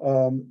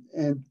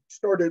 and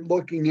started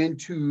looking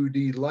into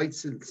the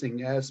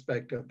licensing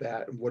aspect of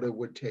that and what it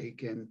would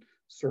take, and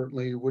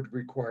certainly would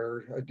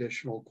require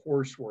additional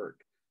coursework,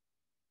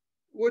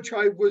 which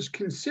I was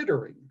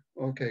considering,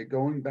 okay,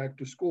 going back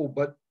to school.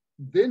 But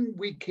then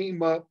we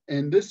came up,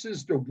 and this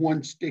is the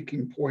one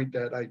sticking point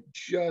that I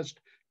just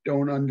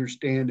don't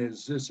understand,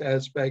 is this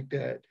aspect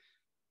that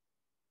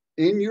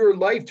in your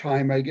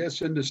lifetime, I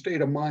guess in the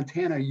state of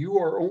Montana,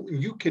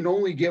 you can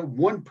only get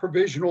one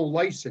provisional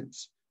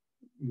license,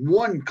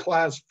 one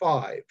class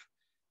 5.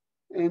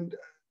 And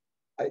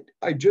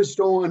I just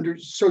don't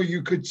so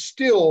you could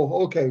still,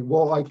 okay,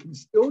 well, I can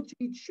still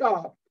teach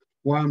shop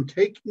while I'm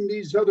taking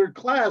these other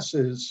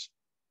classes,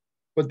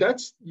 but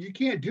you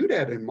can't do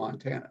that in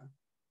Montana.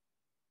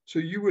 So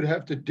you would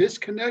have to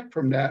disconnect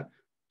from that,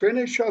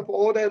 finish up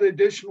all that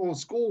additional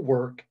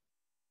schoolwork,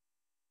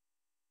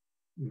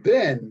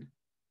 then,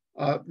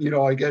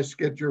 I guess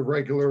get your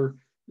regular,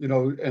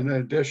 an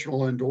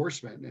additional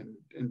endorsement in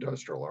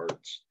industrial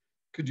arts.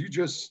 Could you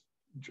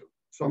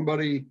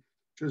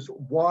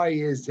why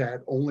is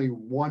that only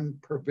one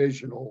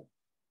provisional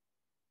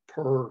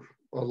per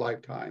a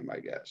lifetime, I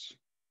guess?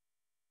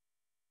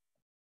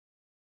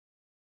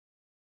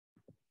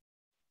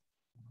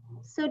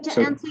 So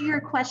to answer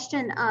your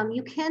question,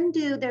 you can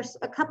there's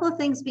a couple of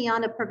things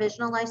beyond a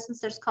provisional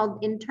license. There's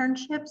called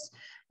internships.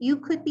 You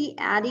could be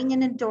adding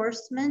an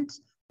endorsement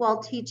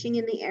while teaching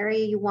in the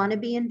area you want to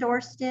be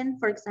endorsed in.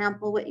 For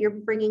example, what you're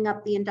bringing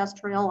up, the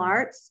industrial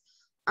arts.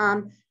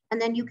 And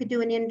then you could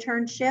do an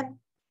internship.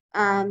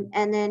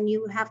 And then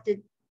you have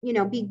to,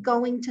 be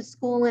going to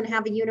school and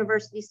have a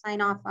university sign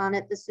off on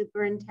it, the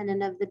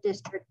superintendent of the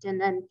district.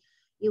 And then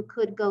you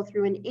could go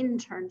through an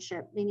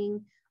internship,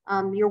 meaning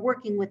you're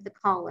working with the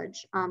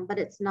college, but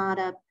it's not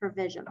a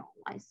provisional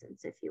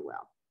license, if you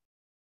will.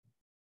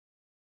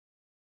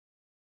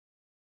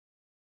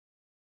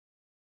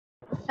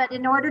 But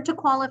in order to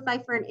qualify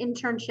for an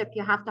internship,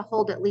 you have to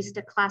hold at least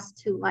a class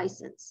 2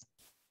 license.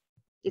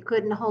 You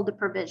couldn't hold a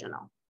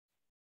provisional.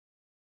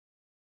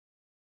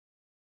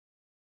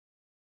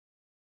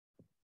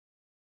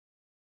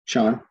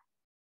 Sean?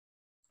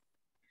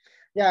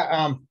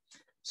 Yeah,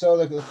 So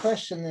the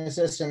question is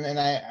this, and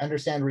I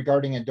understand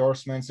regarding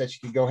endorsements that you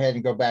could go ahead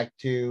and go back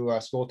to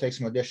school, take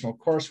some additional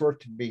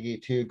coursework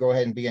to go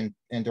ahead and be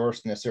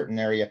endorsed in a certain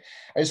area.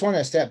 I just want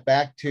to step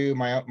back to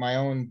my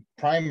own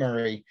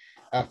primary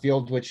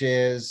field, which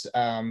is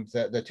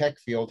the tech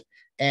field.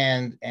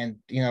 And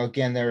you know,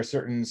 again, there are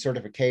certain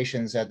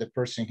certifications that the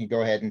person can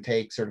go ahead and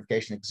take,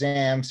 certification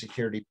exams,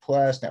 Security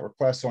Plus, Network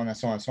Plus, so on and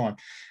so on and so on.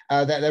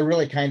 That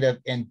really kind of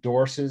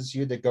endorses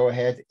you to go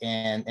ahead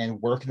and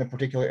work in a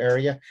particular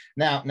area.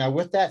 Now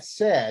with that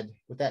said,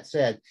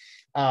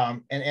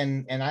 and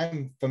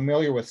I'm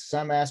familiar with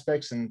some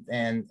aspects,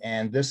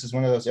 and this is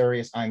one of those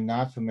areas I'm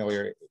not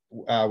familiar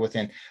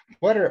within.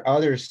 What are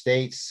other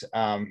states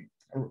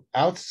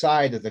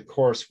outside of the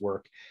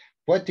coursework?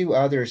 What do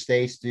other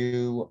states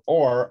do,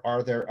 or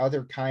are there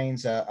other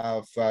kinds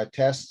of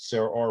tests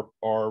or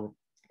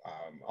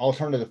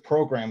alternative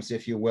programs,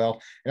 if you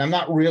will? And I'm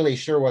not really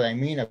sure what I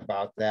mean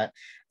about that.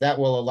 That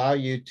will allow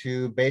you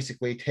to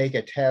basically take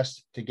a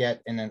test to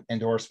get an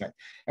endorsement.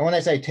 And when I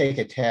say take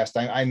a test,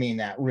 I mean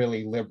that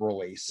really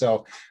liberally.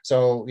 So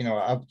you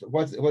know,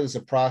 what is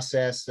the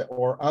process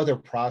or other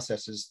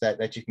processes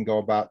that you can go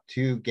about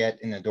to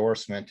get an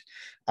endorsement?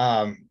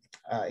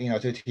 You know,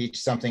 to teach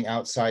something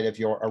outside of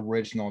your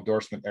original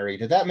endorsement area.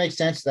 Did that make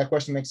sense? Does that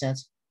question make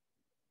sense?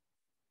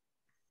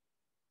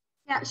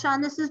 Yeah,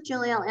 Sean, this is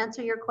Julie. I'll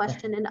answer your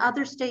question. In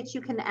other states,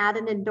 you can add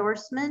an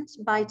endorsement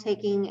by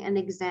taking an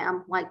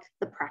exam like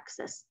the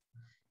Praxis.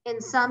 In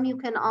some, you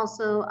can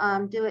also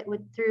do it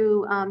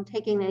through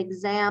taking an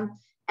exam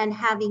and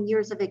having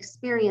years of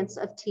experience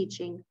of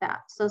teaching that.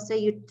 So say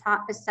you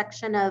taught a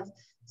section of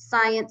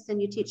science and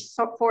you teach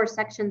 4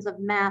 sections of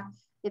math.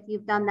 If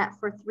you've done that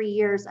for 3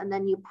 years and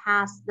then you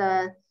pass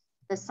the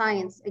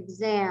science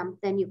exam,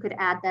 then you could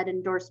add that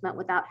endorsement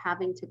without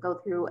having to go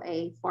through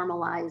a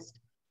formalized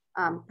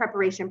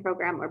preparation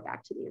program or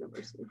back to the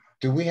university.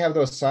 Do we have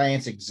those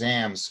science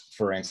exams,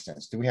 for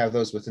instance? Do we have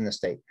those within the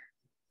state?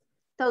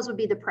 Those would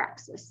be the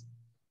Praxis.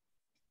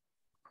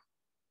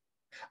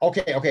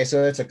 Okay,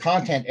 so it's a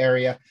content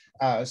area,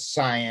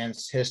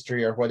 science,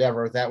 history, or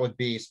whatever, that would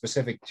be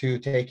specific to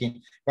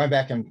going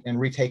back and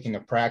retaking the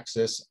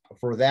Praxis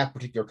for that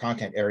particular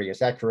content area. Is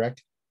that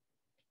correct?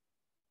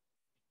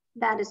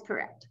 That is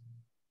correct.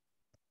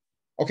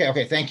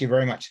 Okay, thank you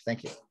very much.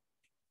 Thank you.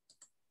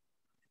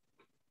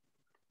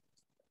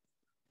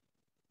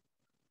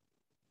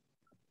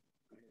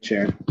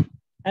 Sharon.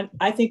 And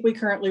I think we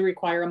currently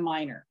require a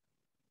minor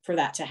for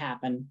that to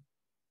happen.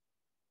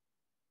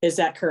 Is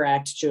that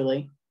correct,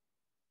 Julie?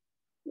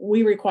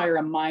 We require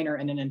a minor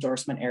in an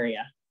endorsement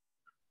area.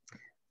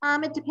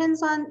 It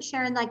depends on,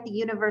 Sharon, like the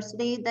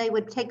university, they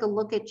would take a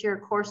look at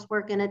your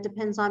coursework, and it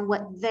depends on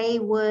what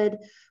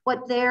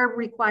their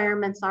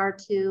requirements are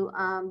to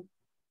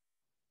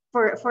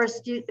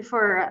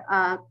for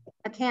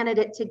a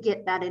candidate to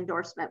get that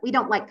endorsement. We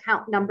don't like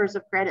count numbers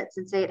of credits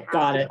and say it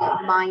has to be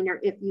a minor,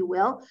 if you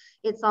will.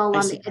 It's all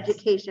on the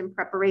education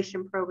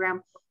preparation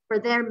program for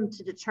them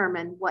to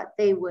determine what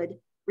they would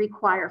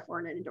require for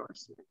an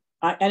endorsement.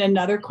 And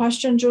another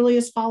question,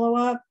 Julia's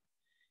follow-up.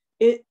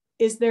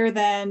 Is there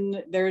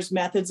then, there's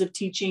methods of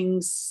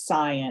teaching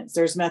science,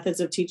 there's methods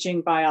of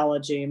teaching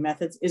biology,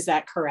 methods, is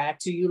that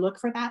correct? Do you look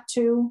for that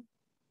too?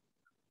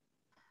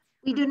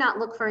 We do not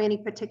look for any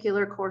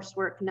particular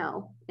coursework,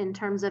 no, in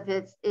terms of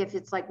if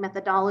it's like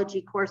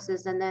methodology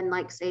courses and then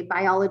like say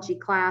biology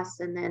class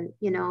and then,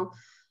 you know,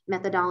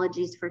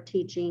 methodologies for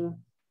teaching.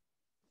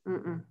 We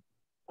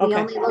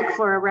only look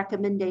for a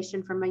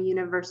recommendation from a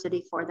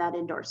university for that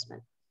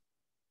endorsement.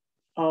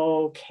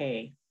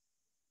 Okay,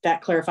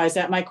 that clarifies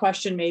that. My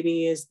question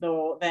maybe is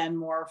though then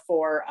more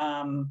for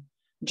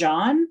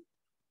John.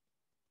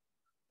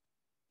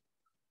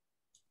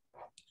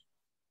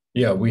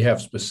 Yeah, we have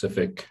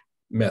specific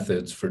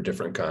methods for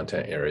different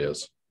content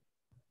areas.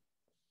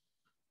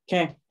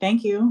 Okay,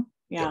 thank you.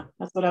 Yeah,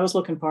 that's what I was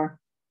looking for.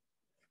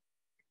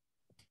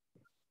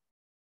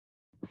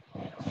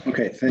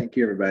 Okay, thank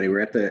you, everybody.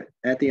 We're at the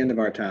end of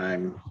our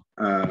time.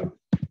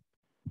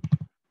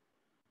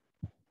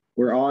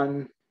 We're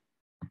on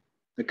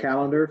the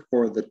calendar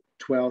for the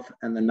 12th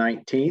and the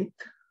 19th,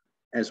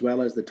 as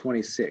well as the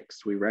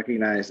 26th. We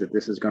recognize that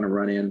this is going to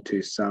run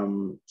into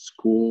some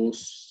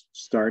schools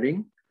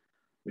starting,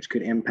 which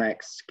could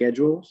impact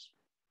schedules.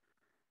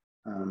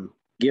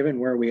 Given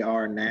where we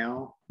are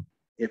now,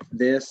 if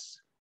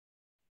this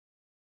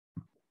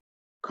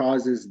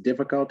causes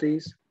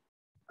difficulties,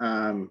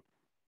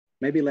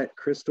 maybe let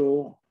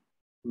Crystal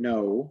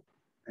know,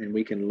 and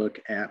we can look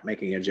at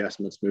making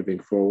adjustments moving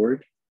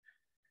forward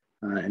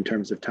in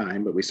terms of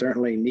time, but we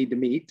certainly need to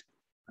meet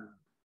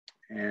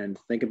and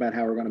think about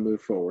how we're going to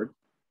move forward.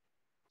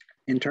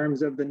 In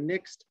terms of the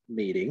next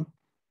meeting,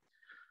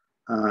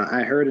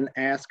 I heard an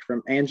ask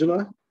from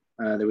Angela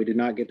that we did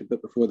not get to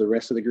put before the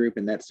rest of the group,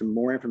 and that's some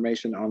more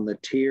information on the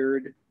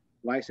tiered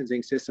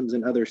licensing systems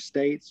in other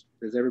states.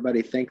 Does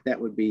everybody think that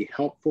would be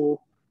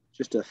helpful?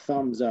 Just a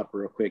thumbs up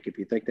real quick if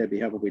you think that'd be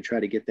helpful. We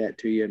try to get that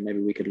to you, and maybe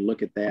we could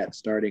look at that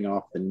starting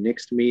off the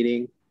next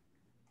meeting.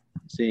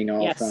 Seeing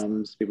all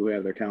thumbs, people who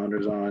have their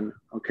calendars on.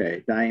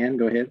 Okay, Diane,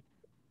 go ahead.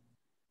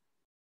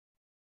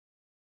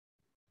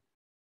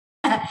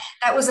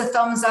 That was a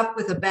thumbs up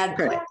with a bad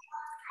Okay. click.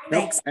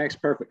 Thanks. That's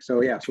perfect.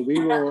 So yeah, so we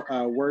will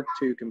work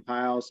to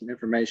compile some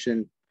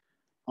information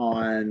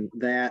on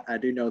that. I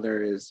do know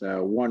there is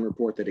one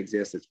report that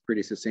exists that's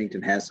pretty succinct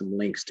and has some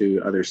links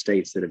to other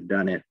states that have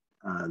done it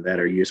that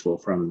are useful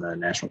from the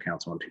National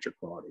Council on Teacher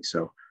Quality.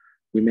 So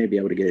we may be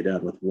able to get it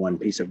done with one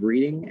piece of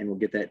reading, and we'll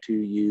get that to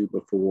you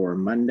before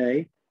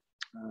Monday.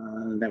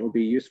 That will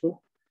be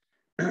useful.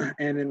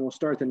 And then we'll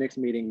start the next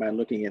meeting by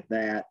looking at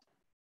that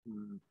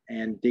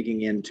and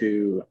digging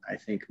into, I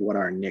think, what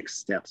our next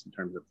steps in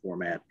terms of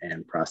format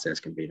and process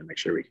can be to make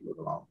sure we can move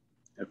along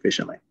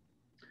efficiently.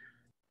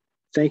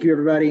 Thank you,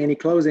 everybody. Any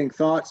closing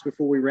thoughts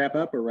before we wrap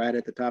up or right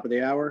at the top of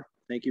the hour?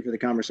 Thank you for the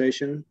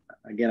conversation.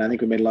 Again, I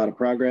think we made a lot of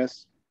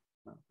progress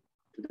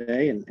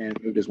today and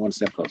moved us one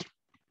step closer.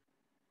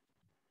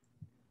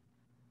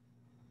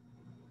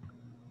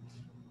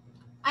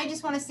 I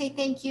just want to say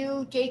thank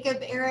you, Jacob,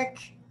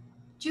 Eric,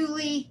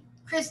 Julie,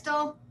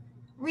 Crystal.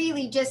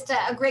 Really just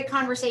a great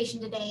conversation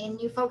today,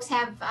 and you folks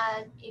have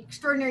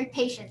extraordinary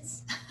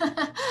patience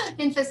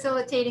in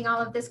facilitating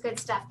all of this good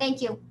stuff.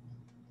 Thank you.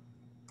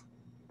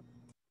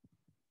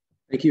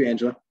 Thank you,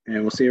 Angela,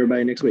 and we'll see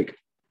everybody next week.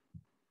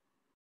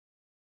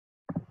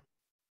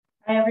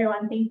 Hi,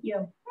 everyone. Thank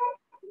you.